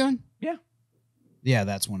 This gun? Yeah,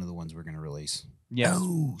 that's one of the ones we're going to release. Yes.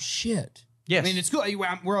 Oh shit. Yes. I mean, it's cool.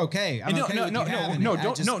 We're okay. I'm no, okay no, with no, you having no, it. I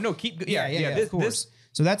don't, just- no, keep. Yeah, This, of course.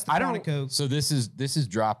 So that's the I don't- Quantico So this is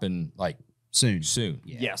dropping like soon. soon.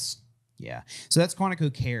 Yeah. Yes. Yeah. So that's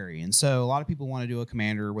Quantico carry. And so a lot of people want to do a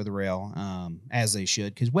commander with a rail, as they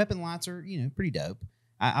should, because weapon lights are, pretty dope.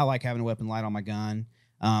 I like having a weapon light on my gun.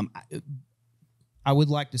 I would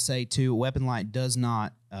like to say, too, a weapon light does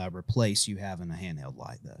not replace you having a handheld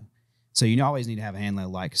light, though. So you always need to have a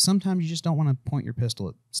handheld light, because sometimes you just don't want to point your pistol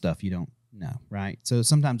at stuff you don't know, right? So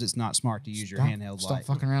sometimes it's not smart to use your handheld Stop light.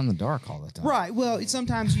 fucking around in the dark all the time. Right. Well,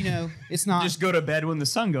 sometimes, it's not. Just go to bed when the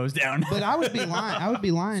sun goes down. But I would be lying. I would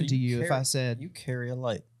be lying So to you you if carry- I said, You carry a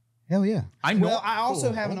light. hell yeah. I know. Well, I also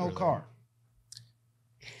Cool. have an Older old though. car.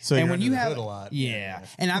 So And you're when under you the have hood a lot. Yeah.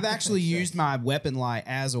 And I've actually used my weapon light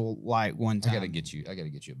as a light one I time. gotta get you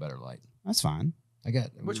a better light. That's fine.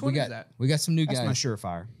 Which we one got, is that? We got some new That's guys. my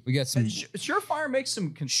Surefire. We got some. Surefire makes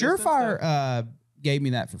some consistent Surefire stuff. gave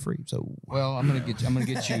me that for free. So Well, I'm gonna get you.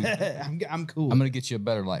 I'm cool. I'm gonna get you a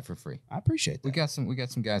better light for free. I appreciate that. We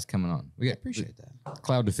got some guys coming on. We I got appreciate that.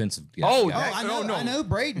 cloud defensive guys. Oh, guys. I know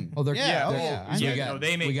Braden. Oh, they're yeah, they're- yeah. I we know. yeah, got no,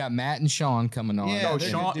 they make- we got Matt and Sean coming on. Yeah, No, they're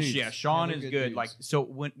Sean. good dudes. Yeah, Sean Yeah, is they're good. dudes. Like, so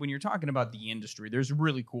when you're talking about the industry, there's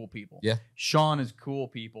really cool people. Yeah. Sean is cool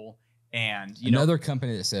people, and Another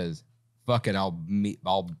company that says, "Fuck it, I'll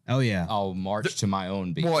Oh yeah. I'll march to my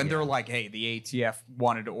own beat." well, and they're like, hey, the ATF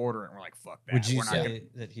wanted to order it, and we're like, fuck that. Would you we're not say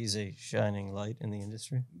that he's a shining light in the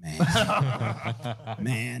industry?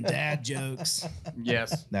 Man, dad jokes.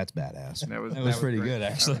 Yes, That's badass. that was pretty great. good,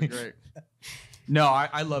 That was actually. great. No,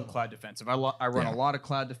 I love Cloud Defensive. I run Yeah. a lot of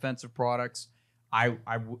Cloud Defensive products.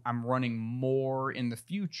 I'm running more in the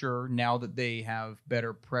future now that they have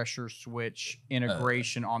better pressure switch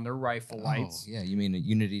integration on their rifle lights. Oh, yeah, you mean the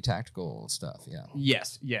Unity tactical stuff? Yeah.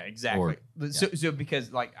 Yes, yeah, exactly. So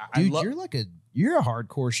because like Dude, I love you're a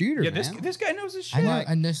hardcore shooter, yeah, man. this guy knows his I shit. know.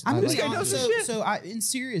 I'm This gonna guy be knows honest. his shit. So in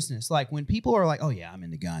seriousness, like when people are like, "Oh yeah, I'm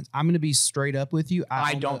into guns," I'm gonna be straight up with you.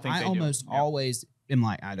 I don't think I they do. almost Yeah. always am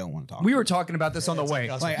like, I don't want to talk. We were talking about this on the way.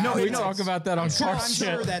 Like, no, I- we talk about that on I'm sure, car I'm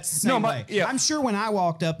sure shit. that's the same No, way. yeah. I'm sure when I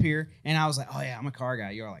walked up here and I was like, "Oh yeah, I'm a car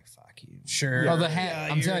guy," you're like, "Fuck you." Sure. Oh, the hat. Yeah,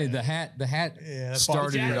 I'm you're- telling you, the hat Yeah,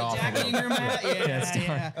 started it off. Jack Ingram hat? Yeah,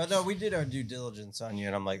 yeah. Oh, no, we did our due diligence on you,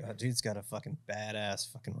 and I'm like, oh, dude's got a fucking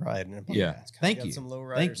badass fucking ride. And I'm like, Yeah. it's kinda Thank got you. Some low Thank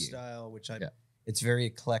rider you. style, which Yeah. it's very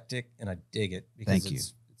eclectic, and I dig it because Thank you.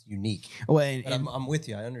 it's unique. Well, and, But I'm with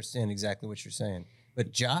you. I understand exactly what you're saying.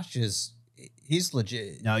 But Josh he's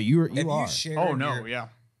legit. no, you Have are. you shared Oh no,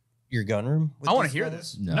 your gun room? with I want to these hear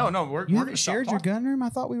fellas? this. No. No, we're You we're haven't gonna shared stop your talking. gun room? I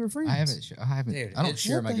thought we were friends. I haven't. Dude, I don't it's-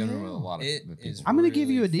 share my what the gun room with a hell? lot of It people. is I'm gonna give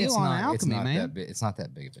you a deal It's on not- it's Alchemy, not man. that big. It's not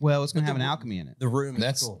that big of a deal. Well, it's gonna But have the- an Alchemy in it. The room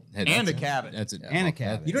That's is cool. hey, And that's a cabin. That's it. And a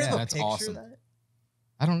cabin. You don't have a That's picture awesome. of that?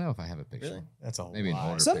 I don't know if I have a picture. Really? That's a Maybe an lie.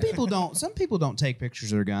 older Some picture. people don't take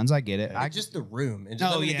pictures of their guns. I get it. I just the room. And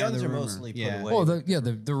Oh, the yeah, guns the are room. mostly put Yeah. away. Well,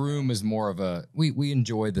 the room is more of a we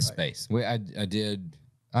enjoy the space. I did,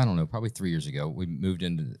 I don't know, probably 3 years ago. We moved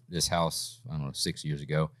into this house, I don't know, 6 years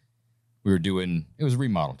ago. We were doing, it was a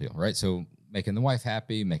remodel deal, right? So making the wife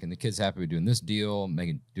happy, making the kids happy, we're doing this deal,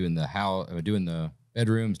 doing the house, doing the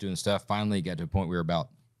bedrooms, doing stuff. Finally got to a point where we were about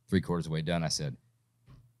 3/4 of the way done. I said,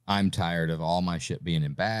 I'm tired of all my shit being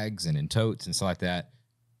in bags and in totes and stuff like that.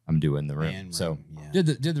 I'm doing the room. Man So room, yeah.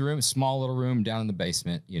 did the room, small little room down in the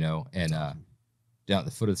basement, and down at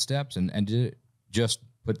the foot of the steps, and did it, just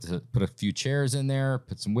put a few chairs in there,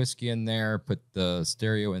 put some whiskey in there, put the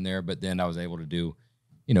stereo in there. But then I was able to do,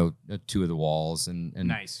 2 of the walls and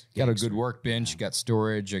Nice. got a good workbench, got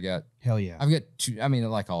storage. I've got two. I mean,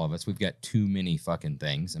 like all of us, we've got too many fucking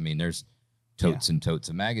things. I mean, there's totes and totes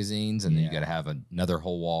of magazines, and then you got to have another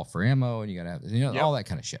whole wall for ammo, and you got to have all that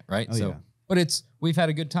kind of shit, right? But we've had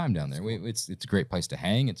a good time down there. It's a great place to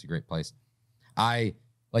hang. It's a great place.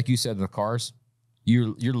 Like you said, the cars,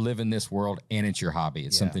 you're living this world, and it's your hobby.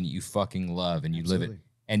 It's something that you fucking love, and you live it,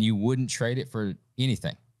 and you wouldn't trade it for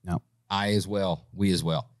anything. No, I as well. We as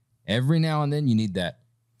well. Every now and then you need that.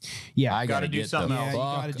 Yeah, I gotta gotta do get something the else. you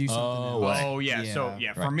gotta do something else. Oh yeah. So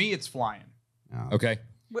Yeah. for me, it's flying. Oh. Okay.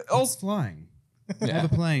 It's flying. I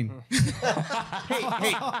have a plane.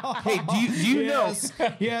 Hey, do you know?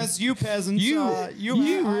 Yes, you peasants. You have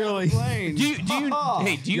really- a plane. Do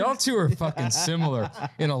you Y'all two are fucking similar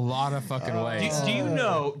in a lot of fucking ways. do you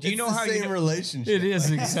know? Do you know how same you know? relationship? It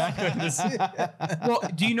is exactly the same. Well,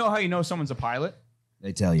 do you know how you know someone's a pilot?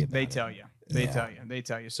 They tell you. They tell you. They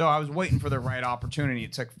tell you. So I was waiting for the right opportunity.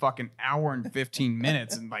 It took fucking hour and 15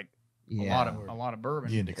 minutes and like a lot of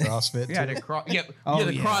bourbon. You into CrossFit? Yeah, too? the yeah.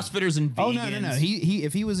 CrossFitters and Oh vegans. no. He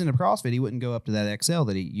if he was into CrossFit, he wouldn't go up to that XL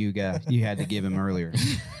that you had to give him earlier.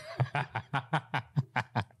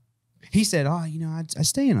 He said, "Oh, I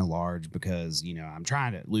stay in a large because I'm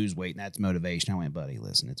trying to lose weight, and that's motivation." I went, "Buddy,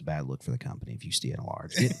 listen, it's a bad look for the company if you stay in a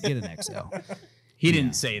large. Get an XL." He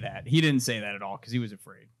didn't say that. He didn't say that at all because he was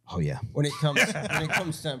afraid. Oh yeah. When it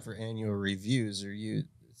comes time for annual reviews,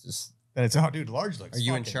 it's just And it's dude, large looks. Are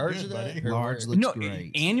you in fucking charge good, of that? buddy. Or Large where- looks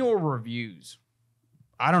great. Annual reviews.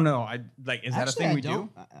 I don't know. Is that a thing we do?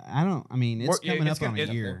 I don't. I mean, it's Or- coming it's up on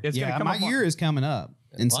gonna- a year. it's gonna come my up on- year is coming up,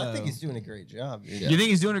 and Well, so I think he's doing a great job. Dude. You think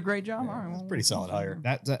he's doing a great job? All right, well, Pretty solid hire.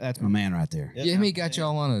 that's my man right there. Yep. Yeah, he got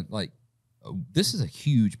y'all on this is a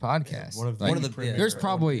huge podcast. One of the- Like, One of the there's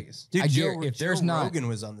probably Dude, I Joe, guarantee if there's Joe not Rogan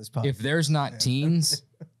was on this podcast. if there's not teens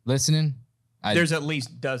listening, there's at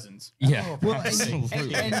least dozens. yeah. Well,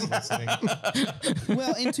 Absolutely.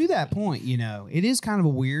 Well, and to that point, it is kind of a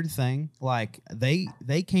weird thing. Like they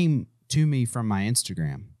came to me from my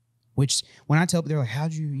Instagram, which when I tell, they're like,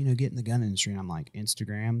 "How'd you get in the gun industry?" And I'm like,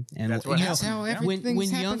 Instagram, and That's what That's how Yeah. everything's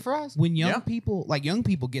happened young for us. when young Yeah.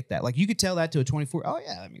 people get that, like you could tell that to a 24. Oh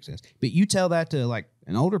yeah, that makes sense. But you tell that to like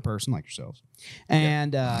an older person like yourselves,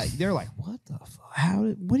 and they're like, "What the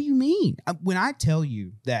fuck? What do you mean?" When I tell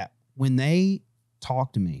you that when they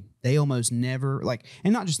talk to me, they almost never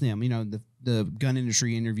and not just them. The gun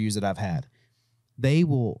industry interviews that I've had, they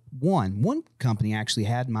will one company actually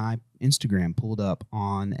had my Instagram pulled up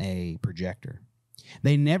on a projector.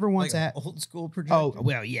 They never once like at old school projector. oh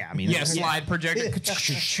well yeah I mean Yeah, slide projector.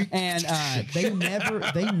 and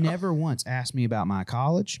they never once asked me about my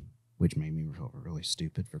college, which made me feel really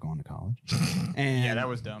stupid for going to college. And Yeah, that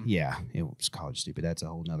was dumb. yeah, it was college stupid. That's a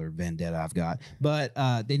whole nother vendetta I've got. But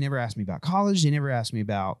they never asked me about college. They never asked me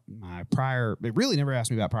about my prior. They really never asked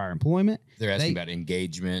me about prior employment. They're asking about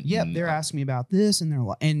engagement. Yep, and, they're asking me about this, and they're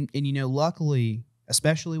like, and luckily,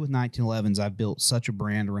 especially with 1911s, I've built such a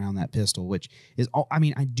brand around that pistol, which is all. I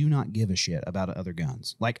mean, I do not give a shit about other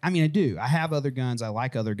guns. I do. I have other guns. I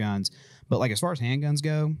like other guns, but as far as handguns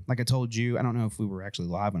go, like I told you, I don't know if we were actually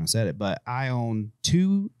live when I said it, but I own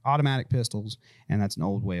 2 automatic pistols, and that's an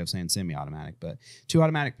old way of saying semi-automatic, but 2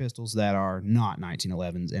 automatic pistols that are not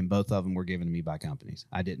 1911s, and both of them were given to me by companies.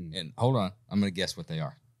 I didn't. And hold on, I'm gonna guess what they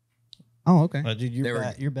are. Oh, okay. Dude,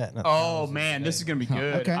 you're batting up. Oh thousands man, today. this is gonna be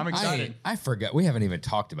good. Okay. I'm excited. I forgot. We haven't even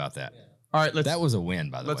talked about that. All right, That was a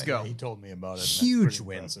win, by the way. let's go. He told me about it. Huge That's pretty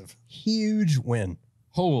win. impressive. Huge win.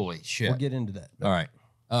 Holy shit! We'll get into that. All right.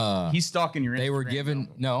 He's stalking your Instagram. They were given.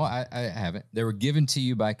 No, I haven't. They were given to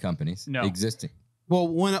you by companies. No. Existing. Well,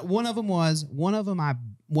 one of them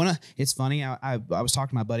it's funny. I was talking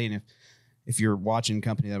to my buddy, and if you're watching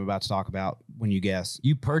company that I'm about to talk about, when you guess,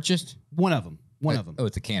 You purchased one of them. Oh,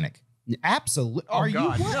 it's a Canic. Absolutely. Oh, Are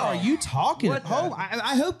God, you? What no. are you talking? What the- Oh,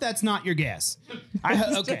 I hope that's not your guess.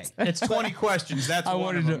 Okay. It's 20 questions. That's I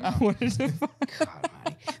one of wanted them. to. I wanted to. God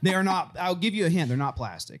almighty. They are not. I'll give you a hint. They're not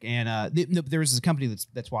plastic. And there was this company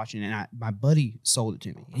that's watching, and my buddy sold it to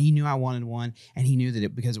me. And he knew I wanted one, and he knew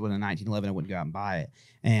that because it was a 1911, I wouldn't go out and buy it.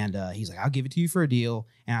 And he's like, "I'll give it to you for a deal."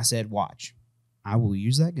 And I said, "Watch, I will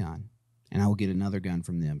use that gun, and I will get another gun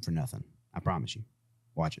from them for nothing. I promise you.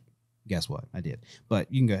 Watch it." Guess what? I did.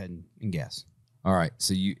 But you can go ahead and guess. All right.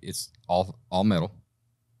 So it's all metal.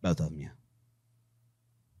 Both of them, yeah.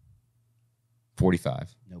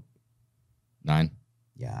 45. Nope. 9.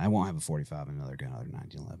 Yeah, I won't have a 45 in another gun other than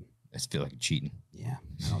 1911. I just feel like cheating. Yeah,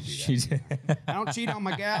 I don't do that. I don't cheat on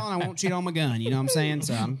my gal, and I won't cheat on my gun. You know what I'm saying?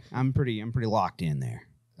 So I'm pretty locked in there.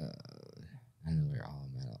 I know they're all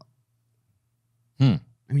metal.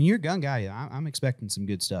 I mean, you're a gun guy. I'm expecting some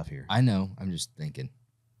good stuff here. I know. I'm just thinking.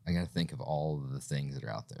 I got to think of all of the things that are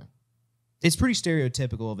out there. It's pretty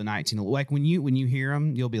stereotypical of a 1911. Like when you hear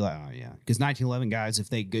them, you'll be like, oh yeah, because 1911 guys, if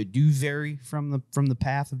they do vary from the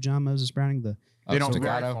path of John Moses Browning, They don't go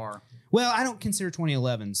Staccato. very far. well, I don't consider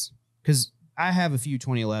 2011s because I have a few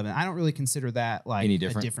 2011. I don't really consider that like Any a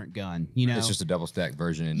different? different gun. You know, It's just a double stack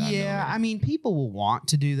version. In 9mm. yeah. I mean, people will want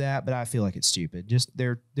to do that, but I feel like it's stupid. Just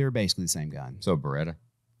they're basically the same gun. So Beretta.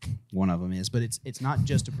 One of them is, but it's not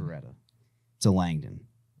just a Beretta. It's a Langdon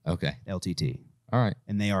Okay. LTT, All right.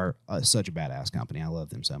 and they are such a badass company. I love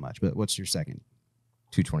them so much. But what's your second?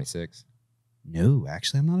 226. No,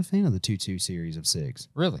 actually, I'm not a fan of the 2.2 series of SIGs.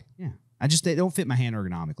 Really? Yeah, they don't fit my hand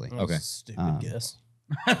ergonomically. Okay. Stupid guess.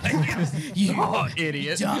 You Oh,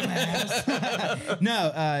 idiot. dumbass.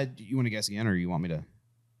 No, do you want to guess again, or you want me to?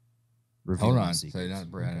 Reveal Hold my on. So secrets? not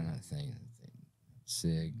Beretta, not thing.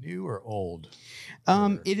 Sig. New or old?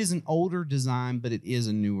 It is an older design, but it is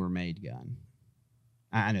a newer made gun.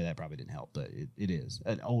 I know that probably didn't help, but it is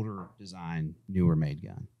an older design, newer made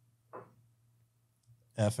gun.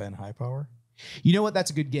 FN high power? You know what?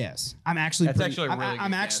 That's a good guess. I'm actually. That's actually a really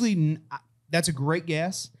I'm good actually. That's a great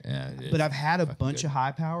guess. Yeah. it is But I've had a fucking bunch good. of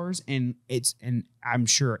high powers, and I'm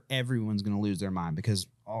sure everyone's going to lose their mind because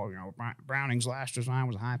Browning's last design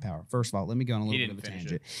was a high power. First of all, let me go on a He little bit of a didn't finish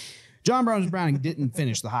tangent. John Browning didn't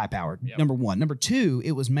finish the high power. Yep. Number one. Number two,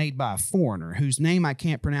 it was made by a foreigner whose name I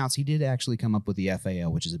can't pronounce. He did actually come up with the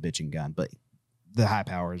FAL, which is a bitching gun, but the high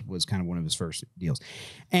power was kind of one of his first deals.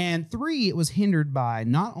 And three, it was hindered by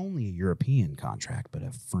not only a European contract, but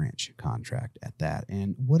a French contract at that.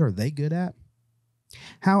 And what are they good at?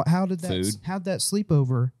 How'd that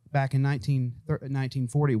sleepover back in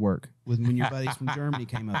 1940 work when your buddies from Germany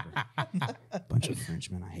came over? Bunch of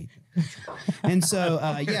Frenchmen, I hate them. And so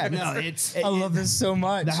I love this so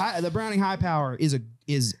much. the Browning high power is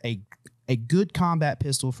a good combat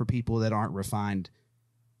pistol for people that aren't refined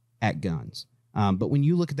at guns. But when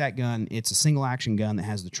you look at that gun, it's a single action gun that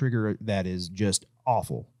has the trigger that is just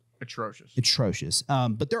awful. Atrocious.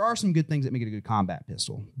 But there are some good things that make it a good combat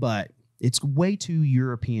pistol. But it's way too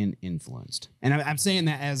European influenced. And I'm saying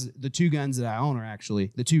that as the two guns that I own are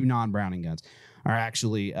actually, the two non-Browning guns are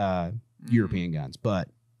actually European guns. But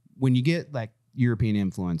when you get like European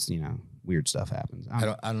influence, weird stuff happens. I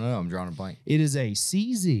don't know. I'm drawing a blank. It is a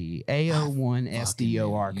CZ A01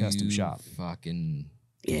 SDOR custom You shop. Fucking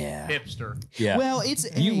Yeah. Hipster. yeah. Well, it's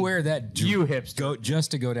you hey, wear that You hipster. go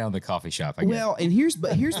just to go down to the coffee shop. I guess. Well, and here's the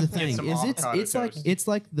thing some is avocado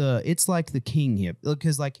it's like the King hip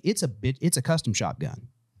because like it's a custom shop gun.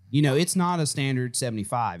 It's not a standard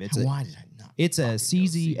 75. Why did I not? It's a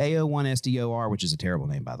CZ A01 SDOR, which is a terrible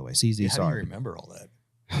name by the way. CZ, How do you sorry. remember all that?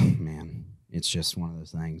 Man, it's just one of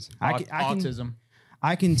those things. I can Autism.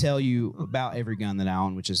 I can tell you about every gun that I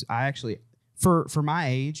own, which is I actually for my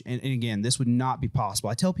age, and again, this would not be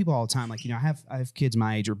possible. I tell people all the time, like, I have kids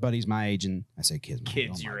my age or buddies my age, and I say kids my age.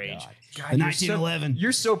 Kids Oh my your age. God. God, The you're 1911.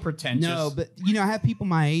 You're so pretentious. No, but I have people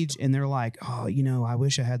my age, and they're like, oh, I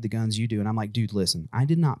wish I had the guns you do, and I'm like, dude, listen, I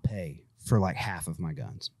did not pay for like half of my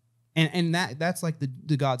guns. And that's like the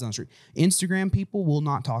God's honest truth. Instagram people will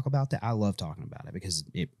not talk about that. I love talking about it because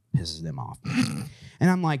it pisses them off. And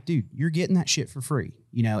I'm like, dude, you're getting that shit for free,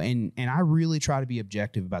 and I really try to be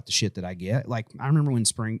objective about the shit that I get. Like I remember when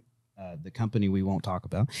Spring, the company we won't talk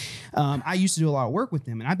about, I used to do a lot of work with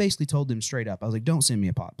them, and I basically told them straight up, I was like, don't send me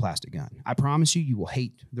a plastic gun. I promise you will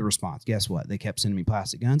hate the response. Guess what? They kept sending me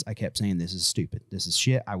plastic guns. I kept saying, this is stupid. This is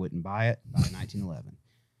shit. I wouldn't buy it. Buy 1911.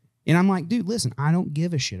 And I'm like, dude, listen, I don't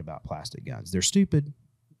give a shit about plastic guns. They're stupid.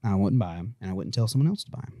 I wouldn't buy them, and I wouldn't tell someone else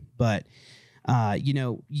to buy them. But,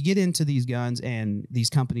 you get into these guns, and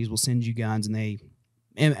these companies will send you guns,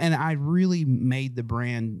 and I really made the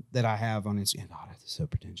brand that I have on Instagram. God, that's so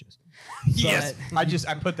pretentious. Yes. But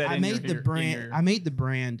I put that I in made your, the brand. I made the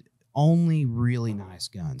brand only really nice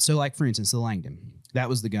guns. So like, for instance, the Langdon, that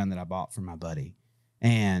was the gun that I bought from my buddy.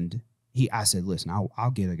 And I said, listen,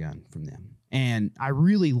 I'll get a gun from them. And I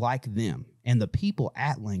really like them. And the people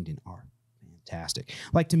at Langdon are fantastic.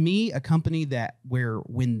 Like, to me, a company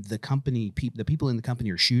when the people in the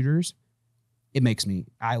company are shooters,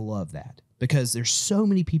 I love that, because there's so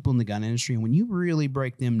many people in the gun industry. And when you really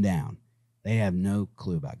break them down, they have no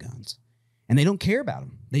clue about guns and they don't care about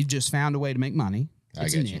them. They've just found a way to make money.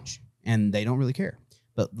 It's a niche and they don't really care.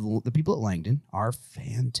 But the people at Langdon are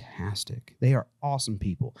fantastic. They are awesome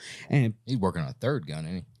people. And he's working on a third gun,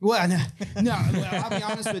 ain't he? Well, no, I'll be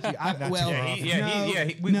honest with you.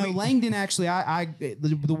 Langdon actually,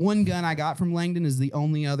 the one gun I got from Langdon is the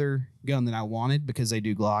only other gun that I wanted, because they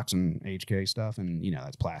do Glocks and HK stuff, and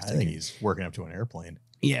that's plastic. I think he's working up to an airplane.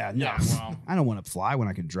 Yeah, no, well, I don't want to fly when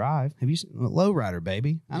I can drive. Have you seen Lowrider,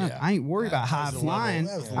 baby? I ain't worried about high flying.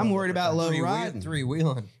 I'm worried about low riding.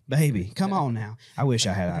 Three-wheeling. Baby, come on now. I wish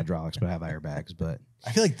I had hydraulics, but I have airbags. But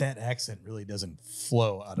I feel like that accent really doesn't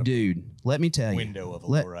flow out of dude, let me tell you. Window of a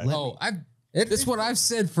lowrider. That's what I've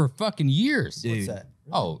said for fucking years. Dude. What's that?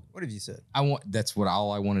 Oh, what have you said? That's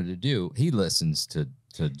all I wanted to do. He listens to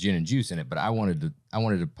gin and juice in it, but I wanted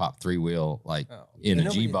to pop 3-wheel in a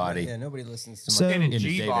G body. Yeah, nobody listens to So- my in a in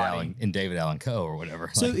G body. David Allen Co. or whatever.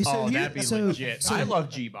 So, Like, so here- that'd be so- legit. so- I love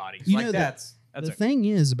G bodies. You Like know that's the thing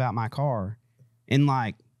is about my car, and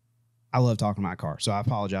like, I love talking about my car, so I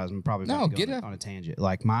apologize. I'm probably about to go on a tangent.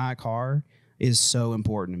 Like, my car is so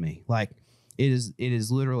important to me. Like, it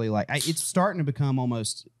is literally like it's starting to become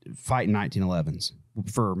almost fighting 1911s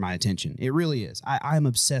for my attention. It really is. I'm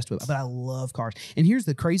obsessed with it, but I love cars. And here's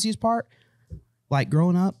the craziest part: like,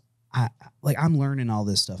 growing up, I'm learning all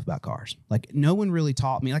this stuff about cars. Like, no one really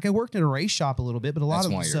taught me. Like, I worked at a race shop a little bit, but a lot that's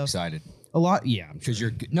of why the you're stuff. excited. A lot, yeah. Because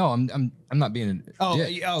I'm not being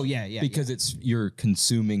Yeah. because you're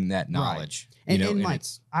consuming that knowledge. And like,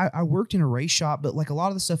 I worked in a race shop, but like, a lot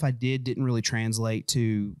of the stuff I didn't really translate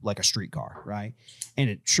to like a street car, right? And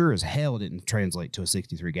it sure as hell didn't translate to a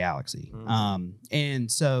 63 Galaxy. And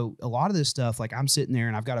so a lot of this stuff, like, I'm sitting there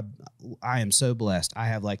and I am so blessed. I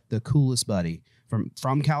have like the coolest buddy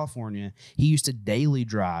from California. He used to daily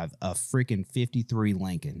drive a freaking 53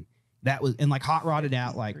 Lincoln. That was, and like, hot rodded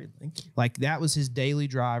out, like that was his daily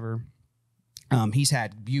driver. He's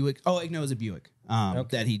had Buick. Oh, no, it was a Buick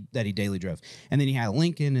that he daily drove. And then he had a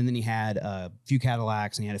Lincoln, and then he had a few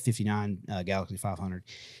Cadillacs, and he had a 59 Galaxy 500.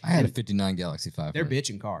 I had a 59 Galaxy 500. They're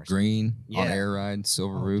bitching cars. Green, on air ride,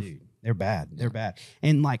 silver roof. Dude, they're bad. They're bad.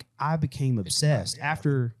 And like, I became obsessed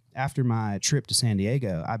after my trip to San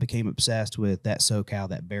Diego. I became obsessed with that SoCal,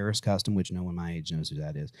 that Barris Custom, which no one my age knows who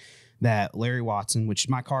that is. That Larry Watson, which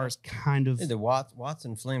my car is kind of. Yeah, the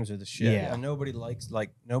Watson flames are the shit. Yeah. And nobody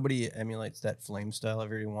emulates that flame style.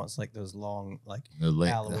 Everybody wants like those long, like The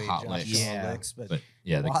Alloway hot Joshua licks. licks. But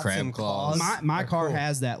Yeah, the Watson crab claws. My are car cool.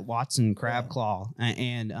 has that Watson crab claw,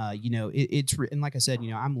 and and like I said,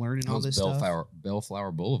 I'm learning all this stuff.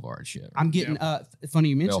 Bellflower Boulevard shit. I'm getting funny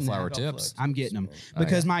you mentioned Bellflower that. tips. I'm getting them Oh,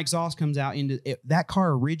 because yeah. my exhaust comes out into it. That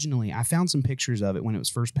car originally. I found some pictures of it when it was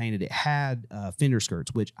first painted. It had fender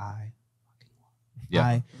skirts, which I fucking love.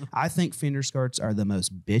 Yeah. I think fender skirts are the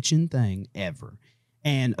most bitchin' thing ever,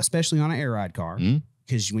 and especially on an air ride car,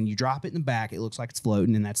 because when you drop it in the back, it looks like it's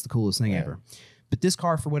floating, and that's the coolest thing ever. But this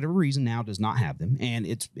car, for whatever reason, now does not have them, and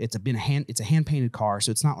it's a hand painted car,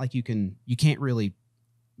 so it's not like you can't really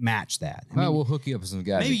match that. I mean, we'll hook you up with some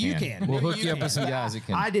guys. maybe that you can. We'll Maybe hook you up with some guys that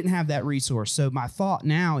can. I didn't have that resource, so my thought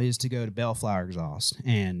now is to go to Bellflower exhaust,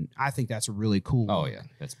 and I think that's a really cool. Oh yeah,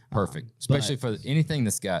 that's perfect, especially for anything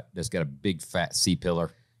that's got a big fat C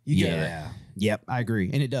pillar. Yep, I agree,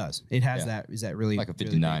 and it does. It has that. Is that really Like a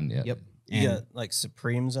 59? Really Yeah. Yep. you And got like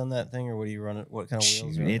Supremes on that thing, or what do you run it? What kind of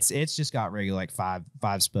wheels? Are on it? it's just got regular like five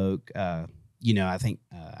spoke. I think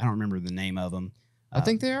I don't remember the name of them. I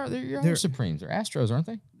think they're Supremes. They're Astros, aren't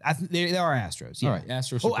they? They are Astros. Yeah. All right,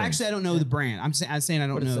 Astro Oh, Supremes. actually, I don't know the brand. I'm saying I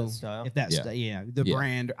don't What is know that style? if that's Yeah. the Yeah.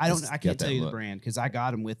 brand. I It's can't got tell that you the look. brand because I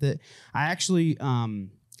got them with it. I actually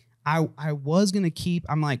I was gonna keep.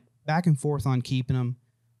 I'm like back and forth on keeping them,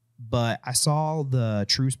 but I saw the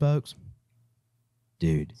True Spokes,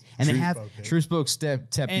 dude, and they have True Spoke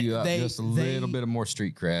tap And you up just a they- little bit of more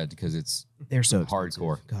street cred because it's they're so expensive.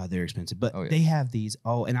 hardcore. God, they're expensive, but Oh, yeah. they have these.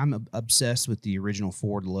 Oh, and I'm obsessed with the original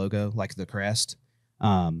Ford logo, like the crest.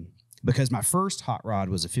 Because my first hot rod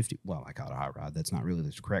was a 50. Well, I call it a hot rod. That's not really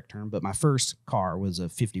the correct term, but my first car was a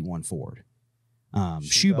 51 Ford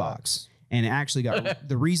shoebox. And it actually got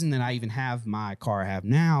the reason that I even have my car I have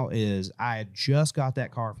now is I had just got that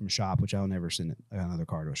car from a shop, which I'll never send another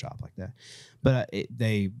car to a shop like that. But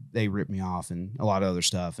they ripped me off and a lot of other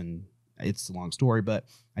stuff, and it's a long story, but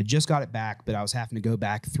I just got it back, but I was having to go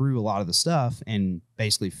back through a lot of the stuff and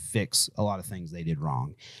basically fix a lot of things they did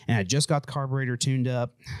wrong. And I just got the carburetor tuned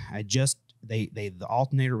up. The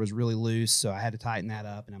alternator was really loose, so I had to tighten that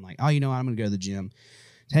up. And I'm like, oh, you know what? I'm going to go to the gym.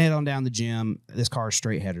 Head on down the gym. This car is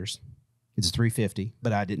straight headers. It's a 350,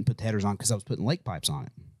 but I didn't put the headers on because I was putting lake pipes on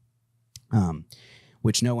it.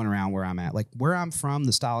 Which no one around where I'm at, like where I'm from,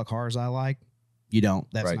 the style of cars I like, you don't.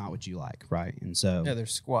 That's not what you like, right? And so they're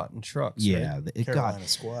squatting trucks. Yeah, right? Carolina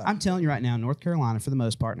squat. I'm telling you right now, North Carolina, for the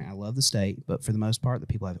most part, and I love the state, but for the most part, the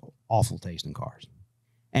people have awful taste in cars.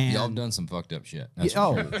 And y'all done some fucked up shit.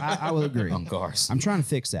 I will agree on cars. I'm trying to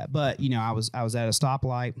fix that, but I was at a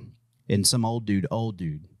stoplight, and some old dude,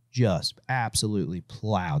 just absolutely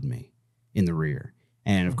plowed me in the rear.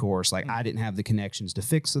 And of course, like I didn't have the connections to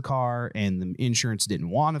fix the car, and the insurance didn't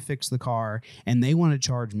want to fix the car, and they want to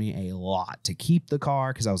charge me a lot to keep the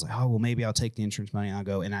car because I was like, oh well, maybe I'll take the insurance money and I'll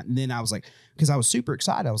go. And then I was like, because I was super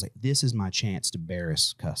excited, I was like, this is my chance to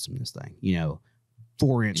Barris custom this thing,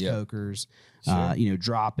 4-inch cokers,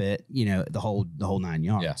 drop it, the whole 9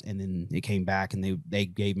 yards. Yeah. And then it came back and they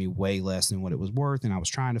gave me way less than what it was worth. And I was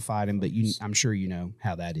trying to fight him, but I'm sure you know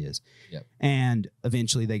how that is. Yep. And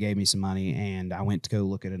eventually they gave me some money and I went to go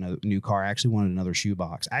look at a new car. I actually wanted another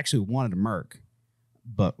shoebox. I actually wanted a Merc,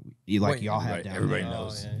 but y'all have down everybody there.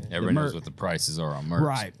 knows. Oh, yeah. Everybody knows what the prices are on Mercs.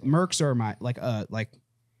 Right. Mercs are my,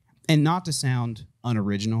 and not to sound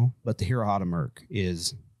unoriginal, but the Hirohata Merc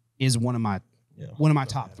is one of my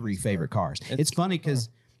top 3 favorite cars. It's funny because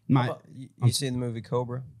you seen the movie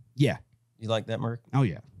Cobra? Yeah. You like that Merc? Oh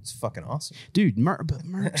yeah. It's fucking awesome. Dude, but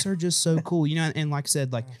Mercs are just so cool. And like I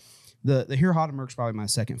said, like the Hirohata Merc's probably my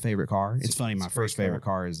second favorite car. It's funny, my first favorite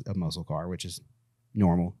car is a muscle car, which is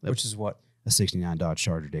normal. Which is what? A 69 Dodge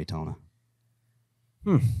Charger Daytona.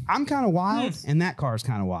 I'm kind of wild, and that car's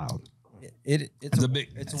kind of wild. It's a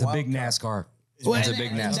big NASCAR. It's a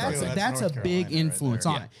big NASCAR thing. That's a big influence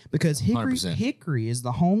on it because Hickory is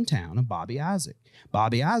the hometown of Bobby Isaac.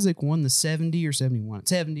 Bobby Isaac won the 70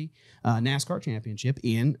 NASCAR championship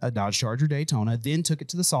in a Dodge Charger Daytona, then took it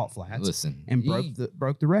to the Salt Flats. Listen, and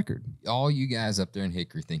broke the record. All you guys up there in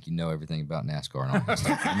Hickory think you know everything about NASCAR and all that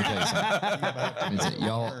stuff. Let me tell you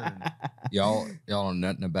something. Y'all know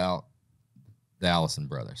nothing about the Allison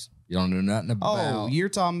brothers. You don't know nothing about. Oh, you're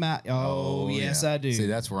talking about. Oh, yes, I do. See,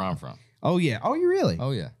 that's where I'm from. Oh yeah. Oh, you really?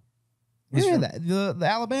 Oh yeah. Yeah, the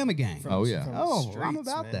Alabama gang. Oh yeah. Oh, I'm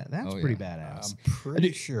about that. That's pretty badass. I'm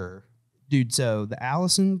pretty sure, dude. So the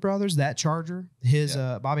Allison brothers, that Charger,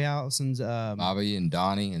 Bobby Allison's, Bobby and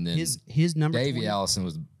Donnie, and then his number. Davey 20. Allison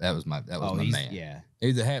was my man.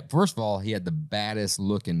 Yeah. First of all, he had the baddest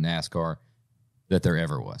looking NASCAR that there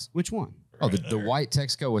ever was. Which one? Oh, the white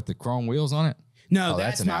Texaco with the chrome wheels on it. No,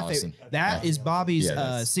 that's an my Allison. favorite. That is Bobby's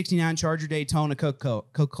 69 Charger Daytona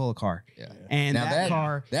Coca-Cola car. Yeah. And now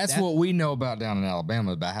car. That's what we know about down in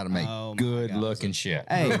Alabama about how to make good looking shit.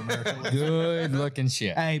 Hey, good looking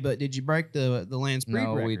shit. Hey, but did you break the Lance Breed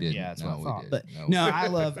record? No, we didn't. Yeah, that's what I thought. But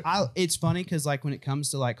it's funny because like when it comes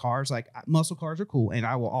to like cars, like muscle cars are cool, and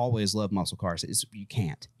I will always love muscle cars. You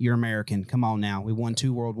can't. You're American. Come on now. We won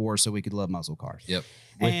 2 world wars so we could love muscle cars. Yep.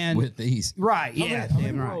 With these. Right. How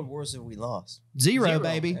many world wars have we lost? Zero,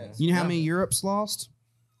 baby. Yes. You know how many Europe's lost?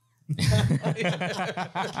 Both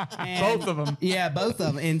of them. Yeah, both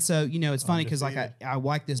of them. And so, it's funny because like I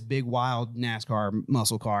like this big wild NASCAR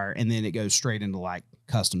muscle car, and then it goes straight into like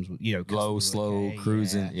customs, low, slow,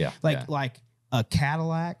 cruising. Yeah. Like a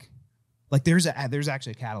Cadillac. Like there's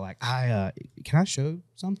actually a Cadillac. Can I show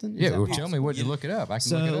something? Tell me what you look it up. I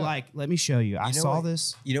can look it up. Like, let me show you. I saw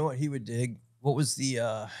this. You know what he would dig? What was the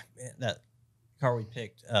that car we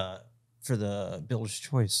picked for the Builder's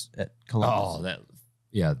Choice at Columbus?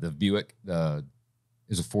 Oh, the Buick.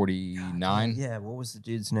 Is a 49. Yeah, what was the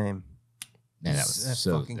dude's name? Man, that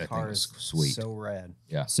fucking car is sweet. So rad.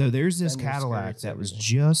 Yeah. So there's this Cadillac that was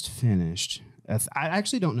just finished. I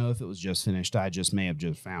actually don't know if it was just finished. I just may have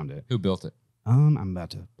just found it. Who built it? I'm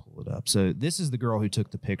about to pull it up. So this is the girl who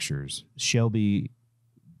took the pictures. Shelby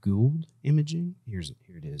Gould Imaging. Here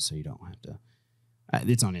it is. So you don't have to.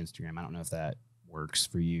 It's on Instagram. I don't know if that works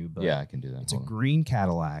for you, but yeah, I can do that. It's a green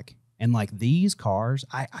Cadillac. And like these cars,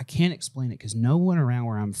 I can't explain it because no one around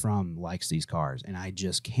where I'm from likes these cars. And I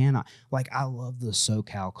just cannot. Like, I love the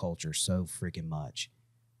SoCal culture so freaking much.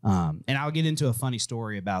 And I'll get into a funny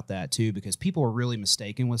story about that too, because people are really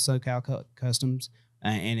mistaken with SoCal Customs.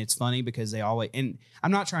 And it's funny because they always, and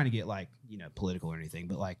I'm not trying to get like, political or anything,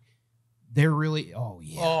 but like they're really,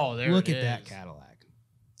 look at that Cadillac.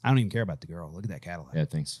 I don't even care about the girl. Look at that Cadillac. Yeah,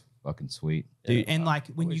 thanks. fucking sweet. Dude, and like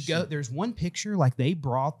when you go, there's one picture, like they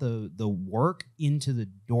brought the work into the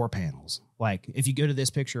door panels. Like if you go to this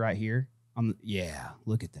picture right here,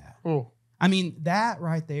 look at that. Oh, I mean, that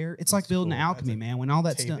right there, it's like building an alchemy, man. When all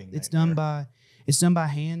that's done, it's done by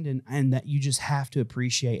hand, and that you just have to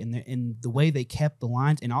appreciate. And the way they kept the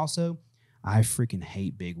lines, and also, I freaking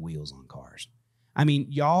hate big wheels on cars. I mean,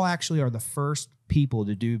 y'all actually are the first people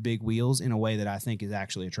to do big wheels in a way that I think is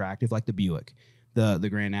actually attractive, like the Buick, the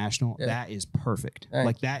Grand National. Yeah. That is perfect.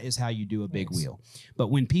 Like that is how you do a big wheel. But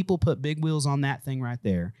when people put big wheels on that thing right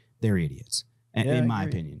there, they're idiots, in my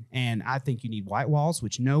opinion. And I think you need white walls,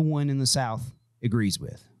 which no one in the South agrees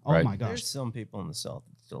with. Oh my gosh, there's some people in the South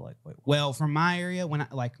that still like white walls. Well, from my area, when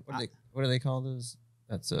what do they call those?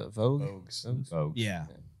 That's a Vogue. Vogue. Yeah.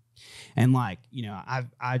 And like,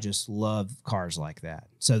 I just love cars like that.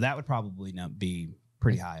 So that would probably not be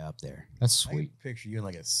pretty high up there. That's sweet. I picture you in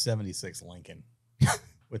like a 76 Lincoln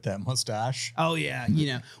with that mustache. Oh yeah.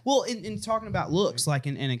 Well, in talking about looks, like,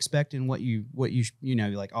 and expecting what you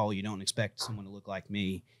like, oh, you don't expect someone to look like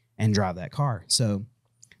me and drive that car. So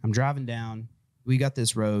I'm driving down. We got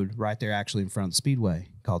this road right there actually in front of the Speedway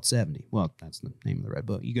called 70. Well, that's the name of the road,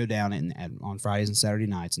 but you go down it and on Fridays and Saturday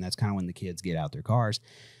nights, and that's kind of when the kids get out their cars.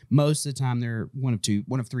 Most of the time, they're one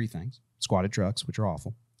of three things: squatted trucks, which are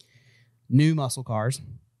awful; new muscle cars,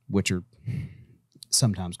 which are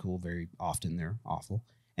sometimes cool, very often they're awful;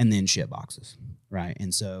 and then shit boxes, right?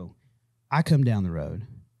 And so, I come down the road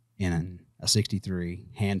in a '63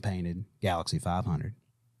 hand-painted Galaxy 500,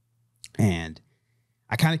 and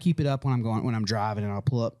I kind of keep it up when I'm driving, and I'll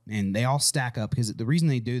pull up, and they all stack up, because the reason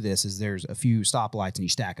they do this is there's a few stoplights and you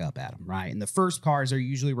stack up at them, right? And the first cars are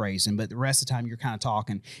usually racing, but the rest of the time you're kind of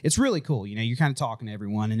talking. It's really cool. You're kind of talking to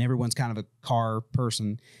everyone, and everyone's kind of a car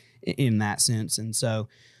person in that sense. And so,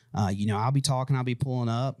 I'll be talking, I'll be pulling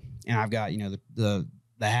up, and I've got, the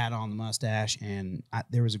hat on, the mustache, and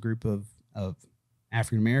there was a group of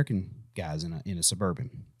African-American guys in a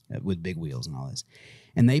Suburban with big wheels and all this.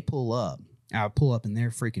 And they pull up. I pull up and they're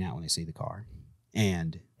freaking out when they see the car,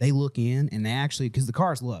 and they look in, and they actually, because the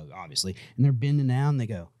car's low, obviously, and they're bending down, and they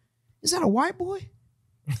go, "Is that a white boy?"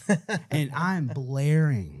 And I'm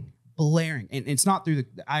blaring, and it's not through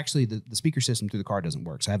the speaker system through the car doesn't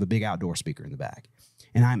work. So I have a big outdoor speaker in the back,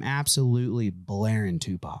 and I'm absolutely blaring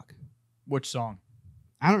Tupac. Which song?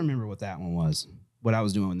 I don't remember what that one was, what I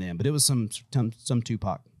was doing with them, but it was some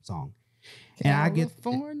Tupac song.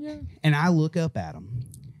 California. And I look up at them.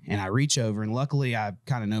 And I reach over, and luckily I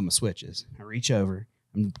kind of know my switches. I reach over,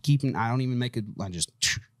 I don't even make I just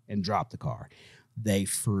and drop the car. They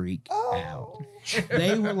freak out.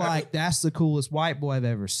 They were like, "That's the coolest white boy I've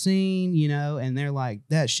ever seen," and they're like,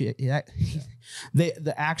 "That shit."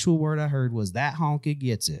 The actual word I heard was, "That honky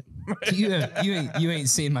gets it." You ain't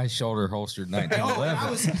seen my shoulder holstered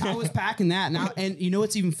 1911. I was packing that, and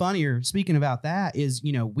what's even funnier, speaking about that, is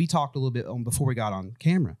we talked a little bit before we got on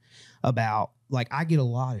camera about, like, I get a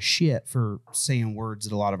lot of shit for saying words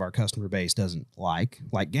that a lot of our customer base doesn't like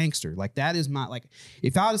gangster. Like, that is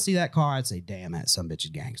if I were to see that car, I'd say, "Damn, that some bitch is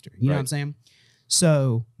gangster." You know what I'm saying?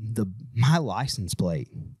 So my license plate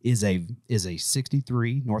is a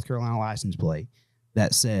 63 North Carolina license plate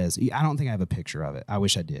that says, I don't think I have a picture of it. I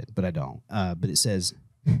wish I did, but I don't. But it says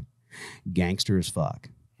 "Gangster as fuck"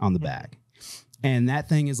 on the back. And that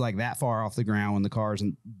thing is like that far off the ground when the car's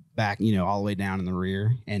back, all the way down in the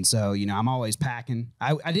rear. And so, I'm always packing.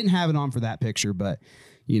 I didn't have it on for that picture, but,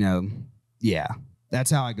 yeah,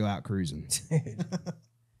 that's how I go out cruising.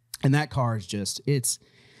 And that car is just, it's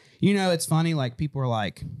funny. Like, people are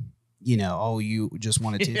like, "Oh, you just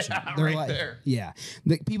want attention." Yeah, They're right like, there. Yeah.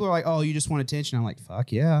 People are like, "Oh, you just want attention." I'm like,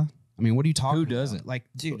 "Fuck yeah." I mean, what are you talking about? Who doesn't? Like,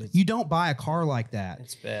 dude, you don't buy a car like that.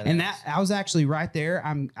 It's bad. And that, I was actually right there.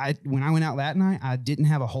 When I went out that night, I didn't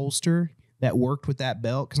have a holster that worked with that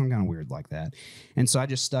belt, because I'm kind of weird like that. And so I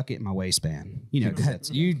just stuck it in my waistband.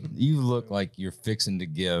 You look like you're fixing to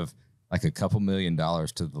give like a couple $1 million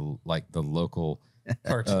to the local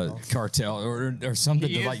cartel or something.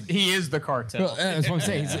 He is the cartel. Well, that's what I'm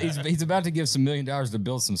saying. He's about to give some $1 million to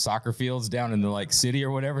build some soccer fields down in the city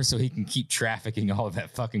or whatever, so he can keep trafficking all of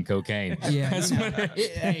that fucking cocaine. Yeah,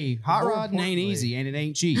 hey, hot rodding ain't easy, and it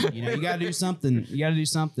ain't cheap. You got to do something.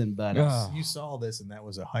 But you saw this, and that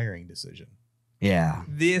was a hiring decision. Yeah,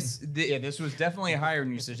 this was definitely a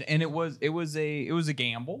hiring decision, and it was a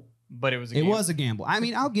gamble, but it was a gamble. I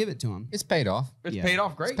mean, I'll give it to him. It's paid off. It's paid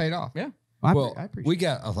off great. It's paid off. Yeah. Well, I appreciate we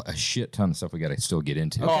got a shit ton of stuff we got to still get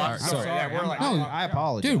into. Oh, I'm sorry. Yeah, we're I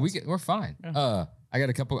apologize. Dude, we're fine. Yeah. I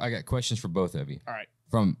got questions for both of you. All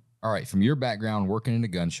right. From your background, working in a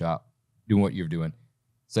gun shop, doing what you're doing.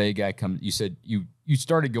 Say a guy comes, you said you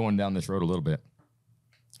started going down this road a little bit.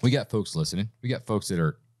 we got folks listening. We got folks that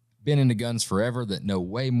are been into guns forever that know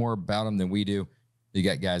way more about them than we do. You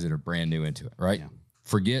got guys that are brand new into it, right? Yeah.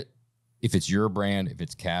 Forget if it's your brand, if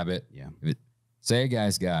it's Cabot. Yeah. Say a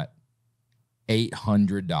guy's got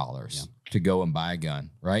 $800 to go and buy a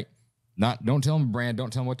gun, right? Don't tell him a brand,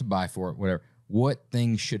 don't tell him what to buy for it, whatever. What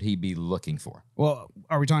things should he be looking for? Well,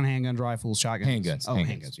 are we talking handguns, rifles, shotguns? Handguns. Oh,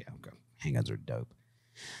 handguns. Yeah, okay. Handguns are dope.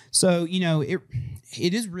 So,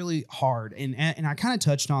 it is really hard. And I kind of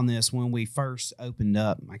touched on this when we first opened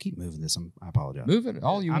up. I keep moving this. I apologize. Move it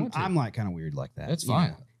all you want to. I'm like kind of weird like that. That's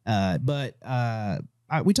fine. But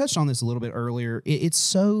we touched on this a little bit earlier. It's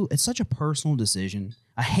such a personal decision.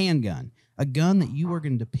 A handgun, a gun that you are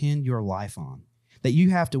going to depend your life on, that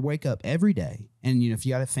you have to wake up every day. And, if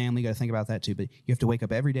you got a family, you got to think about that too. But you have to wake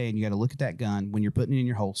up every day and you got to look at that gun when you're putting it in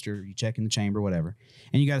your holster, you check in the chamber, whatever.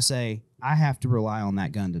 And you got to say, I have to rely on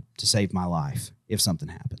that gun to save my life if something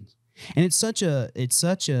happens. And it's such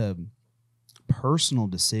a personal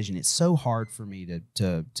decision. It's so hard for me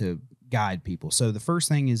to guide people. So the first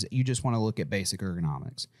thing is you just want to look at basic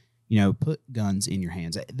ergonomics. Put guns in your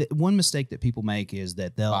hands. The one mistake that people make is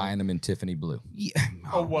that they'll buying them in Tiffany blue. Yeah.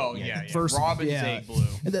 Oh, well, yeah. First, Robin's egg blue.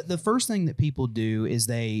 The first thing that people do is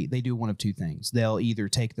they do one of two things. They'll either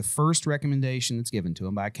take the first recommendation that's given to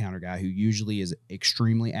them by a counter guy who usually is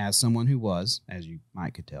extremely, as someone who was, as you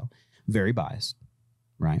might could tell, very biased,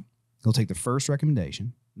 right? They'll take the first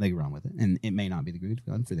recommendation, they run with it, and it may not be the good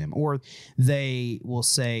gun for them. Or they will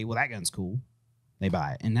say, well, that gun's cool. They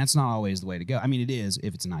buy it. And that's not always the way to go. I mean, it is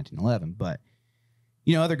if it's a 1911, but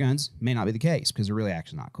other guns may not be the case because they're really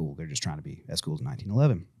actually not cool. They're just trying to be as cool as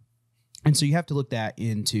 1911. And so you have to look that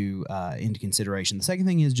into consideration. The second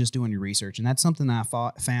thing is just doing your research. And that's something I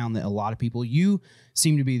found that a lot of people, you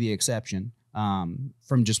seem to be the exception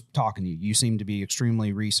from just talking to you. You seem to be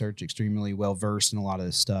extremely researched, extremely well-versed in a lot of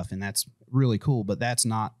this stuff. And that's really cool, but that's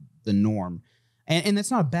not the norm. And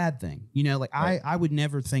that's not a bad thing. Right. I would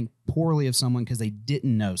never think poorly of someone because they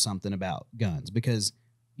didn't know something about guns because,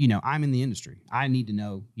 I'm in the industry. I need to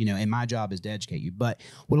know, and my job is to educate you. But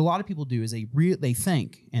what a lot of people do is they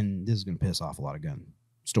think, and this is going to piss off a lot of gun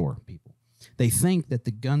store people, they think that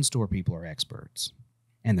the gun store people are experts,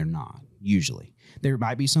 and they're not, usually. There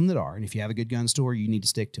might be some that are, and if you have a good gun store, you need to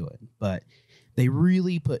stick to it. But they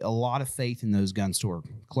really put a lot of faith in those gun store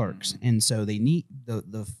clerks. And so they need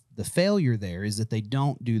the failure there is that they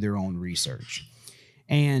don't do their own research.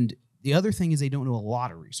 And the other thing is they don't do a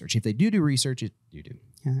lot of research. If they do research,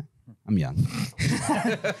 I'm young.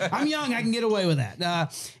 I'm young. I can get away with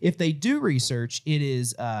that. If they do research,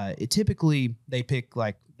 it typically they pick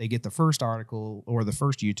they get the first article or the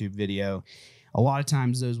first YouTube video. A lot of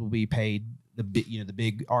times those will be paid. The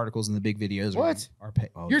big articles and the big videos are paid.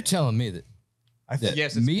 Oh, You're telling me that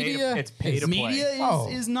Yes, it's pay to play. Media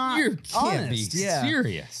is not you can't honest. be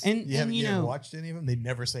serious. And you ever watched any of them? They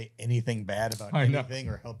never say anything bad about anything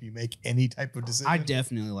or help you make any type of decision. I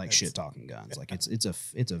definitely like shit talking guns. Like it's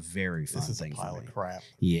a very fun this is thing. A pile for me. of crap.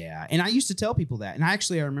 Yeah, and I used to tell people that. And I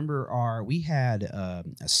remember we had a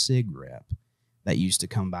SIG rep that used to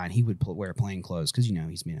come by, and he would wear plain clothes because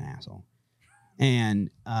he's being an asshole, and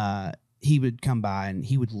he would come by and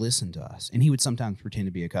he would listen to us, and he would sometimes pretend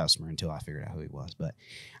to be a customer until I figured out who he was. But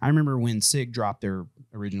I remember when SIG dropped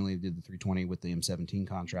originally did the 320 with the M17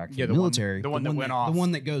 contract for the military. The one that went off. The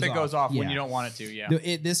one that goes off. When you don't want it to,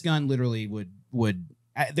 yeah. This gun literally would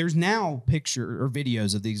there's now picture or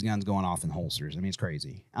videos of these guns going off in holsters. I mean, it's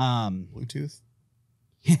crazy. Bluetooth?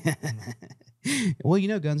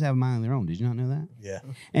 Well, guns have a mind of their own. Did you not know that? Yeah.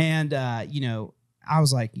 And, I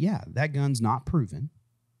was like, yeah, that gun's not proven.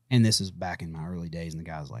 And this is back in my early days. And the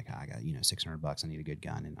guy's like, I got, $600. I need a good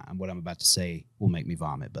gun. And what I'm about to say will make me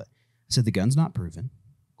vomit. But I said, the gun's not proven.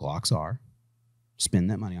 Glocks are.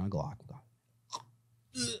 Spend that money on a Glock.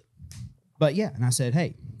 But yeah. And I said,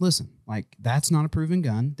 hey, listen, that's not a proven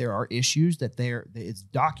gun. There are issues it's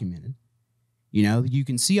documented. You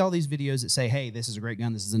can see all these videos that say, hey, this is a great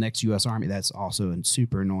gun. This is the next U.S. Army. That's also a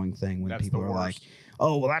super annoying thing when people are like,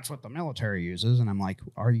 oh, well, that's what the military uses. And I'm like,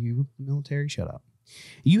 are you the military? Shut up.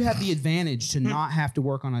 You have the advantage to not have to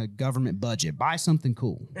work on a government budget. Buy something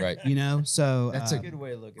cool. Right. So that's a good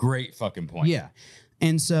way of looking. Great fucking point. Yeah.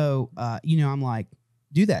 And so, I'm like,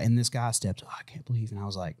 do that. And this guy steps, I can't believe. And I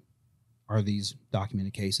was like, are these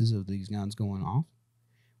documented cases of these guns going off?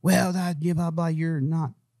 Well, you're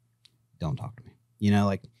not. Don't talk to me.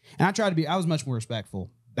 And I try to be, I was much more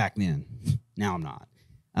respectful back then. Now I'm not.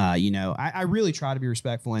 I really try to be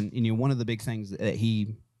respectful. And, one of the big things that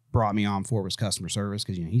he brought me on for was customer service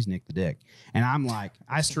because, he's Nick the Dick. And I'm like,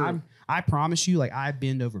 I promise you, I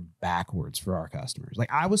bend over backwards for our customers.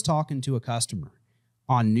 I was talking to a customer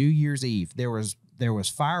on New Year's Eve. There was there was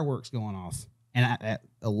fireworks going off, and at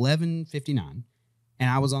 11:59, and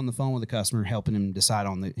I was on the phone with a customer helping him decide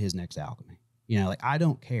on his next alchemy. You know, like, I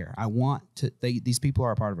don't care. I want to. These people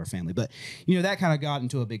are a part of our family, but you know, that kind of got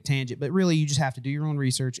into a big tangent. But really, you just have to do your own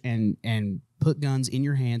research and put guns in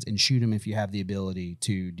your hands and shoot them if you have the ability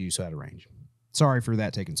to do so at a range. Sorry for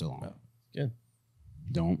that taking so long. No, good.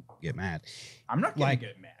 Don't get mad. I'm not gonna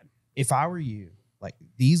get mad. If I were you, like,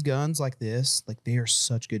 these guns like this, like, they are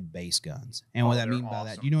such good base guns. And what I mean by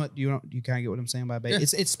that, you know what? Do you kind of get what I'm saying by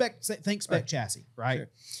base? Yeah. It's spec. Think spec chassis, right? Sure.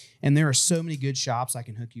 And there are so many good shops I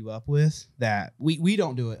can hook you up with that we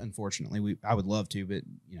don't do it, unfortunately. I would love to, but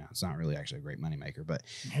you know, it's not really actually a great moneymaker. But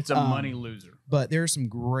It's a money loser. but there are some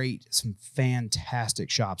fantastic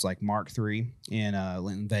shops like Mark III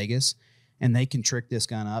in Vegas, and they can trick this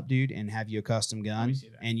gun up, dude, and have you a custom gun,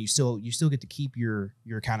 and you still get to keep your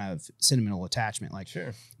kind of sentimental attachment. Like,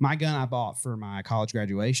 Sure. my gun I bought for my college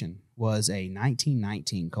graduation was a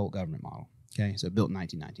 1919 Colt Government model. Okay, so built in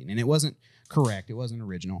 1919, and it wasn't correct, it wasn't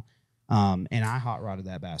original. And I hot rodded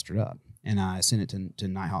that bastard up, and I sent it to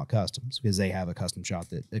Nighthawk Customs because they have a custom shop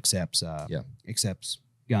that accepts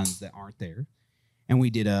guns that aren't there. And we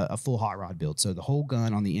did a full hot rod build. So the whole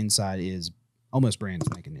gun on the inside is almost brand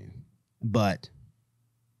spanking new, but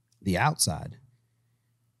the outside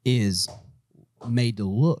is made to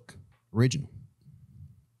look original.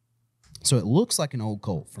 So it looks like an old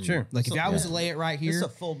Colt. Sure. Like, if I was to lay it right here, It's a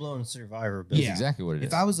full-blown survivor build. Yeah. That's exactly what it is.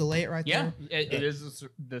 if I was to lay it right Yeah, there, it is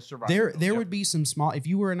the survivor. there would be some small, if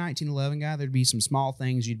you were a 1911 guy, there'd be some small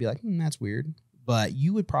things you'd be like, that's weird. But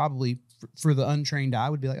you would probably, for the untrained eye,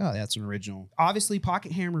 would be like, oh, that's an original. Obviously,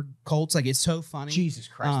 pocket hammer Colts, like, it's so funny. Jesus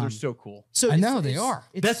Christ, they're so cool. So I know they are.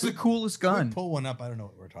 That's the coolest If we gun. pull one up. I don't know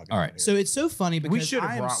what we're talking All about. right. Here. So it's so funny because We should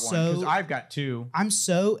have I am brought one because so I've got two. I'm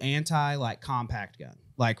so anti, like, compact gun.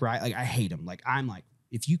 Like, right? Like, I hate them. Like, I'm like,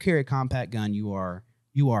 if you carry a compact gun, you are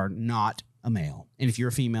not a male. And if you're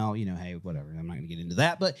a female, you know, hey, whatever. I'm not going to get into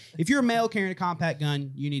that. But if you're a male carrying a compact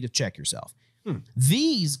gun, you need to check yourself.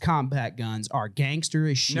 These compact guns are gangster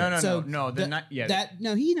as shit. No. They're not. Yeah,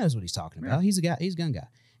 He knows what he's talking about. He's a guy. He's a gun guy.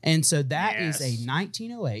 And so that is a Yes.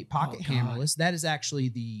 1908 pocket hammerless. That is actually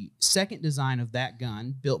the second design of that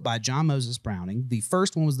gun, built by John Moses Browning. The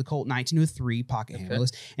first one was the Colt 1903 pocket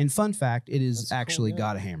hammerless. And fun fact, it is actually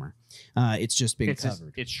got a hammer. It's just been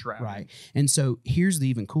covered. It's shrouded. Right. And so here's the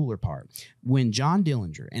even cooler part. When John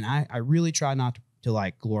Dillinger, and I really try not to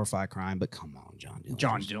like glorify crime, but come on, John Dillinger.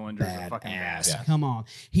 John Dillinger's a fucking ass. badass. Come on.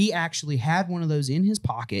 He actually had one of those in his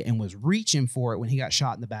pocket and was reaching for it when he got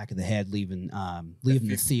shot in the back of the head leaving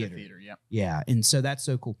the theater. Yeah. Yeah. And so that's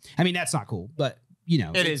so cool. I mean, that's not cool, but you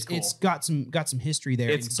know, It is cool. It's got some history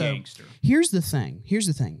there. It's And so gangster. Here's the thing.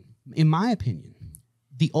 In my opinion,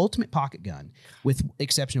 the ultimate pocket gun, with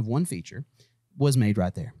exception of one feature, was made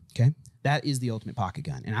right there. Okay. That is the ultimate pocket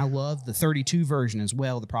gun. And I love the 32 version as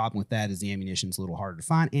well. The problem with that is the ammunition's a little harder to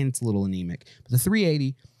find and it's a little anemic. But the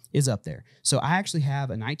 380 is up there. So I actually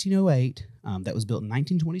have a 1908 that was built in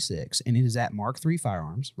 1926, and it is at Mark III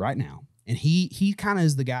Firearms right now. And he kind of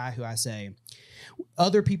is the guy who I say,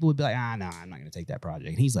 other people would be like, no, I'm not going to take that project.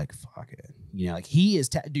 And he's like, fuck it. You know, like, he is,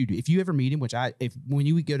 dude, if you ever meet him, when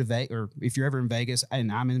you would go to Vegas, or if you're ever in Vegas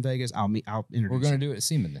and I'm in Vegas, I'll introduce We're going to do it at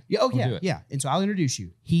Seaman then. Yeah. Oh, We'll do it. yeah. And so I'll introduce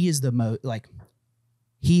you. He is the most, like,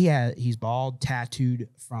 he's bald, tattooed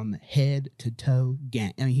from head to toe.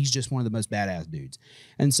 I mean, he's just one of the most badass dudes.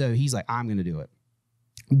 And so he's like, I'm going to do it.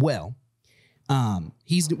 Well,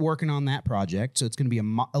 he's working on that project, so it's going to be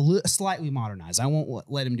a slightly modernized. I won't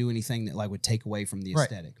let him do anything that like would take away from the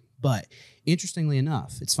aesthetic. But interestingly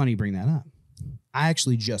enough, it's funny you bring that up. I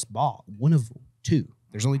actually just bought one of two.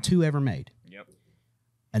 There's only two ever made. Yep.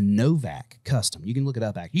 A Novak custom. You can look it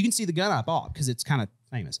up. You can see the gun I bought because it's kind of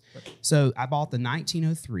famous. So I bought the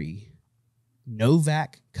 1903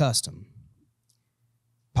 Novak custom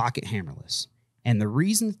pocket hammerless. And the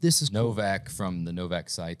reason that this is cool, Novak from the Novak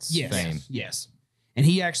sites fame. Yes. And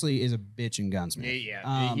he actually is a bitch and gunsmith.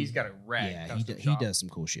 Yeah. He's got a rad. Yeah, custom he shop. does some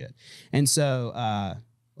cool shit. And so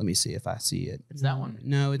let me see if I see it. It's that one?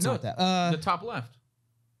 No, it's No, not that. the top left.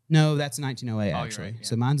 No, that's 1908 you're actually. right, yeah.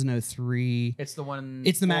 So mine's an 03. It's the one.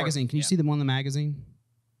 It's the magazine. Can you see the one in the magazine?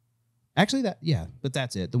 Actually, but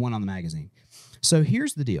that's it. The one on the magazine. So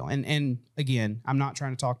here's the deal. And again, I'm not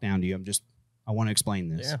trying to talk down to you. I want to explain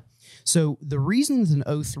this. Yeah. So the reason the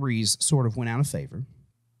 03s sort of went out of favor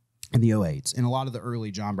and the 08s and a lot of the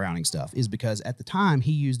early John Browning stuff is because at the time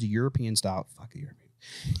he used a European style. Fuck a European.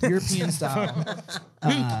 European style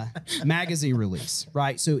magazine release,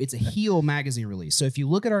 right? So it's a heel magazine release. So if you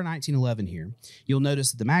look at our 1911 here, you'll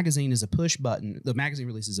notice that the magazine is a push button. The magazine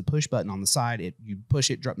release is a push button on the side. You push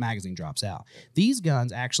it, magazine drops out. These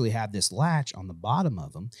guns actually have this latch on the bottom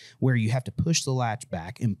of them where you have to push the latch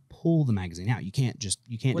back and pull the magazine out. You can't just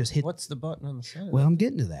hit. What's the button on the side? Well, I'm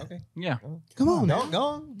getting to that. Okay. Yeah. Come on, now. Go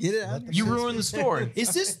on. Get it out. You ruined the story.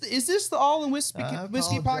 Is this the All in Whiskey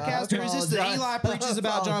podcast, or is this the Eli Preaches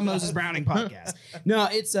About John Moses Browning podcast? No,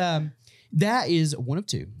 it's that is one of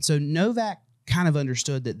two. So Novak kind of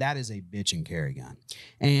understood that is a bitch and carry gun,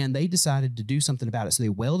 and they decided to do something about it. So they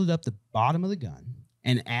welded up the bottom of the gun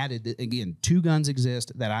and added, again, 2 guns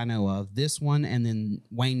exist that I know of. This one, and then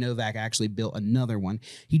Wayne Novak actually built another one.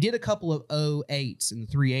 He did a couple of 08s in the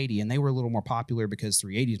 380, and they were a little more popular because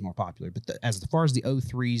 380 is more popular. But as far as the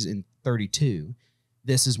 03s and 32,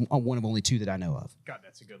 this is one of only 2 that I know of. God,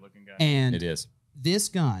 that's a good looking gun. And It is. this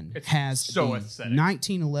gun has so the aesthetic.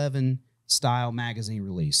 1911 style magazine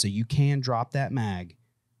release. So you can drop that mag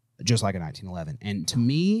just like a 1911. And to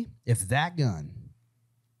me, if that gun,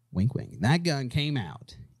 wink, wink, that gun came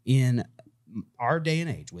out in our day and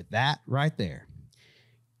age with that right there,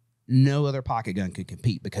 no other pocket gun could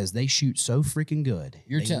compete because they shoot so freaking good.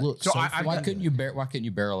 You're They telling. look So so why freaking couldn't good. why couldn't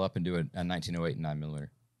you barrel up and do a 1908 9mm?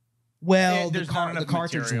 Well, There's not the enough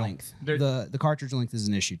cartridge material. length. There- The cartridge length is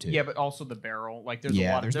an issue too. Yeah, but also the barrel. Like there's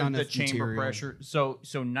Yeah, a lot there's of not the enough chamber material. pressure. So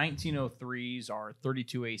 1903s are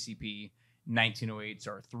 32 ACP, 1908s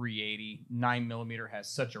are 380. 9mm has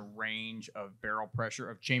such a range of barrel pressure,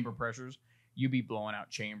 of chamber pressures. You be blowing out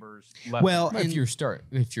chambers. Left Well, and right. and-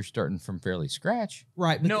 If you're starting from fairly scratch,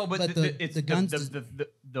 Right. But it's the guns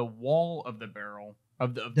the wall of the barrel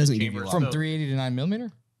of the Doesn't give you chamber a lot. from so- 380 to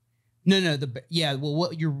 9mm. No. Well,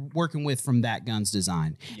 what you're working with from that gun's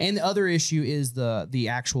design, and the other issue is the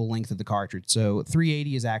actual length of the cartridge. So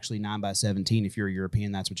 380 is actually 9x17. If you're a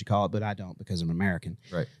European, that's what you call it, but I don't because I'm American.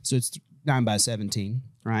 Right. So it's 9x17,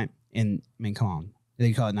 right? And I mean, come on,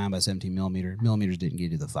 they call it 9x17 millimeter. Millimeters didn't get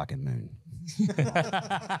you to the fucking moon.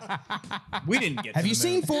 We didn't get. Have to you the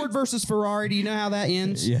seen moon. Ford versus Ferrari? Do you know how that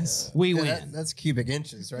ends? Yes. We Yeah, win. that's cubic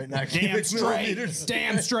inches, right? Not Damn cubic straight. millimeters.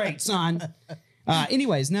 Damn straight, son.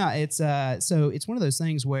 Anyways, no, it's so it's one of those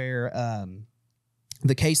things where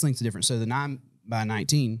the case length's different. So the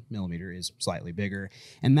 9x19mm is slightly bigger,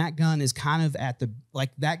 and that gun is kind of at the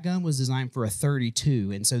that gun was designed for a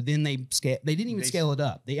 32, and so then they didn't even scale it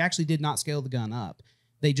up. They actually did not scale the gun up.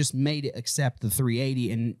 They just made it accept the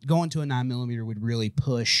 380, and going to a 9mm would really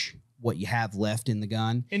push what you have left in the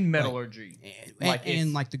gun. in metallurgy?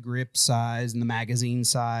 And the grip size and the magazine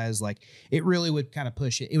size, like it really would kind of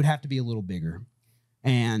push it. It would have to be a little bigger,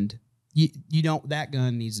 and you don't. That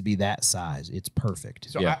gun needs to be that size. It's perfect.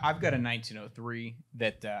 So Yeah. I've got a 1903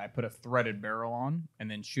 that I put a threaded barrel on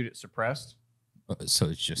and then shoot it suppressed. So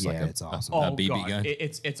it's just like Yeah, a, it's awesome. a BB gun.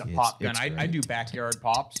 It's a It's- pop gun. it's I great. do backyard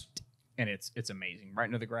pops, and it's amazing. Right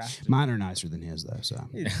into the grass. Mine are nicer than his though. So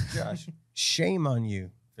Dude, Josh, shame on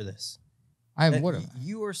you for this. I have That what?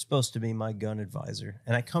 you are supposed to be my gun advisor,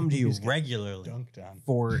 and I come to you He's got regularly Dunked on.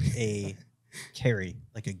 for a carry,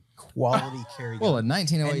 like a quality carry. Well, a gun.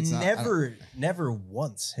 1908. And never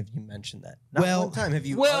once have you mentioned that. Not Well- one time have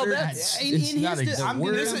you. Well, uttered that's- that. It's not a I'm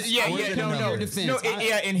word. gonna- This is, I'm gonna come to your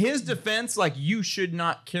defense. In his defense, like you should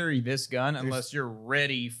not carry this gun unless you're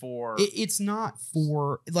ready for. it's not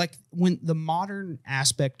for when the modern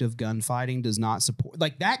aspect of gunfighting does not support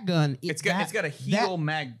that gun. it's got a heel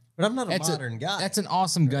mag. But I'm not a That's modern guy. That's an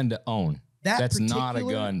awesome gun to own. That's not a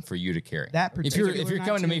particular- gun for you to carry. That If you're particular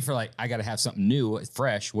coming to me 19 for I got to have something new,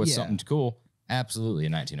 fresh, what's Yeah. something cool? Absolutely a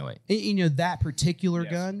 1908. that particular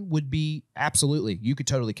Yes. gun would be absolutely. You could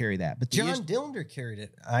totally carry that. But the John issue- Dillender carried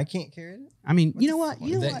it. I can't carry it. I mean, you know what?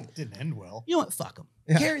 You know They- what? It didn't end well. You know what? Fuck them.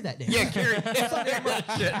 Yeah. Carry that damn. Yeah, gun. carry. I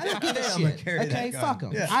don't give a I'm gonna shit. carry that Okay, gun. fuck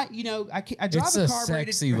them. Yeah. I drive It's a a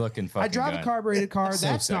carbureted. sexy looking fucking I drive gun. a carbureted car. So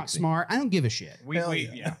That's not sexy. smart. I don't give a shit. Hell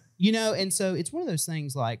Yeah. And so it's one of those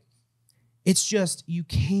things it's just you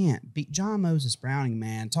can't beat John Moses Browning,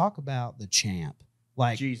 man. Talk about the champ.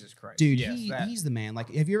 Jesus Christ, Dude, yes, that- he's the man.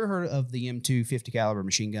 Have you ever heard of the M2 50 caliber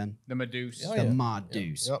machine gun? the Medusa. Oh, The yeah. Mod Yep.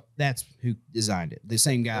 Deuce. Yep. That's who designed it. The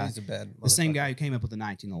same guy. He's a bad The same motherfucker. guy who came up with the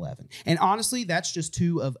 1911. And honestly, that's just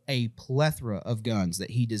 2 of a plethora of guns that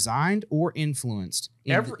he designed or influenced.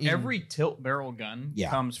 Every tilt barrel gun Yeah.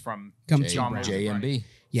 comes from Comes John from Moses JMB. Browning.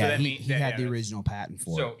 Yeah, that he, mean- he that- had yeah, the that's- original patent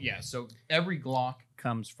for it. So every Glock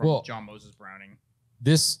comes from Well- John Moses Browning.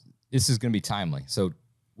 This is going to be timely. So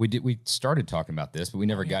we started talking about this, but we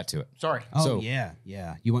never got to it. Sorry. Oh, So- yeah.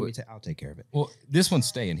 You want me to? I'll take care of it. Well, this one's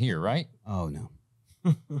staying here, right? Oh, no.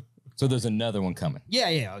 So there's another one coming.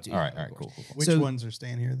 Yeah. All right, cool. Which So- ones are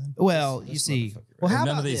staying here then? Well, you This see, motherfucker, well, how None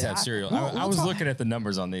about of these this? have cereal. We'll I was talk- looking at the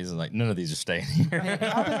numbers on these and like none of these are staying here. Hey,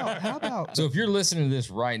 how about? So if you're listening to this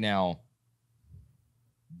right now,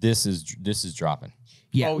 this is dropping.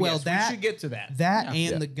 Yeah. Oh, well, yes, that we should get to that. that Yeah.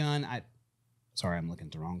 and Yeah. the gun. Sorry, I'm looking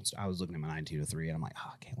at the wrong. I was looking at my 9.203, and I'm like, oh,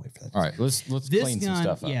 I can't wait for that. All right, let's This clean gun, some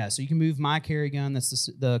stuff up. yeah. So you can move my carry gun. That's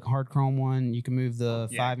the hard chrome one. You can move the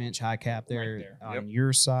Yeah. 5-inch high cap there, Right there. on Yep.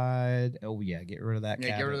 your side. Oh yeah, get rid of that. Yeah,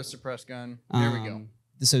 cap. get rid of the suppressed gun. There we go.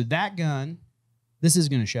 So that gun, this is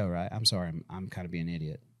going to show, right? I'm sorry, I'm kind of being an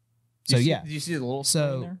idiot. Do So you see- yeah, do you see the little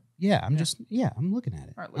So- screen there? yeah, I'm looking at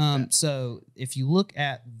it. All right, look at that. So if you look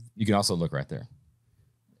at, You can also look right there.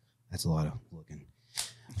 that's a lot of looking.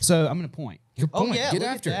 So I'm going to point. Your Oh point. yeah, Get look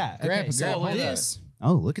after at that. it. Grab Okay, it. so Grab hold of this.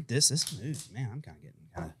 Oh, look at this. This moves, man. I'm kind of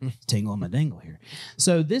getting tingle on my dangle here.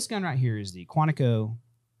 So this gun right here is the Quantico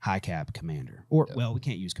High Cap Commander, or well, we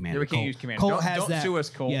can't use Commander. Yeah, we can't Cole- use Commander. Cole Don't- has don't that. sue us,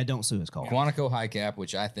 Cole. Yeah, don't sue us, Cole. Quantico high cap,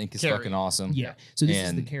 which I think is Carry. fucking awesome. Yeah. So this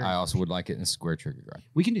and is the carry. I also would like it in a square trigger guard.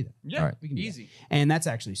 We can do that. Yeah, All right. We can do that. easy. And that's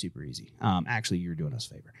actually super easy. Actually, you're doing us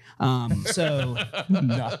a favor. So,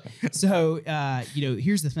 No.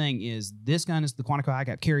 here's the thing: is this gun is the Quantico High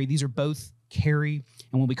Cap carry. These are both carry,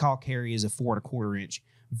 and what we call carry is a 4 1/4 inch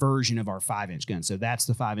version of our 5-inch gun. So that's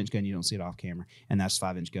the 5-inch gun. You don't see it off camera, and that's the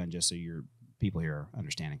 5-inch gun. Just so your people here are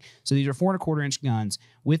understanding. So these are 4 1/4 inch guns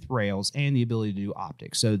with rails and the ability to do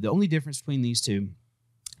optics. So the only difference between these two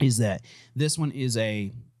is that this one is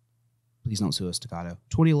a, please don't sue us, Staccato,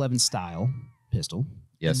 2011 style pistol.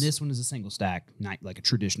 Yes. And this one is a single stack, like a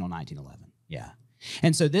traditional 1911. Yeah.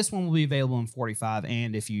 And so this one will be available in 45,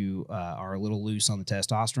 and if you are a little loose on the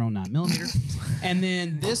testosterone, 9mm. And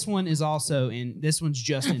then this one is also this one's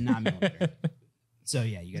just in 9mm. So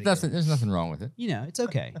yeah, you got There's nothing wrong with it. it's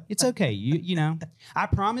okay. It's okay. You know, I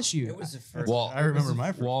promise you. It was the first. Wal- I remember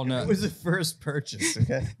my first. Walnut. It was the first purchase.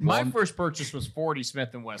 Okay. My first purchase was 40 Smith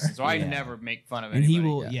 & Wesson, so I Yeah. never make fun of and anybody. he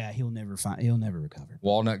will, he'll never recover.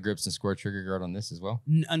 Walnut grips and square trigger guard on this as well.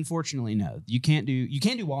 Unfortunately, no. You can do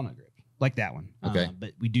walnut grip like that one. Okay.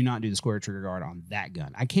 But we do not do the square trigger guard on that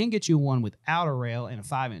gun. I can get you one without a rail and a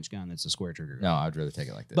 5-inch gun that's a square trigger guard. No, I'd rather take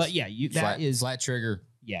it like this. But yeah, flat trigger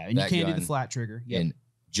yeah, and you that can't do gun the flat trigger. Yep. and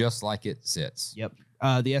just like it sits. Yep. The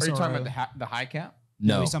SRO. Are you talking about the high cap?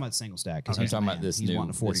 No, No, he's talking about the single stack. I'm talking about this he's new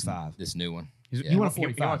wanting a 45. This new one. He's- Yeah. You want a He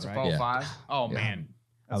 45, wants a right? 45? Oh, Yeah. man.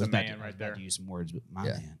 I That's was a about man to, right there. use some words, but my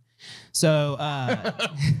Yeah. man. So,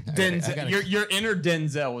 Denzel, I gotta- your inner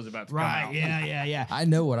Denzel was about to come out. yeah. I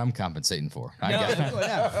know what I'm compensating for. I got it.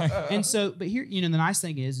 Yeah. And so, but here, the nice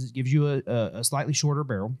thing is it gives you a slightly shorter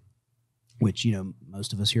barrel, which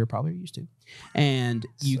most of us here probably are used to, and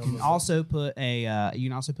you can also put a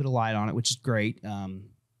light on it, which is great.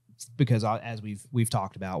 Because as we've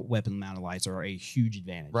talked about, weapon mounted lights are a huge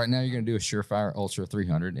advantage. Right now, you're going to do a Surefire Ultra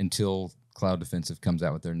 300 until Cloud Defensive comes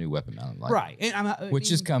out with their new weapon mounted light. Right. And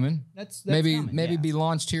Which is coming. That's Maybe coming, maybe yeah. be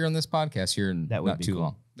launched here on this podcast here in That would not be too cool.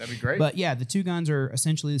 long. That'd be great. But yeah, the two guns are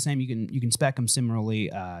essentially the same. You can spec them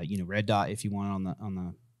similarly. Red dot if you want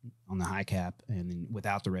on the high cap, and then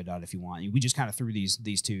without the red dot if you want. We just kind of threw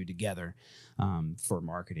these two together for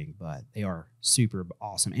marketing, but they are super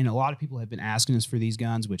awesome. And a lot of people have been asking us for these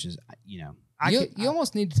guns, which is You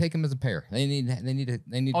almost need to take them as a pair. They need you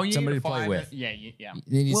somebody need to play with. Yeah.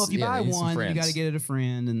 well, if you buy they need some one, you friends. got to get it a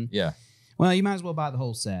friend, and Yeah. well, you might as well buy the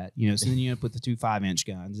whole set. So then you put the two 5-inch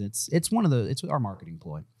guns. It's our marketing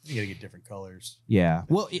ploy. You got to get different colors. Yeah.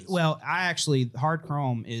 Well, I actually hard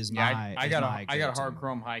chrome is Yeah, my. I is got my a go-to. hard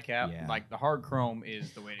chrome high cap. Yeah. Like the hard chrome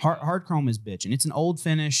is the way to Hard, go. hard chrome is bitching. It's an old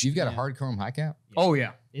finish. You've got a Yeah. hard chrome high cap? Oh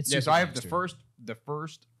yeah. It's So super I have the gangster.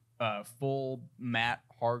 first full matte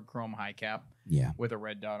hard chrome high cap Yeah. with a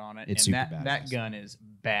red dot on it. It's and super that badass. gun is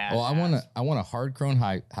bad. Well, I want a hard chrome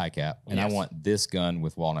high cap, and I Yes. want this gun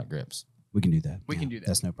with walnut grips. We can do that. We Yeah, can do that.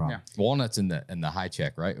 That's no problem. Walnuts in the high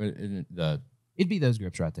check, right? The It'd be those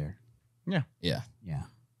grips right there. yeah. Yeah.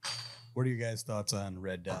 What are your guys' thoughts on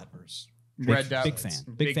red dot versus? Red dot. Big fan.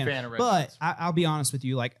 Big fan of red But dots. I'll be honest with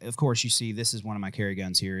you. Like, of course, you see, this is one of my carry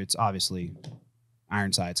guns here. It's obviously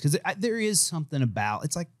iron sights because there is something about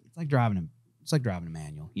it's like driving a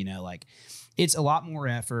manual. Like it's a lot more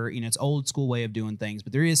effort. It's old school way of doing things,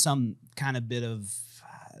 but there is some kind of bit of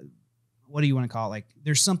what do you want to call it? Like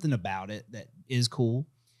there's something about it that is cool.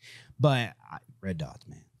 But red dots,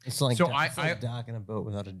 man. It's like So it's like docking a boat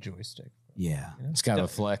without a joystick. Yeah. It's kind of a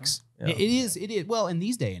flex. Yeah. It is. Well, in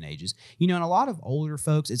these day and ages, and a lot of older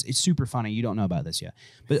folks, it's super funny. You don't know about this yet,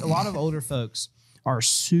 but a lot of older folks are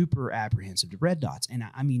super apprehensive to red dots. And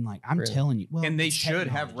I mean, like, I'm Really? telling you, well, and they it's should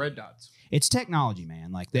have technology. red dots. It's technology,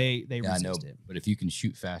 man. Like they Yeah, I know, resist it. but if you can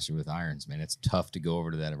shoot faster with irons, man, it's tough to go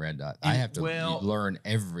over to that red dot. I have to learn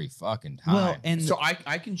every fucking time. Well, and So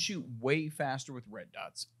I can shoot way faster with red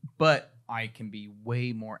dots, but I can be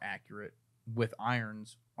way more accurate with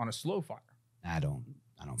irons on a slow fire. I don't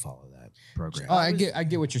follow that program. Oh, I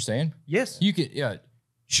get what you're saying. Yes. You could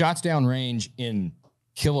shots down range in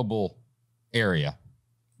killable area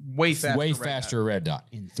Way faster. way red faster dot. red dot.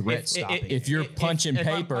 In threat stopping. if you're punching if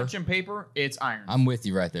I'm paper- punching paper, it's irons. I'm with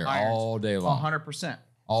you right there Irons. all day long. 100%.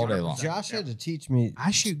 All day long. Josh had to teach me. I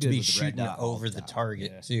shoot to good be with the red shooting dot all over the the time.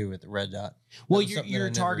 target Yeah. too with the red dot. Well, That was something that you're I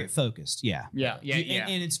never- target focused. Yeah. Yeah.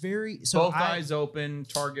 And it's very so. Both eyes open,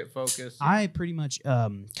 target focus. I pretty much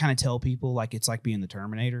kind of tell people like it's like being the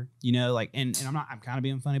Terminator, you know, like and I'm kind of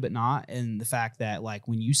being funny, but not. And the fact that like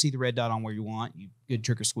when you see the red dot on where you want, you good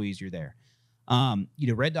trick or squeeze, you're there.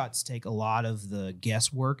 Red dots take a lot of the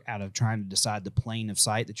guesswork out of trying to decide the plane of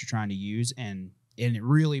sight that you're trying to use, and it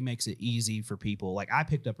really makes it easy for people. Like I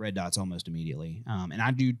picked up red dots almost immediately, and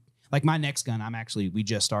I do like my next gun. We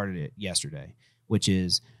just started it yesterday, which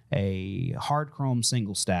is a hard chrome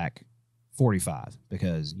single stack 45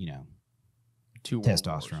 because Two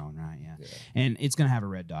testosterone, right? Yeah. And it's gonna have a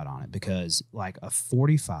red dot on it because like a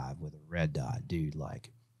 45 with a red dot, dude.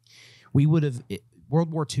 Like we would have. World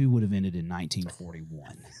War II would have ended in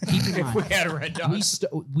 1941. Keep in If mind, we had a red dot.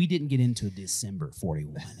 we didn't get into December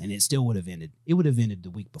 41, and it still would have ended. It would have ended the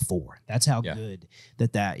week before. That's how good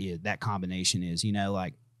that combination is.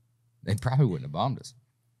 Like They probably wouldn't have bombed us.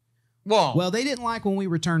 well, they didn't like when we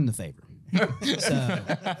returned the favor. So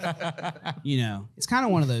it's kind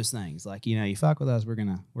of one of those things. Like you fuck with us, we're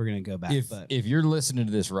gonna go back. If you're listening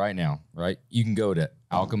to this right now, right, you can go to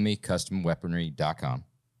alchemycustomweaponry.com.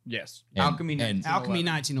 Yes. And- Alchemy and- 1911. Alchemy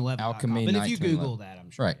 1911. Alchemy But if you 1911. Google that, I'm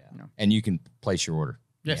sure. Right. Yeah. And you can place your order.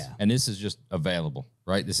 Yes. Yeah. And this is just available,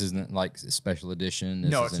 right? This isn't like a special edition.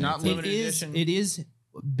 This No, it's isn't not anything. limited edition. It is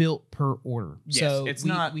built per order. Yes, so it's we,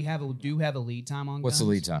 not- We do have a lead time on. What's the guns,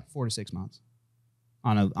 lead time? 4 to 6 months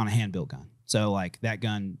on a hand built gun. So like that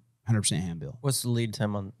gun, 100% hand built. What's the lead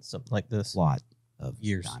time on something like this? Lot of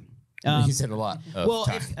Years. time. He said a lot. Of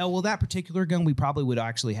time. That particular gun, we probably would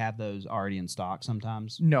actually have those already in stock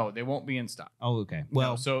sometimes. No, they won't be in stock. Oh, okay.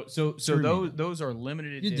 Well, Well, so screw me. those are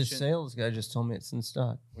limited Dude, the edition. sales guy just told me it's in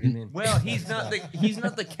stock. What do you mean? Well, he's not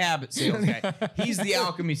the Cabot sales guy. He's the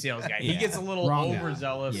Alchemy sales guy. He Yeah. gets a little Wrong guy.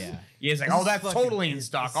 overzealous. Yeah. He's like, This oh, is that's fucking- totally in this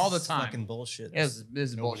stock is all the time. Fucking bullshit. This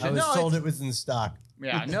is bullshit. I was No, told it's- it was in stock.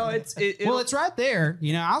 Yeah, no, it's well, it's right there.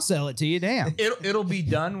 I'll sell it to you. Damn. it'll be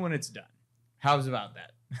done when it's done. How's about that?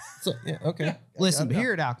 So, yeah, okay. Listen, I'm but down.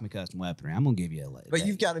 here at Alchemy Custom Weaponry, I'm gonna give you a. But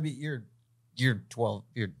you've got to be you're 12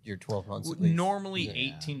 months at least. Normally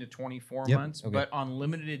Yeah. 18 to 24 Yep. months, Okay. but on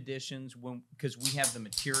limited editions, because we have the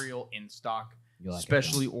material in stock, You'll like it,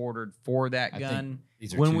 specially ordered for that I think gun.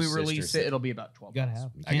 these are When two we sisters release that- it, it'll be about 12 You gotta months.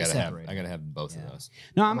 have. You I can't gotta have. separate I gotta have both Yeah. of those.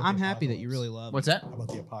 No, How about I'm the happy that you Apocalypse? really love. What's that? How about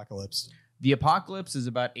the Apocalypse? The Apocalypse is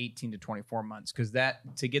about 18 to 24 months because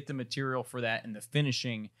to get the material for that and the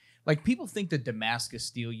finishing, like people think that Damascus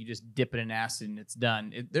steel, you just dip it in acid and it's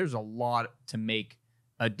done. There's a lot to make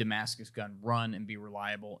a Damascus gun run and be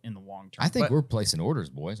reliable in the long term. I think But we're placing orders,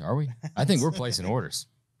 boys. Are we? I think we're placing orders.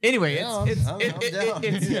 anyway, Yeah, it's I'm down.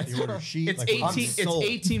 The order sheet, it's like, 18 I'm sold.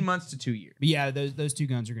 18 months to 2 years. But yeah, those two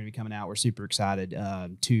guns are going to be coming out. We're super excited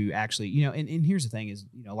to actually, and here's the thing is,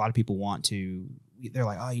 a lot of people want to, they're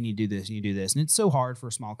like, oh, you need to do this, you need to do this. And it's so hard for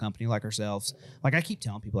a small company like ourselves. Like I keep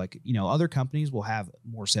telling people, like, other companies will have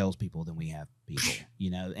more salespeople than we have people,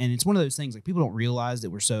 and it's one of those things like people don't realize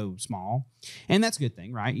that we're so small. And that's a good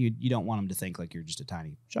thing, right? You don't want them to think like you're just a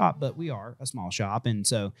tiny shop, but we are a small shop. And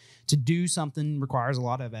so to do something requires a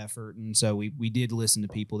lot of effort. And so we did listen to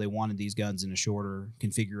people. They wanted these guns in a shorter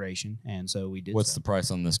configuration. And so we did. What's the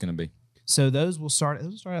price on this going to be? So those will start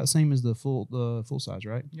out the same as the full size,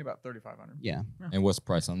 right? Yeah, about 3,500. Yeah, And what's the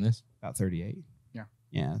price on this? about 38. Yeah.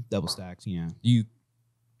 Yeah, double stacks,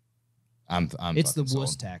 I'm It's the fucking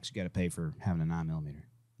wuss sold. tax you got to pay for having a 9mm.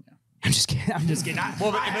 Yeah. I'm just kidding.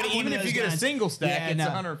 Well, but even if you get a single stack, Yeah, it's no.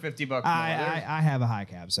 $150 more. I have a high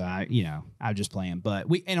cab, so I'm just playing. But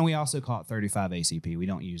we also call it 35 ACP. We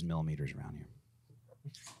don't use millimeters around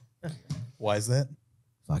here. Why is that?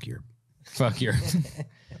 Fuck your. Fuck your.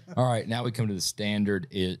 All right, now we come to the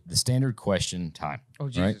standard question time. Oh, All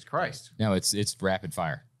Jesus right? Christ. Now it's rapid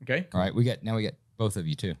fire. Okay. All right, we got both of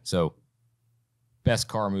you too. So, best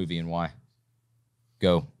car movie and why?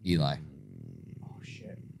 Go, Eli. Oh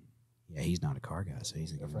shit. Yeah, he's not a car guy, so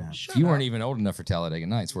he's gonna have. You weren't even old enough for Talladega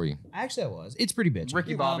Nights, were you? Actually, I was. It's pretty bitchy.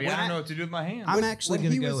 Ricky Bobby, when I don't know what to do with my hands. I'm actually when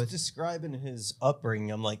gonna he go was with. describing his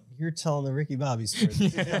upbringing, I'm like, you're telling the Ricky Bobby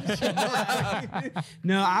story.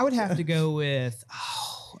 No, I would have to go with.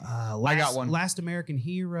 I got one. Last American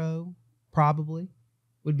Hero, probably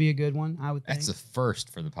would be a good one. I would think. That's a first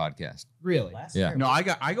for the podcast. Really. Yeah. No, I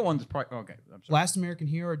got one that's probably okay. I'm sorry. Last American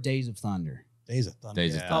Hero or Days of Thunder? Days of Thunder.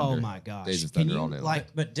 Days of yeah. Thunder. Oh my gosh. Days of Can Thunder you, all day long. like,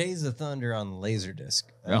 But Days of Thunder on Laserdisc.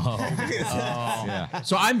 Oh. Yeah.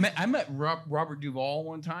 So I met Robert Duvall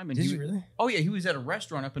one time, and Did he you really? Oh yeah, he was at a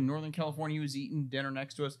restaurant up in Northern California. He was eating dinner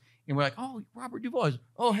next to us, and we're like, "Oh, Robert Duvall." Is,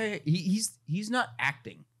 oh, hey, he's not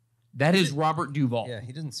acting. That is Robert Duvall. Yeah,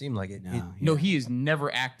 he didn't seem like it. No, he has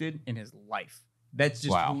never acted in his life. That's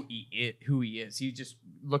just Wow. who he is. He just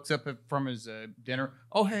looks up from his dinner.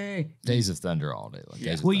 Oh, hey. Days of Thunder all day long. Yeah.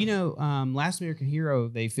 Days of well, Thunder. Last American Hero,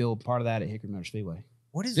 they filmed part of that at Hickory Motor Speedway.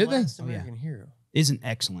 What is Did they? Last Oh, yeah. American Hero? It's an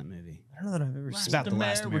excellent movie. I don't know that I've ever It's seen about the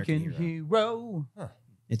last American hero.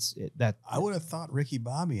 That I would have thought Ricky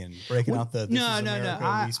Bobby and breaking out the This No, is no, no.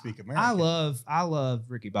 America, We Speak American. I love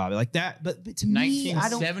Ricky Bobby like that, but to me, I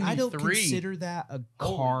don't 1973. consider that a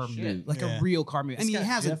Holy car shit. movie, like Yeah. a real car movie. I It's mean, it got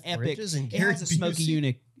has Jeff an epic. Bridges and It Gary has a Smokey Busey.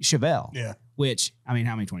 Unique Chevelle, Yeah. which I mean,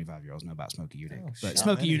 how many 25-year-olds know about Smokey Unique? Oh, But shit. Smokey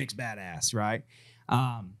Not many. Unique's badass, right?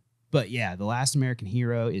 But yeah, the Last American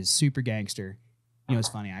Hero is super gangster. You know, it's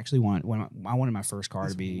funny. I actually wanted my first car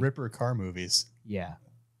to be Ripper car movies. yeah,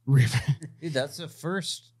 Ripper. Dude, that's a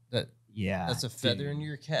first. Yeah, That's a feather dude. in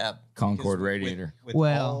your cap. Concord because radiator. With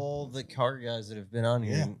Well- all the car guys that have been on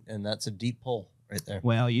here, Yeah. and that's a deep pull right there.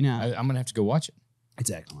 Well, you know, I'm going to have to go watch it. it's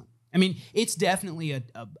excellent. I mean, it's definitely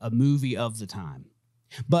a movie of the time.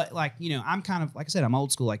 But like, you know, I'm kind of like I said, I'm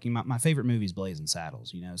old school. Like my favorite movie is Blazing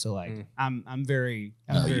Saddles. You know, so like I'm very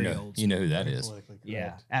No, very you know, old you know school. who that Very is. politically correct.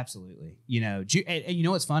 Yeah, absolutely. You know, and you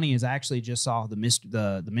know what's funny is I actually just saw the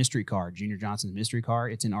mystery car, Junior Johnson's mystery car.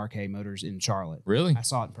 It's in RK Motors in Charlotte. Really? I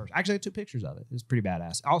saw it in person. Actually, I took pictures of it. It was pretty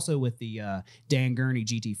badass. Also, with the Dan Gurney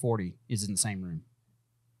GT40 is in the same room.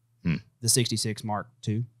 The 66 Mark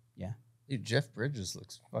II. Yeah, Dude, Jeff Bridges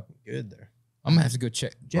looks fucking good there. I'm going to have to go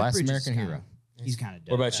check Jeff Last Bridges American is kinda- Hero. He's kind of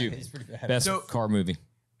dope. What about you? He's pretty bad. Best So- car movie.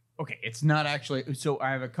 Okay, it's not actually. So I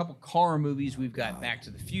have a couple car movies. We've got Back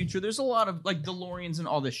to the Future. There's a lot of like DeLoreans and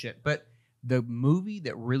all this shit. But the movie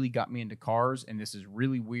that really got me into cars, and this is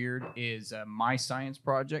really weird, is My Science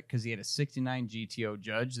Project, because he had a 69 GTO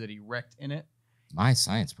Judge that he wrecked in it. My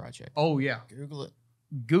Science Project. Oh, yeah. Google it.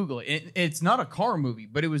 Google it. It's not a car movie,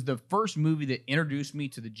 but it was the first movie that introduced me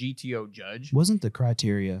to the GTO Judge. Wasn't the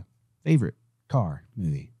Criteria favorite car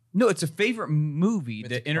movie? No, it's a favorite movie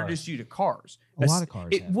With that the introduced you to cars. A lot of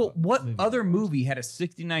cars have What movies other about cars. movie had a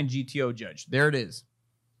 69 GTO Judge? There it is.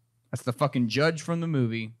 That's the fucking Judge from the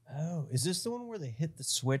movie. Oh, is this the one where they hit the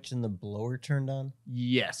switch and the blower turned on?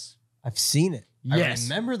 Yes. I've seen it. Yes.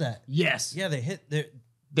 I remember that. Yes. Yeah, they hit there,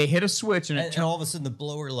 They hit a switch and it and turned. all of a sudden the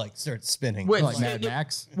blower like starts spinning. Wait, Like it- Mad it-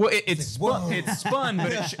 Max. Well, it's like, spun. whoa. It's spun,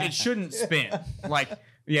 but it shouldn't spin. Like,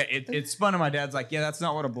 yeah, it spun, and my dad's like, yeah, that's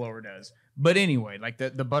not what a blower does. But anyway, like the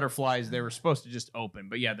butterflies, they were supposed to just open.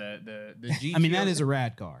 But yeah, the GTO, I mean, that is a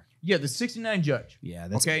rad car. yeah, the 69 Judge. Yeah,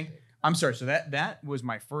 that's Okay, I'm sorry. So that was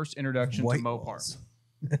my first introduction White to Mopar, walls.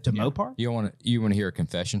 to Mopar. You want to hear a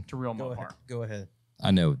confession? to real Go Mopar. ahead. Go ahead.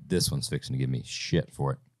 I know this one's fixing to give me shit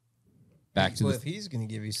for it. Back to Well, the if he's going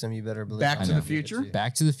to give you some, you better believe. Back I'm to gonna the give it Future? you.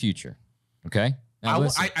 Back to the Future. Okay. Now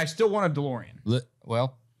listen. I still want a DeLorean.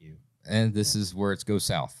 Well, You. and this is where it goes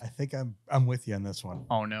south. I think I'm with you on this one.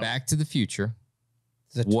 Oh no. Back to the Future.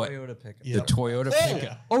 The What- Toyota pickup. Yeah. The Toyota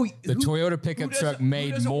pickup. Oh, The Toyota pickup doesn't- truck who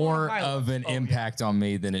made doesn't more want a of an Hilux? Oh, yeah. impact on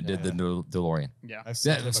me than it did the DeLorean. Yeah. I've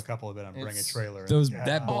seen was- a couple of it on Bring a it's- Trailer. those- Yeah.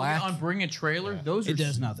 that Oh, black- yeah, on Bring a Trailer, those are It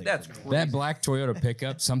does nothing That's for me. crazy. That black Toyota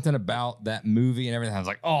pickup, something about that movie and everything. I was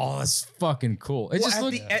like, oh, that's fucking cool. It Well, just at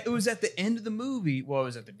looked. it was at the end of the movie. Well, it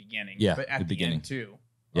was at the beginning. Yeah, but at the the beginning. end too.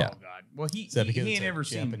 Yeah. Oh God. Well, he Is that because ain't it's a ever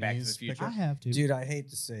seen Back to the Japanese Future. pickup? I have to. Dude, I hate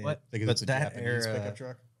to say What? it, Because but it's a that Japanese era pickup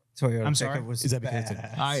truck. Toyota I'm sorry? pickup was Is that because it's a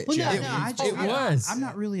badass. Well, no, It no, was- I it was. I'm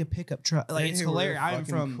not really a pickup truck. Like, it's They were hilarious. I'm fucking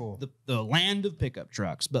from cool. the land of pickup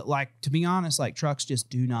trucks, but like to be honest, like trucks just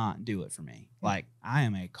do not do it for me. Like I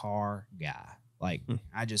am a car guy. Like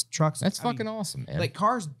I just trucks. That's I mean, fucking awesome, man. Like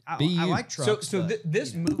cars. Be I you. like trucks. So but,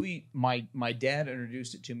 this you know. movie, my dad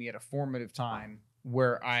introduced it to me at a formative time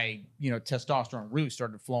where I, testosterone really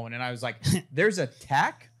started flowing, and I was like, "There's a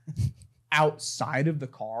tack outside of the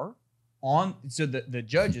car on." So the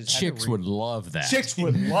judges, had to Chicks would love that. Chicks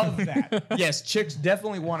would love that. Yes, chicks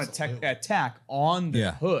definitely want a tack on the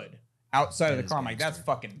Yeah. hood outside of That the is car. I'm like, that's gangster.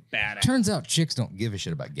 fucking badass. Turns out chicks don't give a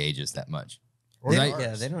shit about gauges that much. Or They- cars.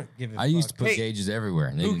 Yeah, they don't give a I used to fuck. put Hey, gauges everywhere,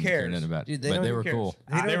 and they who didn't care cares? nothing about it. Dude, they But don't- they who were cares? cool.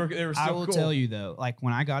 They were so I will cool. tell you though, like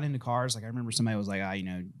when I got into cars, like I remember somebody was like,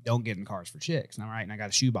 don't get in cars for chicks. And I'm right, and I got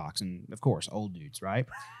a shoebox, and of course, old dudes, right?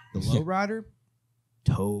 The lowrider,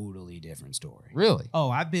 totally different story. Really? Oh,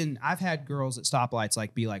 I've had girls at stoplights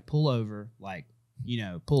like be like, pull over,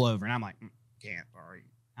 pull over, and I'm like, can't, sorry,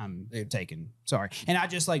 I'm taking, sorry, and I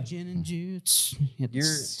just like gin and juice.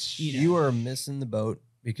 You are missing the boat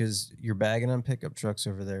because you're bagging on pickup trucks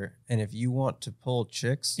over there. And if you want to pull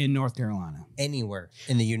chicks in North Carolina. anywhere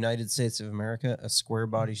in the United States of America, a square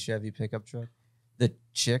body Chevy pickup truck, the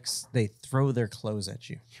chicks, they throw their clothes at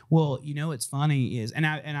you. Well, what's funny is,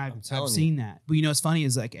 I've telling seen that, but what's funny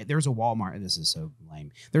is like there's a Walmart. This is so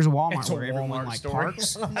lame. There's a Walmart It's a where everyone Walmart like story.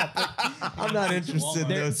 parks. I'm not interested in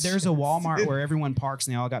those. There's a Walmart where everyone parks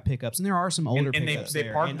and they all got pickups, and there are some older And pickups they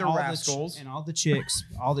there. park and their all rascals. and all the chicks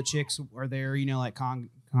are there. Like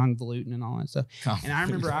convoluting and all that stuff. And I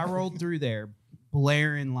remember I rolled through there,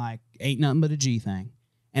 blaring like "Ain't Nothing But a G Thing."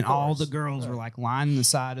 And all the girls were like lining the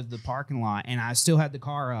side of the parking lot, and I still had the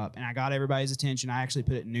car up, and I got everybody's attention. I actually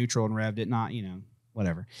put it in neutral and revved it, not,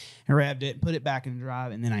 whatever. I revved it, put it back in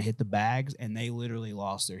drive, and then I hit the bags, and they literally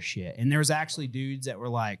lost their shit. And there was actually dudes that were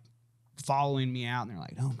like following me out, and they're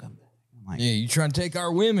like, "Don't come back." I'm like, Yeah, you trying to take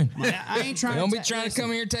our women? I ain't trying. Don't be to trying to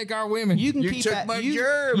come here and take our women. You can You keep took that. my You,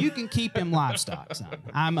 germ. you can keep them livestock, son.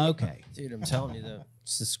 I'm okay. Dude, I'm telling you though,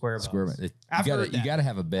 it's the square box. Square. You I've gotta heard that. you gotta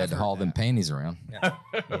have a bed I've to heard haul them that. panties around. Yeah,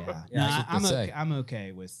 Yeah, no, that's what they say. I'm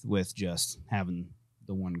okay with just having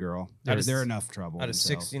the one girl. Out of- They're enough trouble. Out of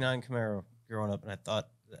themselves. 69 Camaro growing up, and I thought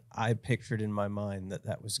I pictured in my mind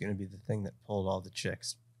that was going to be the thing that pulled all the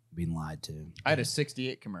chicks. Being lied to. I had a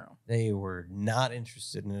 68 Camaro. They were not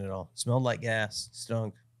interested in it at all. Smelled like gas,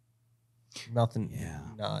 stunk. Nothing. Yeah.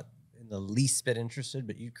 Not in the least bit interested.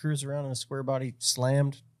 But you cruise around in a square body,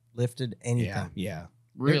 slammed, lifted, anything. Yeah.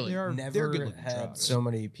 Really? They're Never good looking had trucks. so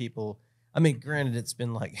many people. I mean, granted, it's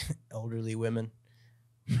been like elderly women.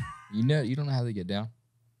 You don't know how they get down.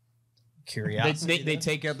 Curiosity. They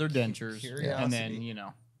take out their dentures, Curiosity. and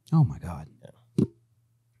then Oh my God. Yeah.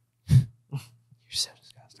 You're so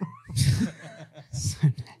disgusting. So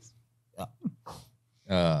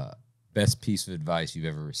nice. Best piece of advice you've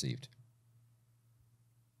ever received.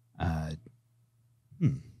 That's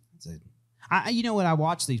it. You know what? I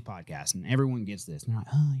watch these podcasts and everyone gets this. And they're like,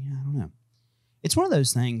 oh, yeah, I don't know. It's one of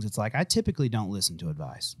those things. It's like I typically don't listen to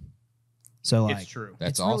advice. So like, it's true.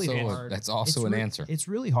 That's It's really also hard. that's also an answer. It's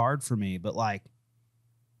really hard for me, but like,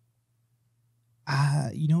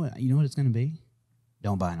 you know what it's going to be?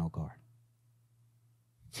 Don't buy an old car.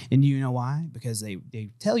 And do you know why? Because they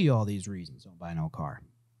tell you all these reasons. Don't buy an old car.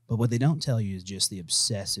 But what they don't tell you is just the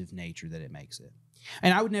obsessive nature that it makes it.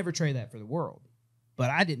 And I would never trade that for the world. But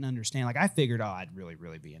I didn't understand. Like, I figured, I'd really,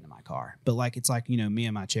 really be into my car. But, like, it's like, me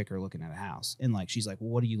and my chick are looking at a house. And, like, she's like, well,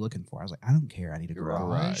 what are you looking for? I was like, I don't care. I need a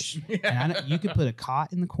garage. And you could put a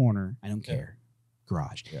cot in the corner. I don't care.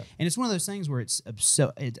 Garage. Yeah. And it's one of those things where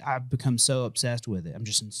I've become so obsessed with it. I'm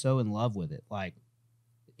just so in love with it. Like,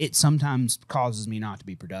 it sometimes causes me not to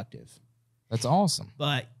be productive. That's awesome.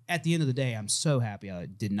 But at the end of the day, I'm so happy I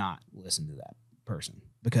did not listen to that person,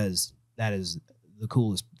 because that is the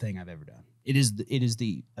coolest thing I've ever done. It is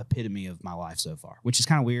the epitome of my life so far, which is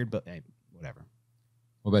kind of weird, but hey, whatever.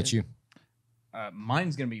 What about you?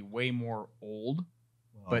 Mine's gonna be way more old,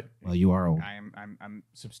 but Well, you are old. I'm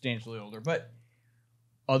substantially older. But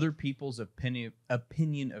other people's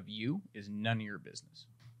opinion of you is none of your business.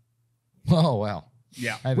 Oh wow.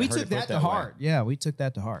 Yeah. I haven't We heard took it put that to way. heart. Yeah, we took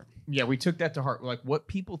that to heart. Yeah, we took that to heart. Like, what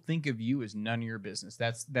people think of you is none of your business.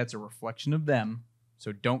 That's a reflection of them.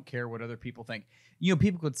 So don't care what other people think.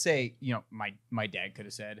 People could say, my dad could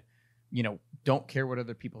have said, don't care what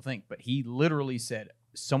other people think. But he literally said,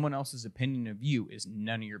 someone else's opinion of you is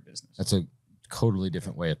none of your business. That's a totally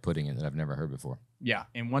different way of putting it that I've never heard before. Yeah.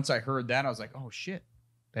 And once I heard that, I was like, oh shit,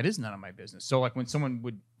 that is none of my business. So like when someone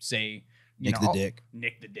would say, Nick the dick.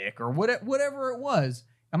 Nick the dick, or whatever it was,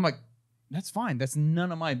 I'm like, that's fine. That's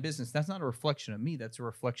none of my business. That's not a reflection of me. That's a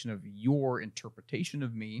reflection of your interpretation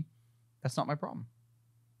of me. That's not my problem.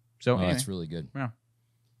 So anyway, That's really good. Yeah.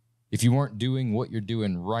 If you weren't doing what you're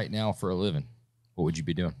doing right now for a living, what would you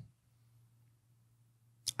be doing?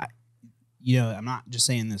 I'm not just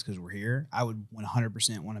saying this because we're here. I would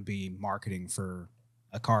 100% want to be marketing for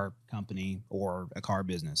a car company or a car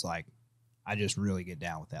business. Like, I just really get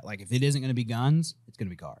down with that. Like, if it isn't going to be guns, it's going to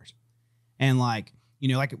be cars. And like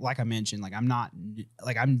I mentioned, like,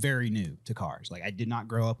 I'm very new to cars. Like, I did not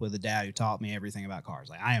grow up with a dad who taught me everything about cars.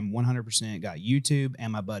 Like, I am 100% got YouTube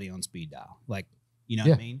and my buddy on speed dial. Like, you know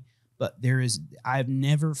what I mean? But I've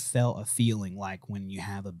never felt a feeling like when you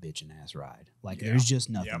have a bitchin' ass ride. Like there's just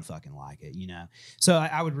nothing fucking like it, you know? So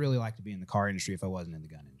I would really like to be in the car industry if I wasn't in the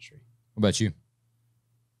gun industry. What about you?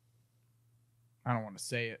 I don't want to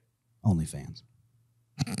say it. OnlyFans.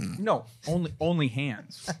 No, only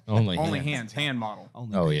hands. Only hands. Hand model.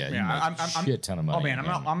 Only yeah, Yeah, you make a shit ton of money. Oh man,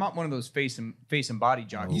 I'm not one of those face and body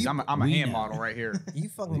jockeys. I'm a hand model right here. You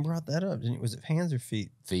fucking brought that up, didn't you? Was it hands or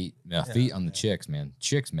feet? Feet. Now, feet on the chicks, man.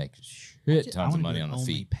 Chicks make shit tons of money on the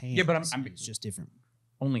feet. Pants. Yeah, but it's just different.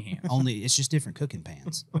 Only hands. It's just different cooking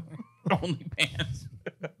pans. Only pants.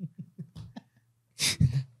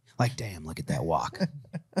 Like, damn, look at that walk.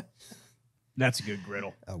 That's a good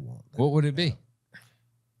griddle. I want that. What would it be?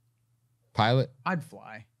 Pilot? I'd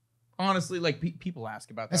fly. Honestly, like people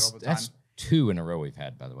ask about that all the time. That's 2 in a row we've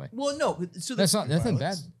had, by the way. Well, no. So That's nothing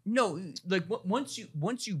bad. No, like once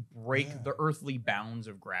you break the earthly bounds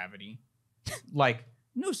of gravity, like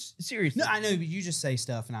no, seriously. No, I know, but you just say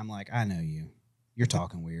stuff, and I'm like, I know you. You're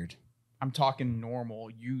talking weird. I'm talking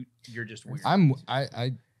normal. You're just weird.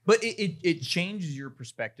 But it changes your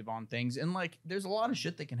perspective on things, and like there's a lot of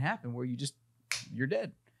shit that can happen where you're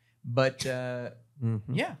dead. But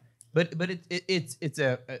yeah. But it's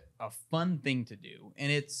a fun thing to do, and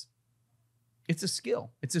it's a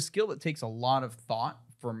skill. It's a skill that takes a lot of thought.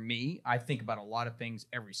 For me, I think about a lot of things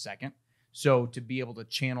every second. So to be able to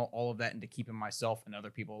channel all of that into keeping myself and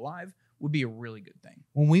other people alive would be a really good thing.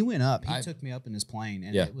 When we went up, he took me up in his plane,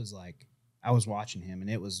 and Yeah. it was like I was watching him, and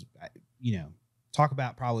it was, you know, talk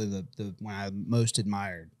about probably the when I most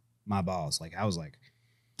admired my boss. Like I was like,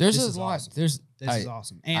 There's this a is lot. awesome. This is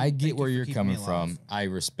awesome. And I thank get you where for you're keeping me coming alive. from. I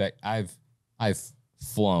respect. I've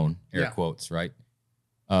flown, air quotes, right?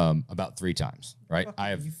 About 3 times, right?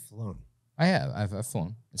 You've flown. I have. I've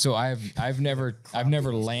flown. So I've never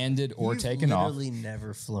landed or taken off. Literally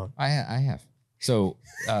never flown. I have. So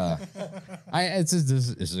this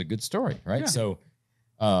is a good story, right? Yeah. So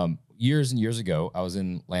years and years ago, I was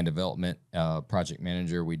in land development, project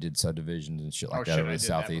manager. We did subdivisions and shit like that over the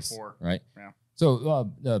southeast, right? Yeah. So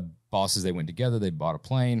the bosses, they went together. They bought a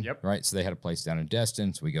plane, Yep. right? So they had a place down in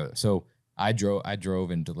Destin. So we go. So I drove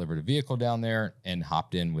and delivered a vehicle down there and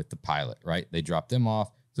hopped in with the pilot, right? They dropped them off.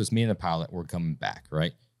 So it's me and the pilot. We're coming back,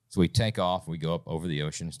 right? So we take off. We go up over the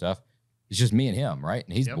ocean and stuff. It's just me and him, right?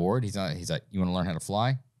 And he's bored. He's like, you want to learn how to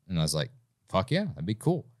fly? And I was like, fuck yeah, that'd be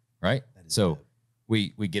cool, right? So we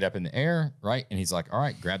get up in the air, right? And he's like, all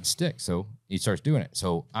right, grab the stick. So he starts doing it.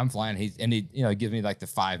 So I'm flying. He gives me like the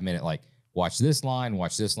 5-minute, like, watch this line,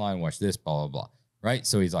 watch this, blah, blah, blah, right?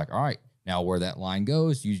 So he's like, all right, now where that line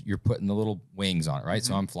goes, you're putting the little wings on it, right?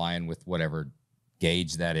 So I'm flying with whatever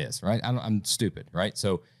gauge that is, right? I'm stupid, right?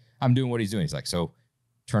 So I'm doing what he's doing. He's like, so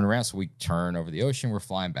turn around. So we turn over the ocean. We're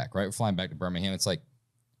flying back, right? We're flying back to Birmingham. It's like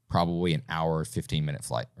probably an hour, 15-minute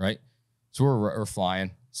flight, right? So we're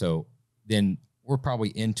flying. So then we're probably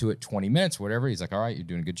into it 20 minutes, whatever. He's like, all right, you're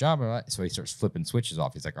doing a good job. All right. So he starts flipping switches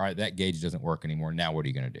off. He's like, all right, that gauge doesn't work anymore. Now what are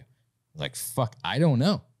you going to do? I was like, fuck, I don't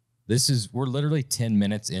know. We're literally 10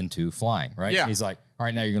 minutes into flying, right? Yeah. He's like, all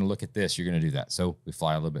right, now you're going to look at this. You're going to do that. So we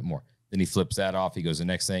fly a little bit more. Then he flips that off. He goes, the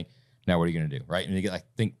next thing, now what are you going to do? Right. And you get like,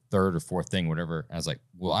 think 3rd or 4th thing, whatever. And I was like,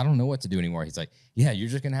 well, I don't know what to do anymore. He's like, yeah, you're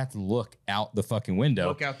just going to have to look out the fucking window.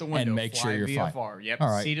 Look out the window and make sure you're VFR. fine. Yep. All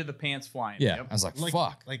right. Seat of the pants flying. Yeah. Yep. I was like, Like,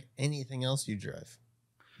 fuck. like anything else you drive.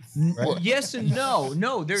 Well, yes and no.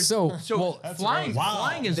 No, there's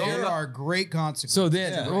flying is all There about are great consequences. So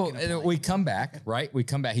then we come back, right? We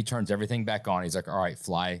come back. He turns everything back on. He's like, all right,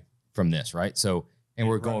 fly from this, right? So, and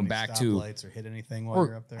we're going back to lights or hit anything while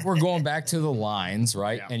you're up there. we're going back to the lines,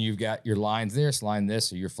 right? Yeah. And you've got your lines this, line this,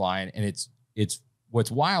 so you're flying. And it's what's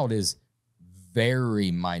wild is very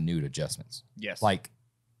minute adjustments. yes. Like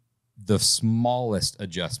the smallest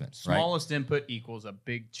adjustments, right? Smallest input equals a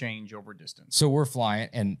big change over distance. So we're flying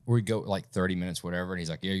and we go like 30 minutes, whatever. And he's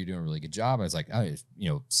like, yeah, you're doing a really good job. I was like, oh,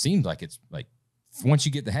 seems like it's like, once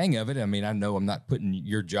you get the hang of it, I mean, I know I'm not putting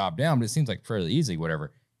your job down, but it seems like fairly easy,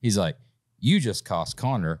 whatever. He's like, you just cost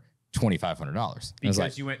Connor $2,500. Because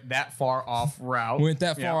like, you went that far off route.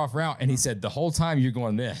 off route. And he said, the whole time you're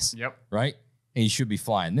going this, Yep. right? And you should be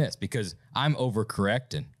flying this because I'm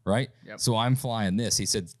overcorrecting, right? Yep. So I'm flying this. He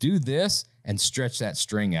said, do this and stretch that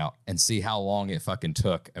string out and see how long it fucking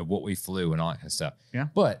took and what we flew and all that kind of stuff. Yeah.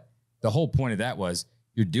 But the whole point of that was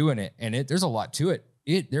you're doing it and there's a lot to it.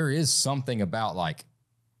 There is something about like,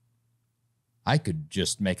 I could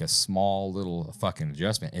just make a small little fucking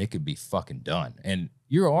adjustment and it could be fucking done. And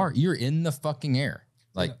you're in the fucking air.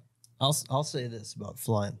 Like, I'll say this about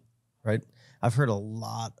flying, right? I've heard a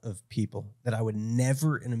lot of people that I would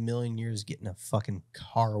never in a million years get in a fucking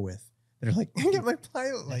car with They're like, I got my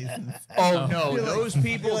pilot license. Oh no, You're like- those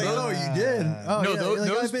people. You're like, those, oh, you did. Oh, No, yeah, those-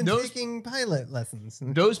 you're like, I've been those- taking pilot lessons.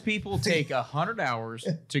 Those people take 100 hours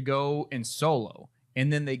to go and solo,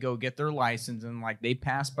 and then they go get their license, and like they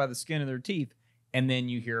pass by the skin of their teeth, and then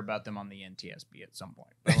you hear about them on the NTSB at some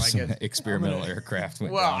point. But like Some it's, experimental aircraft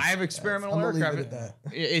went well, down. I have experimental I'm gonna leave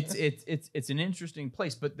aircraft. it at that. It's an interesting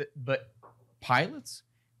place, but pilots.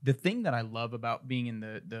 The thing that I love about being in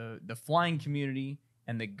the flying community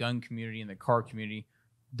and the gun community and the car community,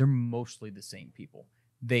 they're mostly the same people.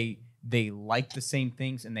 They like the same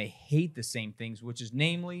things and they hate the same things, which is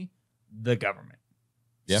namely the government.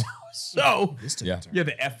 Yeah. So This took Yeah. a turn. yeah,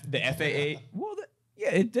 the FAA. Well, yeah,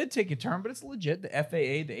 it did take a turn, but it's legit. The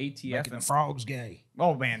FAA, the ATF, Making the frogs gay.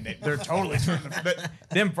 oh man, they're totally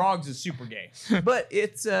them frogs is super gay. But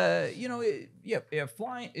it's flying.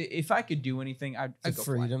 If I could do anything, I'd It's go a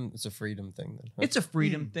flying. freedom. It's a freedom thing. Then. It's a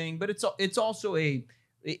freedom thing, but it's also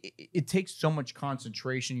it takes so much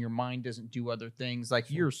concentration. Your mind doesn't do other things. Like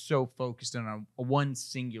you're so focused on a one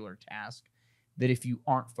singular task that if you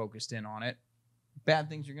aren't focused in on it, bad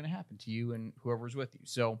things are going to happen to you and whoever's with you.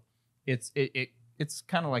 So it's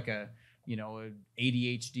kind of like a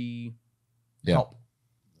ADHD Yeah. help.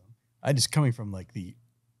 I just coming from like the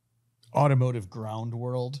automotive ground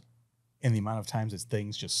world and the amount of times that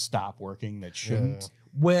things just stop working that shouldn't.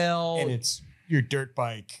 Well, And it's your dirt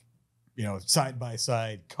bike, side by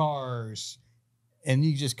side cars, and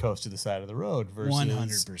you just coast to the side of the road versus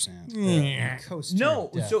 100%. Yeah.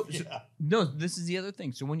 no. So Yeah. no, this is the other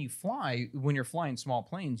thing. So when you're flying small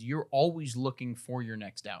planes, you're always looking for your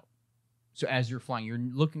next out. So as you're flying, you're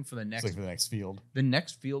looking for the It's next like the next field.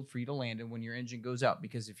 field for you to land in when your engine goes out.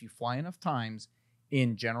 Because if you fly enough times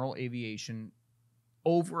in general aviation,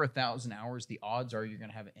 over 1,000 hours, the odds are you're going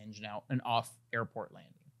to have an engine out and off airport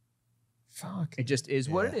landing. Fuck. It just is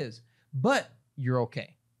what it is. But you're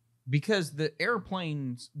okay. Because the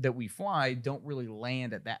airplanes that we fly don't really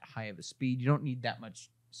land at that high of a speed. You don't need that much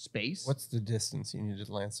space. What's the distance you need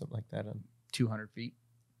to land something like that on? 200 feet.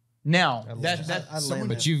 Now, I that's land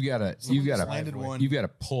But you've got to landed one. you've got to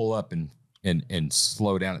pull up and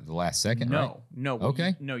slow down at the last second, right? No.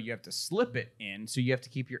 Okay. You have to slip it in. So you have to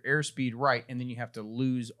keep your airspeed right. And then you have to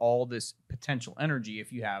lose all this potential energy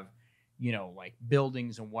if you have, like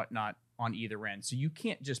buildings and whatnot on either end. So you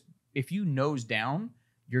can't just, if you nose down,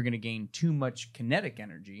 you're going to gain too much kinetic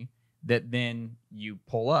energy that then you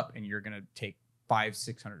pull up and you're going to take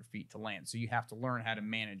 500-600 feet to land. So you have to learn how to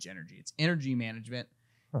manage energy. It's energy management.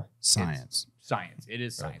 Science. Science. It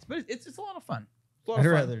is science, but it's a lot of fun. It's a lot I'd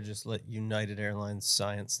of fun. rather just let United Airlines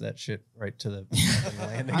science that shit right to the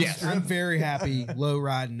landing. I'm very happy low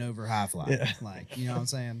riding over high flying. Yeah. Like, you know what I'm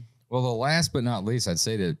saying? Well, the last but not least, I'd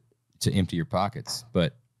say to empty your pockets,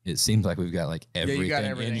 but it seems like we've got like Yeah, everything, you got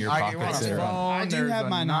in everything. your I- you want pockets. a that are on- phone, I do there's have a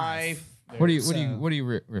my knife. What are you So-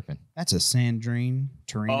 ripping? That's a Sandrine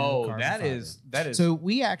Torino. Oh, carbon that fiber. is. So Let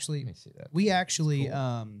me see that. we actually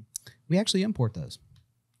import those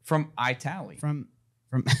From Italy. from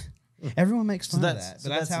everyone makes fun of that, but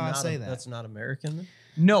that's how I not say that. That's not American. Then?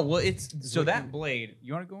 No, well, it's so that blade.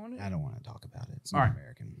 You want to go on it? I don't want to talk about it. It's All not right.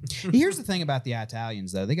 American. Here's the thing about the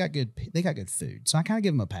Italians, though. They got good food, so I kind of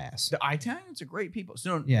give them a pass. The Italians are great people.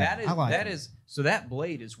 So Yeah, that is I like that them. is so that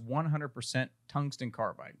blade is 100% tungsten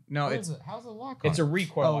carbide. No, How's the lock? it's a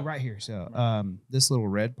recoil. Oh, right here. So this little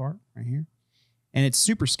red part right here, and it's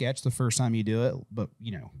super sketch the first time you do it, but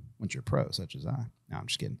once you're a pro, such as I. No, I'm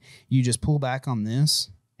just kidding. You just pull back on this,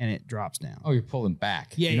 and it drops down. Oh, you're pulling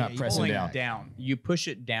back. Yeah, you're yeah, not you're pressing pulling down. it down. You push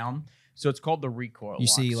it down. So it's called the recoil. You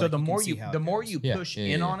lock. see, so like, the you can more see how the it more goes. you Yeah, push yeah,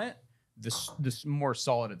 in yeah. on it, the more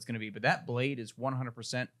solid it's going to be. But that blade is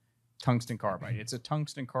 100% tungsten carbide. It's a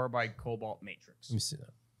tungsten carbide cobalt matrix. Let me see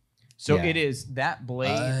that. So Yeah. it is that blade.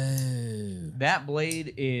 Oh. That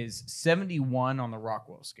blade is 71 on the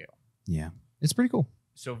Rockwell scale. Yeah, it's pretty cool.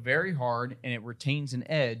 So very hard, and it retains an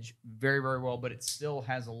edge very, very well, but it still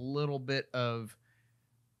has a little bit of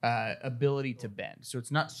ability to bend. So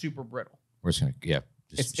it's not super brittle. We're just gonna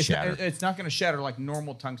just shatter. It's not going to shatter like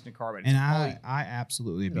normal tungsten carbide. And It's I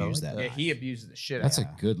absolutely You know, abuse like that. yeah, knife. he abuses the shit out That's of a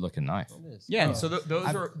it. good looking knife. It is. Yeah, Oh. and so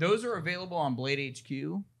those are available on Blade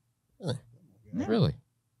HQ. Really? Really?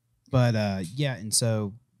 But and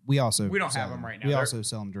so we also We don't sell have them right now. We They're- also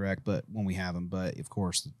sell them direct, but when we have them, but of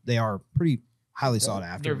course they are pretty highly sought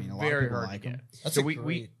after. They're I mean, a lot very of people hard like to them. get. That's So a we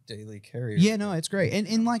great daily carrier. Yeah, no, it's great,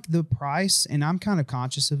 and like the price, and I'm kind of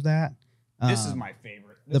conscious of that. this is my favorite.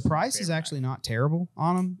 The price is actually not terrible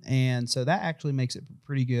on them, and so that actually makes it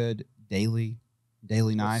pretty good daily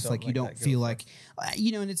knife. something Like you like don't that go feel for? like,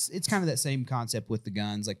 and it's kind of that same concept with the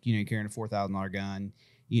guns. Like you're carrying a $4,000 gun,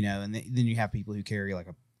 and then you have people who carry like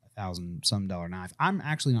a $1,000-some knife. I'm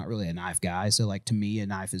actually not really a knife guy, so like to me, a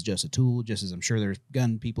knife is just a tool. Just as I'm sure there's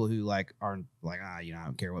gun people who like are like, I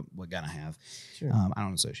don't care what gun I have. Sure. I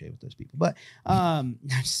don't associate with those people, but I'm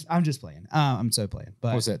just playing. I'm so playing. But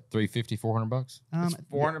What was that? $350, $400? It's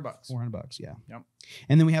 $400. $400, yeah. Yep.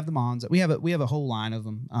 And then we have the Mons. We have a whole line of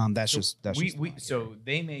them. That's just the line. So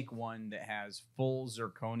they make one that has full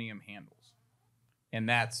zirconium handles, and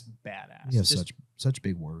that's badass. You have such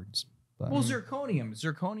big words. But Well,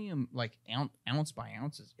 zirconium, like ounce by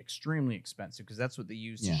ounce, is extremely expensive because that's what they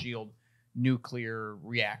use to shield nuclear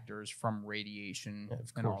reactors from radiation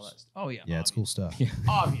and all that. Oh yeah, yeah, it's cool stuff.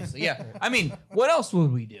 Obviously, yeah. I mean, what else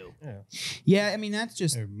would we do? Yeah, I mean that's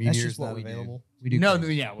just what we available. do. We do No,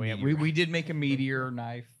 crazy. yeah, we did make a meteor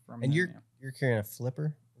knife from. And them, you're carrying a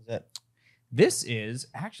flipper? Is that This is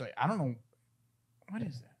actually, I don't know, what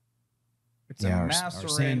is that? It's a master.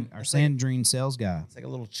 Our Sandrine sales guy. it's like a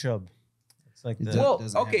little chub. It's like It the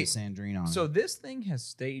doesn't have okay, the Sandrine on it. So this thing has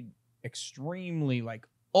stayed extremely, like,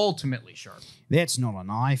 ultimately sharp. That's not a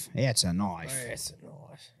knife. That's a knife. It's a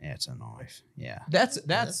knife. That's a knife. Yeah. That's a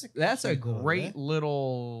cute little great bit.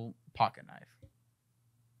 little pocket knife.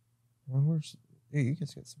 You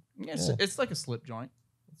guys got some. Yeah, Yeah. it's like a slip joint,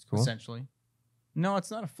 That's cool. essentially. No,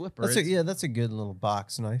 it's not a flipper. That's a good little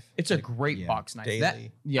box knife. It's a great yeah, box knife.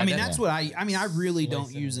 daily. I mean, that's what I really don't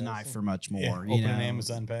Slicing use a and knife dicing. for much more. Yeah, you open know?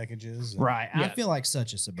 Amazon packages. and- Right. I Yeah. feel like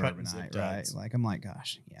such a Cutting suburbanite, zip right? ties. Like I'm like,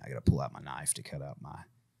 gosh, yeah, I got to pull out my knife to cut out my.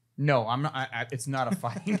 No, I'm not. It's not a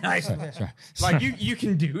fighting knife. Like you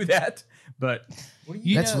can do that, but What do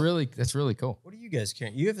you? That's really cool. What are you guys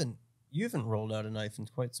carrying? You haven't rolled out a knife in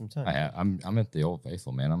quite some time. I'm at the Old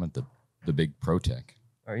Faithful, man. I'm at the big ProTech.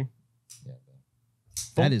 Are you? Yeah.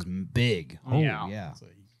 That is big. Oh Yeah. yeah. So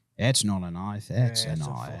That's not a knife. That's Yeah, a it's a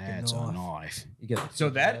knife. fucking That's a knife. knife. You get so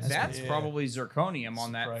that's Yeah. probably zirconium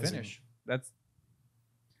on that Surprising. finish. That's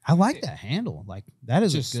I like that handle. Like that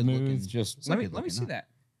is Just a good smooth, looking. just it's a let me good let me looking see knife.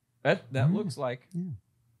 that. That Mm. looks like.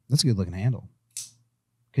 That's a good looking handle.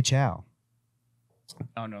 Ka-chow.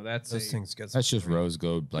 Oh no, that's those a, things. Got that's some just rose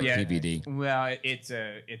gold like PVD. Well, it's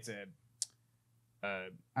a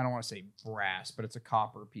I don't want to say brass, but it's a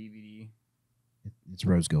copper PVD. It's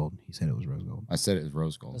rose gold. He said it was rose gold. I said it was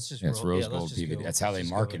rose gold. Let's just Yeah, it's roll- rose yeah, let's gold just PVD. go- That's how let's they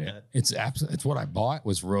just go market with it. that. It's absolutely. It's what I bought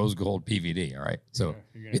was rose gold PVD. All right, so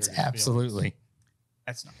you're gonna it's hurt your feelings. absolutely.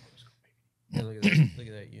 That's not rose gold. Yeah, look at that. Look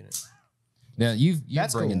at that unit. Now you're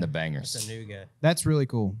That's bringing cool. the That's bangers. a new guy. That's really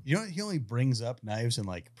cool. You know, he only brings up knives and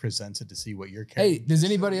like presents it to see what you're Hey, carrying. does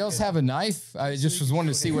anybody else have a knife? I just was wanting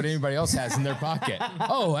to see what anybody else has in their pocket.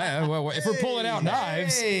 Oh, well, if we're pulling out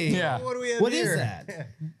knives, Hey. yeah. What do we have What is here? that?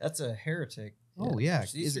 That's a heretic. Oh yeah.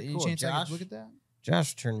 These Is are it any cool. chance I Josh, could look at that?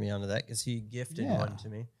 Josh turned me onto that because he gifted Yeah. one to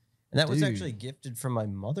me, and that was Dude. actually gifted from my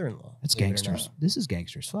mother-in-law. That's believe it or gangsters. not. This is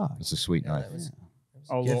gangsters. Fuck. It's a sweet Yeah, knife. that was, Yeah. that was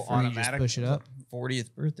Oh, a a little gift for me. You just automatic. push it up.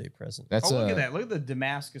 40th birthday present. That's Look at that. Look at the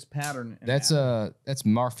Damascus pattern. in That's that. that's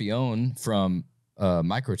Marfione from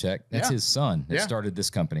Microtech. That's Yeah. his son that Yeah. started this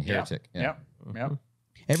company, Yeah. Heretic. Yeah. Yep. Yep.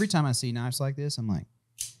 Every time I see knives like this, I'm like,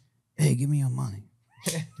 hey, give me your money.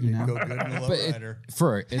 You know? Go good in the But it- lowrider.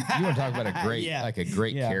 For you want to talk about a great Yeah. like a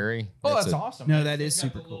great Yeah. carry? Oh, that's a, awesome. No, man. that It's is got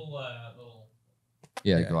super the cool. little,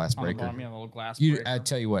 Yeah, Yeah. glass on the breaker. bottom, yeah, the little glass You, breaker. I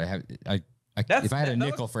tell you what, I That's- if I had a that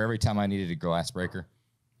nickel for every time I needed a glass breaker,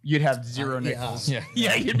 You'd have zero Yeah. nickels. Yeah.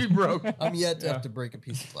 Yeah, you'd be broke. I'm yet to Yeah. have to break a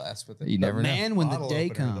piece of glass with it. you never know. Man, when the Bottle day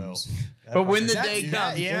opener, though. comes. But when the That's- day yeah,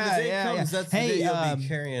 comes, yeah. When the day comes, that's the Hey, day you'll be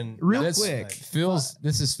carrying. real That's quick. Phil's.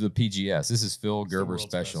 This is the PGS. This is Phil Gerber's world's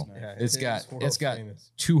best special. knife. Yeah, It's it got is world famous.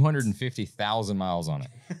 250,000 miles on it.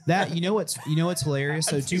 That you know what's hilarious.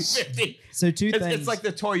 So two 250. things. It's like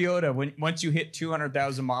the Toyota. When once you hit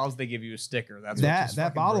 200,000 miles, they give you a sticker. That's that what that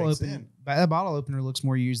fucking bottle breaks opener. in. That bottle opener looks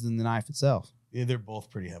more used than the knife itself. Yeah, they're both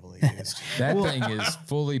pretty heavily used. That thing is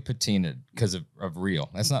fully patinaed because of real.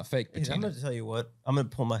 That's not fake Dude, I'm patina. going to tell you what. I'm going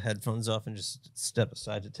to pull my headphones off and just step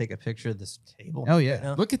aside to take a picture of this table. Oh, yeah. right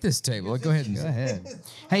now. Look at this table. Go ahead and Go ahead.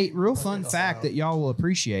 Hey, real fun fact that y'all will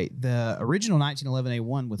appreciate: the original 1911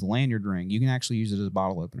 A1 with lanyard ring, you can actually use it as a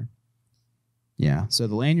bottle opener. Yeah. So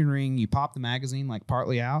the lanyard ring, you pop the magazine like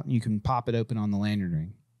partly out, and you can pop it open on the lanyard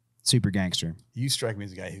ring. Super gangster, You strike me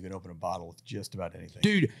as a guy who can open a bottle with just about anything.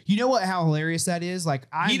 dude. You know what? How hilarious that is! Like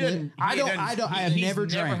I He doesn't- I he don't, doesn't- I have he's never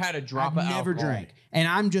never drank. had a drop I've of never alcohol. drank, and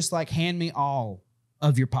I'm just like, hand me all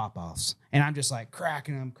of your pop offs, and I'm just like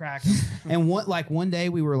cracking them. And one day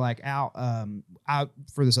we were like out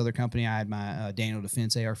for this other company. I had my Daniel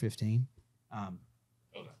Defense AR-15.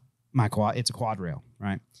 My quad, it's a quad rail,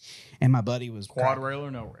 right? And my buddy was quad rail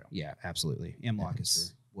or no rail. Yeah, absolutely. M-lock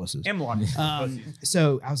is for wusses. M-lock.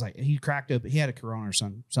 So I was like, he cracked up. He had a Corona or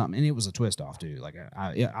something, and it was a twist off too. Like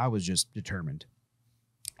I was just determined.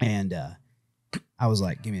 And I was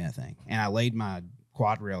like, give me that thing. And I laid my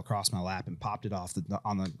quad rail across my lap and popped it off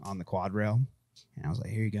on the quad rail. And I was like,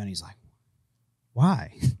 here you go. And he's like,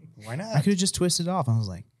 why? Why not? I could have just twisted it off. I was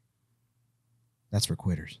like, that's for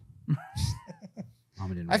quitters.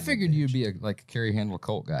 Mama didn't I raise my figured you'd bitch. be a carry handle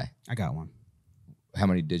Colt guy. I got one. How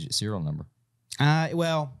many digit serial number?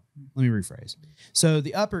 Well, let me rephrase. So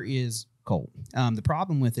the upper is Colt. The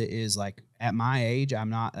problem with it is, like, at my age, I'm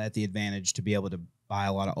not at the advantage to be able to buy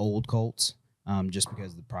a lot of old Colts, just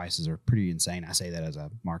because the prices are pretty insane. I say that as a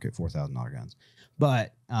market $4,000 guns,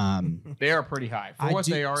 but They are pretty high for I what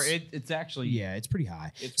do- they are. It's actually yeah, it's pretty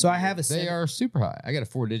high. It's So I weird. have a They are super high. I got a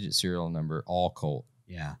 4-digit serial number, all Colt.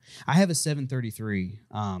 Yeah, I have a 733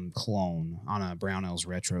 clone on a Brownells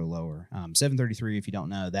retro lower. 733, if you don't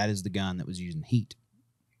know, that is the gun that was used in Heat.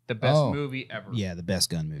 the best Oh. movie ever. Yeah, the best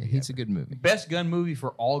gun movie. It's a ever. good movie. Best gun movie for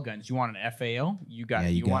all guns. You want an FAL? You got Yeah,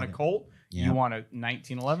 it. you You want got a it. Colt? Yeah. You want a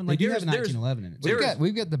 1911? They do have a there's- 1911 in it. there too. is-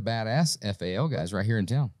 We've got the badass FAL guys right here in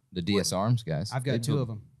town. The DS Arms guys. I've got two of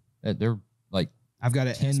them. They're like I've got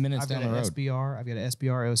a 10 minutes I've got down the an road. SBR. I've got an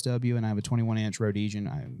SBR OSW, and I have a 21-inch Rhodesian.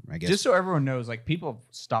 I guess. Just so everyone knows, like, people have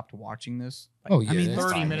stopped watching this. Like, Oh, yeah, I mean, that's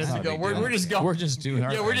 30 fine. minutes It's not a ago. big We're deal. just going. We're just doing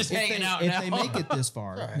our Yeah, we're thing. just hanging out if now. they make it this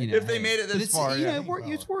far, Right. you know, If they made it but this it's, far, you yeah. know,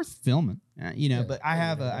 it's worth filming. You know, Yeah. but I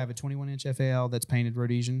have a 21-inch FAL that's painted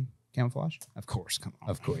Rhodesian camouflage. Of course, come on.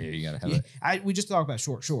 Of course, yeah, you gotta have Yeah, it. we just talk about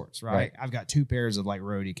short shorts, right? Right. I've got 2 pairs of like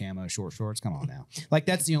roadie camo short shorts. Come on now, like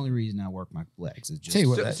that's the only reason I work my legs. Is just Tell you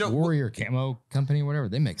what, So- that so- Warrior Camo Company, whatever,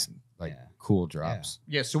 they make some like Yeah. cool drops.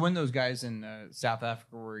 Yeah, so when those guys in South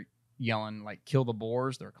Africa were yelling like "kill the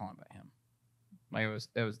Boers," they're calling about him. Like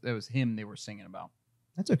it was him they were singing about.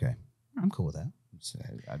 That's okay. I'm cool with that. So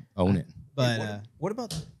I own it. But What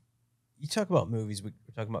about you talk about movies? We're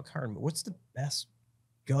talking about car. What's the best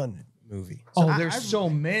gun movie? So Oh, there's I- so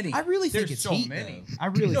many. I really think There's it's so Heat. many. Though. I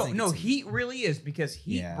really think no. it's Heat really is because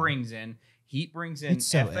Heat Yeah. brings in It's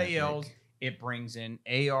so FALs. epic. It brings in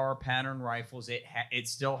AR pattern rifles. It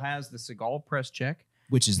still has the Seagal press check.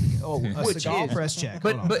 which is a Which Seagal is- press check.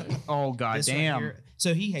 But Hold on. oh god This right damn. here-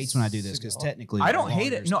 so he hates when I do this because Seagal. technically I don't all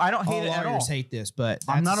hate it. lawyers- No, I don't hate it at all. lawyers hate this, but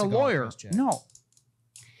I'm not that's a Seagal lawyer. press check. No,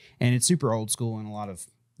 and it's super old school and a lot of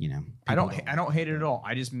I don't. people I don't hate it at all.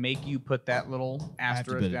 I just make you put that little I have to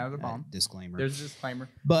asterisk put down at the a bottom. disclaimer. There's a disclaimer.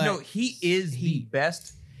 But no, he is the Heat-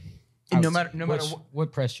 best. I And no was- matter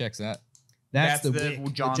What press check's that? that's the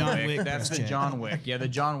Wick, John, Wick. That's press the check. John Wick. Yeah, the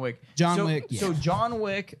John Wick. John so, Wick, So yeah. John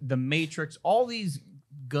Wick, The Matrix, all these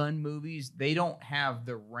gun movies, they don't have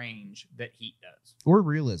the range that Heat does or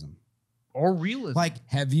realism. or realism. Like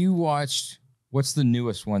Have you watched what's the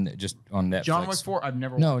newest one that just on Netflix? John Wick 4, I've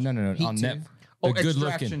never No, watched. no. Heat On 2? Netflix. Oh, good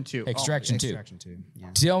Extraction looking. 2. Extraction 2. Extraction 2. Yeah.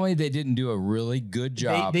 Tell me they didn't do a really good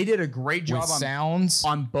job They did a great job with sounds.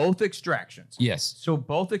 on both extractions. Yes. So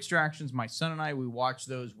both extractions, my son and I, we watch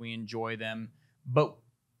those, we enjoy them. But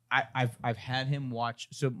I've had him watch.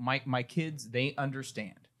 So my kids, they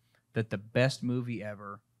understand that the best movie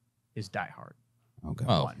ever is Die Hard. Okay.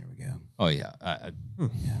 Oh. Here we go. Oh yeah.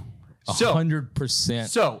 Yeah. So 100%.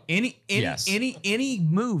 So any Yes. any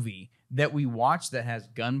movie that we watch that has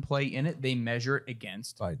gunplay in it, they measure it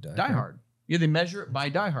against By Die Hard. Yeah, they measure it by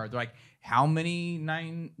Die Hard. They're like, how many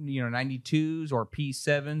 92s or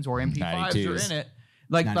P7s or MP5s 92s. are in it?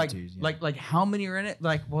 Like 92s, yeah. like how many are in it?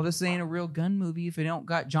 Like, well, this ain't a real gun movie if it don't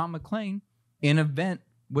got John McClane in a vent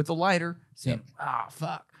with a lighter saying,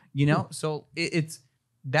 fuck. So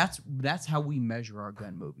that's how we measure our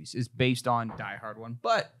gun movies, is based on Die Hard 1.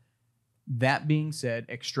 But that being said,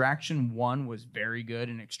 Extraction 1 was very good,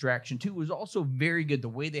 and Extraction 2 was also very good. The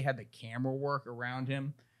way they had the camera work around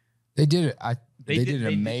him, They did it. They They did did- an they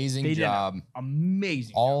did- amazing they did job.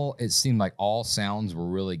 amazing. It seemed like all sounds were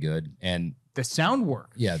really good, and The sound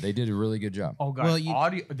work. yeah, they did a really good job. Oh god, Well,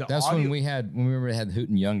 audio. That's when we had Hoot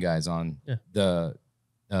and Young guys on. Yeah.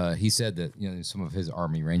 He said that some of his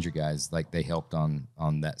Army Ranger guys, like, they helped on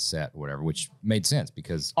that set, whatever, which made sense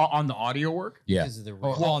because on the audio work. yeah, Because of the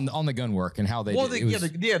well, on the gun work and how they Well, did, it was,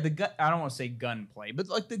 the gun. I don't want to say gunplay, but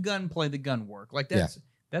like the gunplay, the gun work, like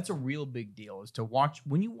that's a real big deal. Is to watch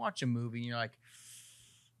when you watch a movie and you're like,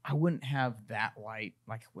 I wouldn't have that light,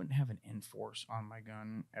 like I wouldn't have an Enforce on my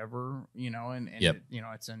gun ever, and Yep.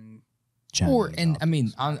 it's in I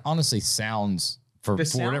mean, honestly, sounds for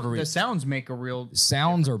whatever the reason. sounds make a real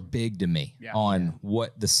Sounds are big to me Yeah. on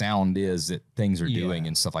what the sound is that things are doing Yeah.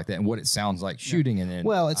 and stuff like that, and what it sounds like shooting. And then,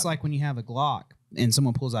 Well, it's like when you have a Glock and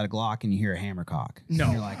someone pulls out a Glock and you hear a hammer cock. No.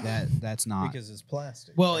 And you're like that's not. because it's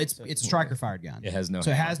plastic. Well, right? it's So a striker fired gun. it has no.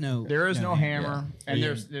 So it hammer. has no. there is no hammer, and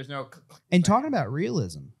Yeah. there's no. And talking about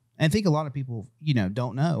realism, I think a lot of people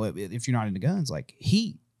don't know if you're not into guns. Like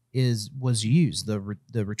Heat was used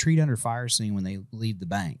the retreat under fire scene when they leave the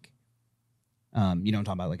bank. You know what I'm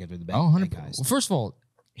talking about, like after the bank. Oh, 100%. guys. Well, first of all,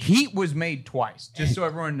 Heat was made twice, just so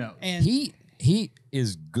everyone knows. And Heat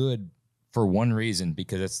is good for one reason,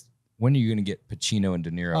 because it's when are you going to get Pacino and De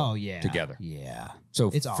Niro together? Yeah. So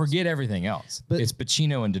It's awesome. forget everything else. But- it's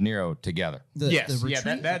Pacino and De Niro together.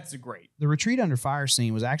 That's great. The retreat under fire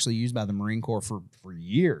scene was actually used by the Marine Corps for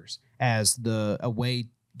years as a way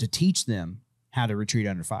to teach them how to retreat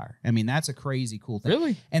under fire. I mean, that's a crazy cool thing.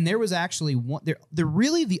 Really? And there was actually one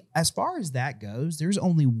as far as that goes, there's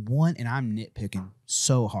only one, and I'm nitpicking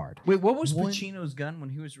so hard. Wait, what was One- Pacino's gun when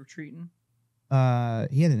he was retreating? He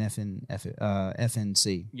had an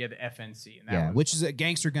FNC. Yeah, the FNC. And that was, Which is a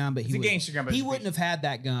gangster gun, but it's a gangster gun, but he it's wouldn't have had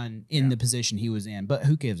that gun in the position he was in. But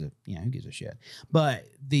who gives a shit? But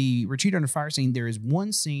the retreat under fire scene, there is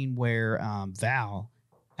one scene where Val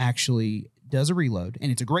actually does a reload,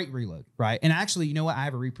 and it's a great reload, right? And actually, you know what? I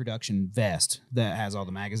have a reproduction vest that has all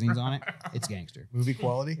the magazines on it. It's gangster. Movie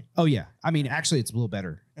quality. Oh yeah, I mean, actually, it's a little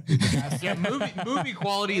better. Yeah, movie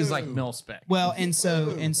quality is like mil spec. Well, and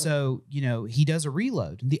so he does a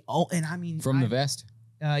reload. From the vest?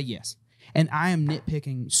 Yes. And I am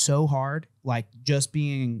nitpicking so hard, like just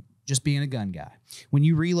being a gun guy. When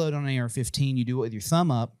you reload on an AR-15, you do it with your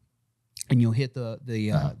thumb up, and you'll hit the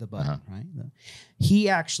button, right? He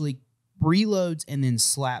actually reloads and then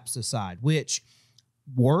slaps aside, which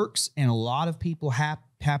works, and a lot of people happen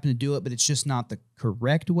to do it, but it's just not the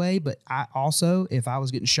correct way. But I also, if I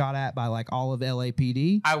was getting shot at by like all of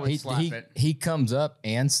LAPD, I would slap it. He comes up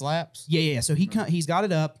and slaps? Yeah. So he's got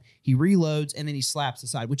it up, he reloads, and then he slaps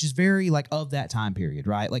aside, which is very like of that time period,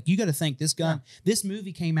 right? Like you got to think this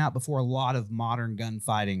movie came out before a lot of modern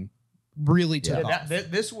gunfighting really took off.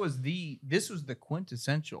 This was the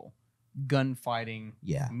quintessential gunfighting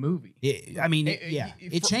movie.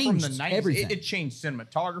 It changed from the 90s. everything. It changed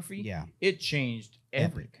cinematography. Yeah. It changed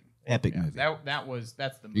everything. Epic movie.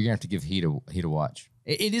 That's the movie. You're gonna have to give Heat a watch.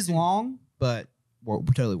 It is long, but we're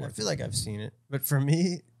totally I worth feel it. like I've seen it, but for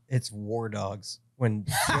me, it's War Dogs. When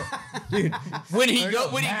dude, when he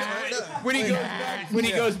goes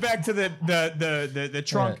back to the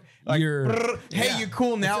trunk, like, hey, you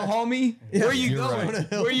cool now, homie? Where you going?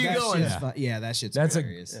 right. Where you going? That shit's That's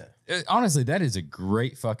hilarious. honestly, that is a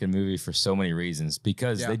great fucking movie for so many reasons,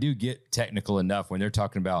 because they do get technical enough when they're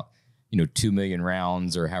talking about 2 million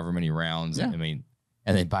rounds or however many rounds. Yeah. I mean,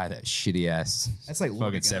 and they buy that shitty ass That's like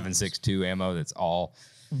fucking 7.62 ammo. That's all.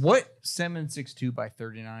 What 7.62 by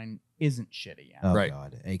 39 isn't shitty? Oh Right.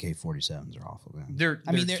 god, AK-47s are awful guns. They're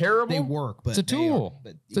they're terrible. They work, but It's a tool.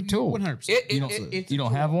 It's a tool. 100%. You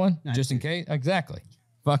don't have one just in case? Exactly.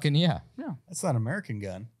 Fucking yeah. That's not an American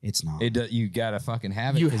gun. It's not. You gotta fucking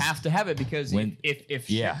have it. You 'cause have to have it because if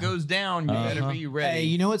shit goes down, you better be ready. Hey,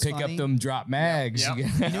 you know what's pick funny? up them drop mags. Yep.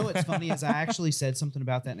 You know what's funny is I actually said something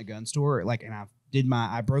about that in a gun store, and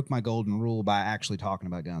I broke my golden rule by actually talking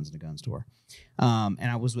about guns in a gun store. And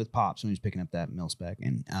I was with Pops when he was picking up that mil spec,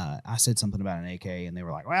 and I said something about an AK, and they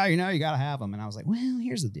were like, "Well, you got to have them." And I was like, "Well,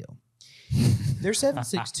 here's the deal. They're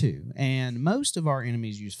 7.62, and most of our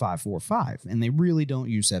enemies use 5.45, and they really don't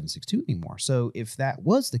use 7.62 anymore. So if that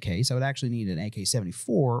was the case, I would actually need an AK-74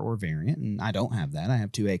 or variant, and I don't have that. I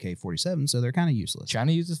have two AK-47s, so they're kind of useless.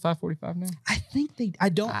 China uses 5.45 now? I think they. I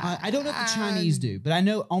don't know if the Chinese do, but I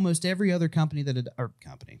know almost every other country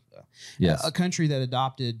a country that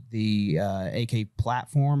adopted the AK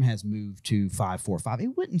platform has moved to 5.45.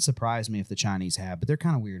 It wouldn't surprise me if the Chinese have, but they're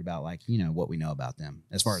kind of weird about what we know about them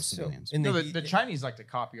as far as civilians. No, the Chinese like to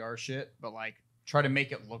copy our shit, but like try to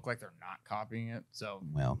make it look like they're not copying it. So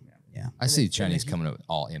yeah. I see Chinese coming up with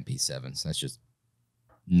all MP7s. That's just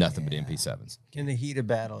nothing but MP7s. in the heat of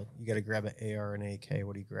battle, you got to grab an AR and AK.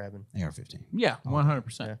 What are you grabbing? AR-15. yeah,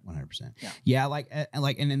 100%. 100%. Yeah,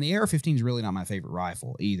 and then the AR-15 is really not my favorite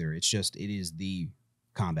rifle either. It is the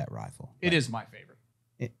combat rifle. It is my favorite.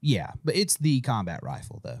 But it's the combat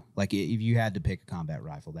rifle though. Like if you had to pick a combat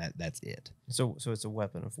rifle, that's it. So it's a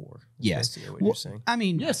weapon of war. That's Yes. basically what you're saying. I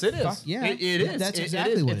mean, Yes, it is. fuck yeah, It is. That's It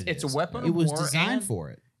exactly is. what it is. It's a weapon It of was war, designed and- for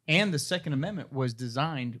it. And the Second Amendment was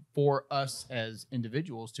designed for us as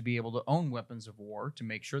individuals to be able to own weapons of war to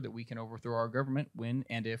make sure that we can overthrow our government when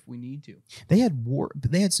and if we need to. They had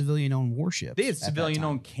civilian-owned warships. They had at that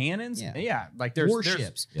civilian-owned time. cannons. Yeah. Yeah, like there's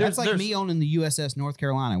warships. There's, That's like me owning the USS North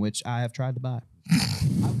Carolina, which I have tried to buy.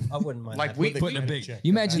 I wouldn't mind. Like that. we- Putting a big. You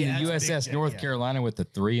imagine Yeah, the that's a big USS check, North yeah. Carolina with the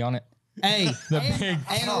 3 on it? Hey,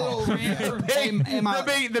 and a little ramper.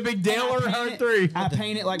 the big Dale Earnhardt 3. I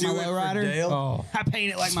paint it like my lowrider. Oh, I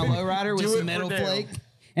paint it like my lowrider with Do some it metal for Dale. flake.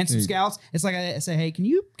 and some scouts. It's like I say, hey, can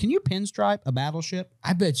you pinstripe a battleship?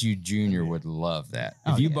 I bet you Junior would love that.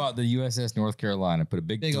 Oh, If you yeah. bought the USS North Carolina, put a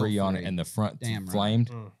big Big old 3 on it, 3. and the front Damn right.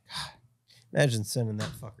 flamed. Imagine sending that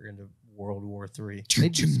fucker into World War III.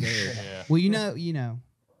 They'd be scared. Yeah. Well, you know,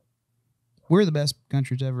 we're the best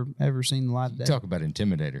country's ever seen the light of day. Talk about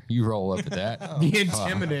Intimidator. You roll up at that. The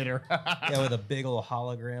Intimidator. Yeah, with a big old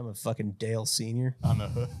hologram of fucking Dale Senior. On the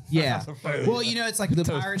hood. Yeah. Well, you know, it's like the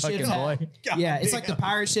pirate ships. Yeah, it's like the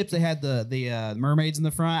pirate ships. They had the mermaids in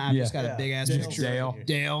the front. I just got a big ass Dale. picture.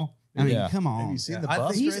 Dale. I mean, Yeah. come Have on. you seen the I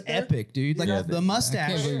bust think He's right there? epic, dude. Like Yeah, the I mustache.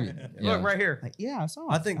 can't believe it. Yeah. Look right here. Like, yeah, I saw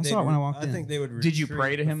it. I think I they saw it when I would- walked I in. think they would. Did you retreat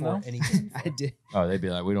pray to him, before though? anything. I did. Oh, they'd be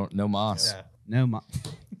like, we don't, no moss. Yeah. No,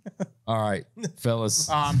 All right, fellas.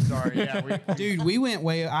 Oh, I'm sorry. Yeah, dude, we went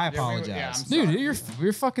way. I we- apologize. yeah, I'm Dude, sorry.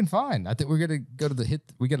 you're fucking fine. I think we're gonna go to the hit.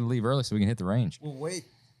 We gotta leave early so we can hit the range. Well, wait.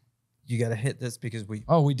 You got to hit this because we.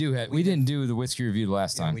 Oh, we do have. We didn't do the whiskey review the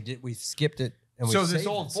last Yeah, time. we did. We skipped it. And we So this saved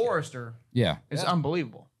old this. Forester Yeah. is Yeah.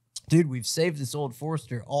 unbelievable. Dude, we've saved this old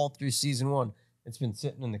Forester all through season 1. It's been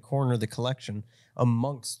sitting in the corner of the collection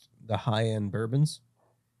amongst the high-end bourbons.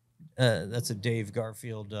 That's a Dave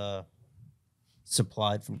Garfield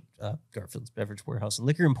supplied from Garfield's Beverage Warehouse and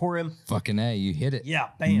Liquor Emporium. Fucking A, you hit it. Yeah,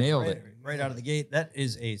 bam, Nailed right, it. right out of the gate. That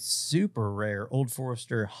is a super rare Old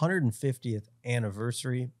Forester 150th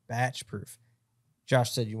anniversary batch proof.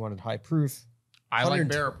 Josh said you wanted high proof. I like 100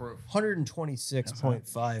 barrel proof.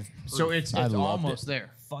 126.5. So it's I loved almost it.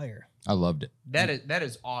 there. Fire. I loved it. That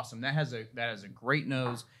is awesome. That has a great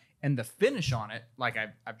nose, and the finish on it. Like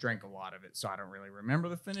I've drank a lot of it, so I don't really remember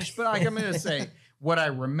the finish. But like, I'm gonna say what I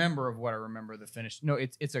remember of what I remember the finish. No,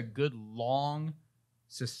 it's a good, long,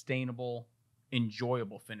 sustainable,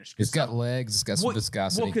 enjoyable finish. It's got legs. It's got some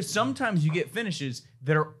viscosity. Well, because sometimes you get finishes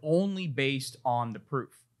that are only based on the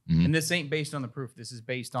proof, Mhm. and this ain't based on the proof. This is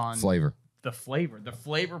based on Flavor. the flavor. The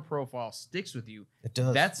flavor profile sticks with you. It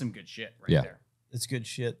does. That's some good shit right Yeah. there. It's good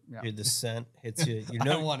shit. Yeah. Dude, the scent hits you. You I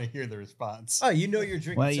don't know. want to hear the response. Oh, you know you're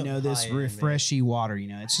drinking. Well, you know, something this high-end, man. refreshy water, you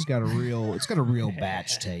know, it's just got a real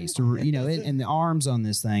batch taste. You know, and the arms on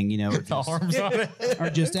this thing, you know, are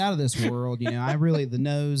just out of this world. You know, the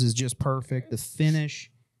nose is just perfect. The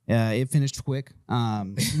finish, it finished quick,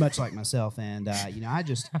 much like myself. And, you know,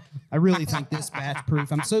 I really think this batch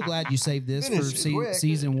proof, I'm so glad you saved this for Finished quick.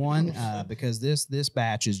 season 1, because this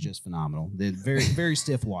batch is just phenomenal. The very, very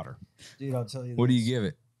stiff water. Dude, I'll tell you. What do this. you give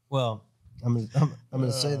it? Well, I'm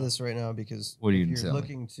gonna say this right now because What are you if gonna you're tell me?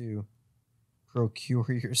 looking to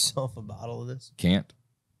procure yourself a bottle of this, Can't.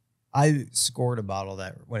 I scored a bottle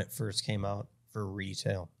that when it first came out for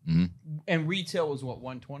retail, And retail was what,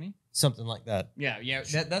 120? something like that. Yeah.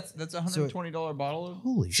 That's a $120 bottle of.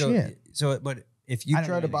 Holy So, shit. but if you I don't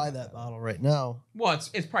try know to anything buy about that bottle right now Well,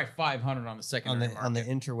 it's probably 500 on the on secondary the market.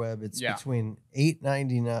 interweb, it's Yeah. between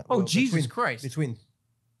 $8.99. Oh, well, Jesus Christ! Between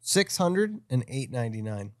 $600 and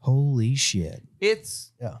 $8.99. Holy shit.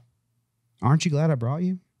 It's Aren't you glad I brought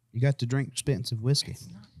you? You got to drink expensive whiskey.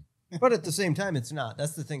 But at the same time, it's not.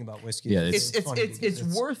 That's the thing about whiskey. Yeah, it's funny because it's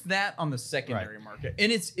worth that on the secondary market,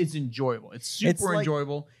 and it's enjoyable. It's super It's like-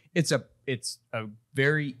 enjoyable. It's a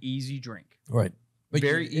very easy drink. right.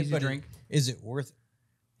 Very easy but drink. Is it worth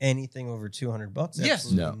anything over $200? Yes.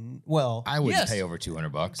 Absolutely. Well, I wouldn't Yes. pay over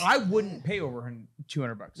 $200. I wouldn't pay over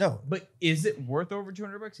 $200. No. But is it worth over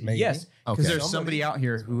 $200? Maybe. Yes, because Okay. there's somebody out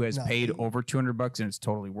here who has No. paid over $200 and it's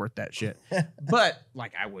totally worth that shit. But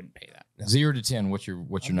like, I wouldn't pay that. 0 to 10. What's your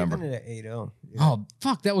I'm number? giving it an 8.0. Oh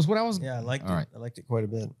fuck, that was what I was. Yeah, I liked All it. right. I liked it quite a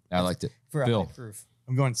bit. I liked it. For a Bill. high proof.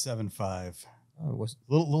 I'm going 7.5. Oh, it was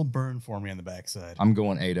Little burn for me on the backside. I'm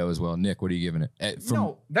going 8.0 as well. Nick, what are you giving it?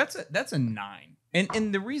 No, that's a 9.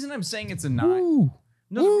 And the reason I'm saying it's a 9. Ooh.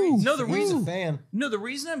 No, the He's reason a fan. No, the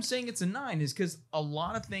reason I'm saying it's a 9 is because a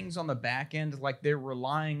lot of things on the back end, like they're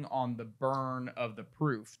relying on the burn of the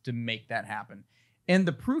proof to make that happen. And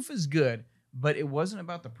the proof is good, but it wasn't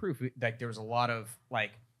about the proof. Like there was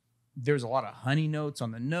a lot of honey notes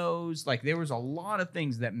on the nose. Like there was a lot of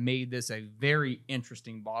things that made this a very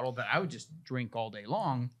interesting bottle that I would just drink all day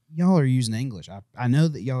long. Y'all are using English. I know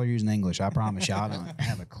that y'all are using English. I promise you, I don't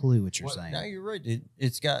have a clue what you're saying. Now you're right, dude.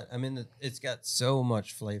 It's got so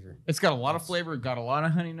much flavor. It's got a lot of flavor, got a lot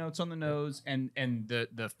of honey notes on the nose, and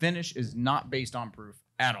the finish is not based on proof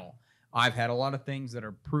at all. I've had a lot of things that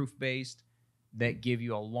are proof based that give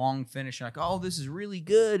you a long finish. Like, oh, this is really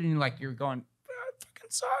good, and you're going, it fucking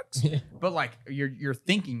sucks. But like you're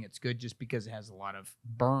thinking it's good just because it has a lot of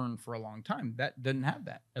burn for a long time. That doesn't have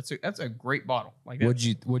that. That's a great bottle. Like What'd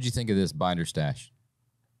you think of this binder stash?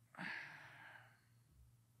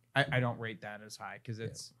 I don't rate that as high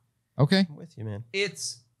because Okay. I'm with you, man.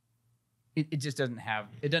 it's it just doesn't have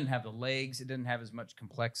the legs. It doesn't have as much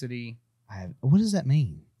complexity. What does that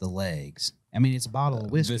mean? The legs. I mean, it's a bottle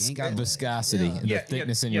of whiskey. Ain't got legs. Viscosity, and the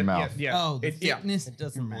thickness in your mouth. Yeah. Oh, the thickness. It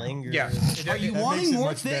doesn't linger. Yeah. Are you That wanting makes it more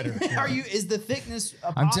much thick? better. Are you? Is the thickness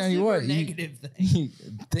a I'm telling you positive or what, a negative thing?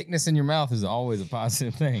 thickness in your mouth is always a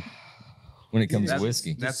positive thing when it comes to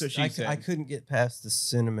whiskey. That's what she said. I couldn't get past the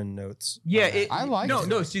cinnamon notes. Yeah, I like it.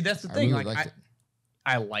 No, see, that's the I thing. really Like, liked it.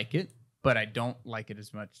 I like it, but I don't like it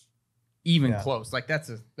as much. Even Yeah. close. Like that's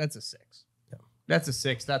a 6. Yeah. That's a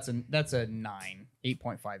 6. That's a 9.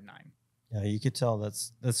 8.59. Yeah, you could tell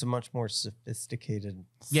that's a much more sophisticated.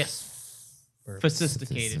 Yes. bourbon.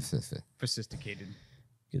 Sophisticated.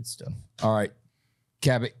 Good stuff. All right,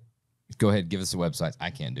 Cabot, go ahead. Give us the websites.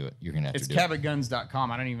 I can't do it. You're gonna have It's to do it. cabotguns.com.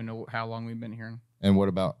 I don't even know how long we've been here. And what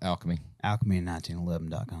about Alchemy?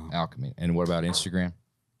 Alchemy1911.com. Alchemy. And what about Instagram?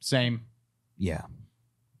 Same. Yeah.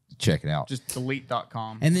 Check it out. Just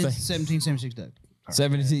delete.com. And then 1776 Doug.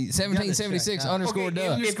 1776 underscore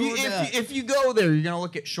Doug. If you go there, you're gonna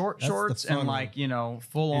look at short That's the shorts fun and one. like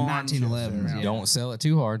full And on 1911s, yeah. Don't sell it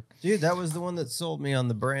too hard. Dude, that was the one that sold me on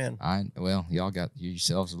the brand. Well, y'all got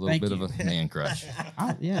yourselves a little Thank bit you. of a man crush.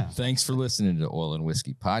 Yeah. Thanks for listening to Oil and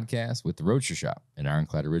Whiskey Podcast with the Roadster Shop, an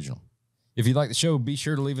Ironclad original. If you like the show, be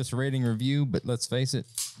sure to leave us a rating review. But let's face it,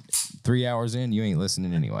 3 hours in, you ain't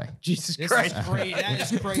listening anyway. Jesus This Christ. is great. That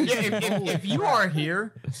is crazy. If you are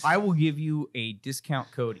here, I will give you a discount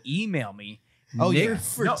code. Email me. Oh, Nick, yeah.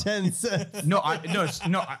 For no, 10 cents.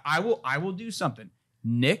 I will do something.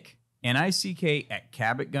 Nick, Nick at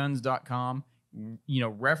cabotguns.com.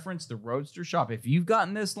 Reference the Roadster Shop. If you've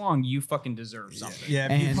gotten this long, you fucking deserve something. Yeah,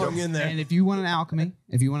 if And, you hung in there. and if you want an alchemy,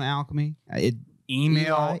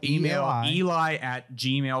 Email Eli at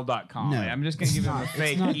gmail.com. No. I'm just going to give him a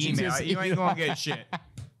fake not email. just You ain't going to get shit.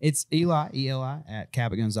 it's Eli at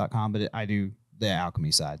cabotguns.com, but I do the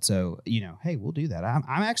alchemy side. So, hey, we'll do that. I'm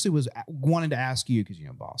actually was wanting to ask you, because,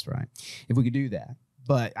 boss, right? If we could do that.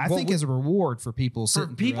 But I think as a reward for people For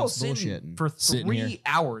sitting people sitting sitting for Sitting here. 3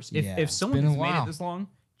 hours, if Yeah. someone Been a has made while. it this long,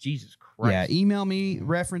 Jesus Christ. Yeah, email me,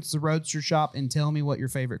 reference the Roadster Shop, and tell me what your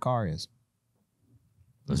favorite car is.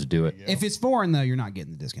 Let's do it. If it's foreign, though, you're not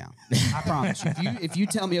getting the discount. I promise you. If you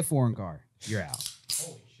tell me a foreign car, you're out.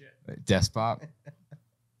 Holy shit. Despot.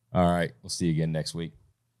 All right. We'll see you again next week.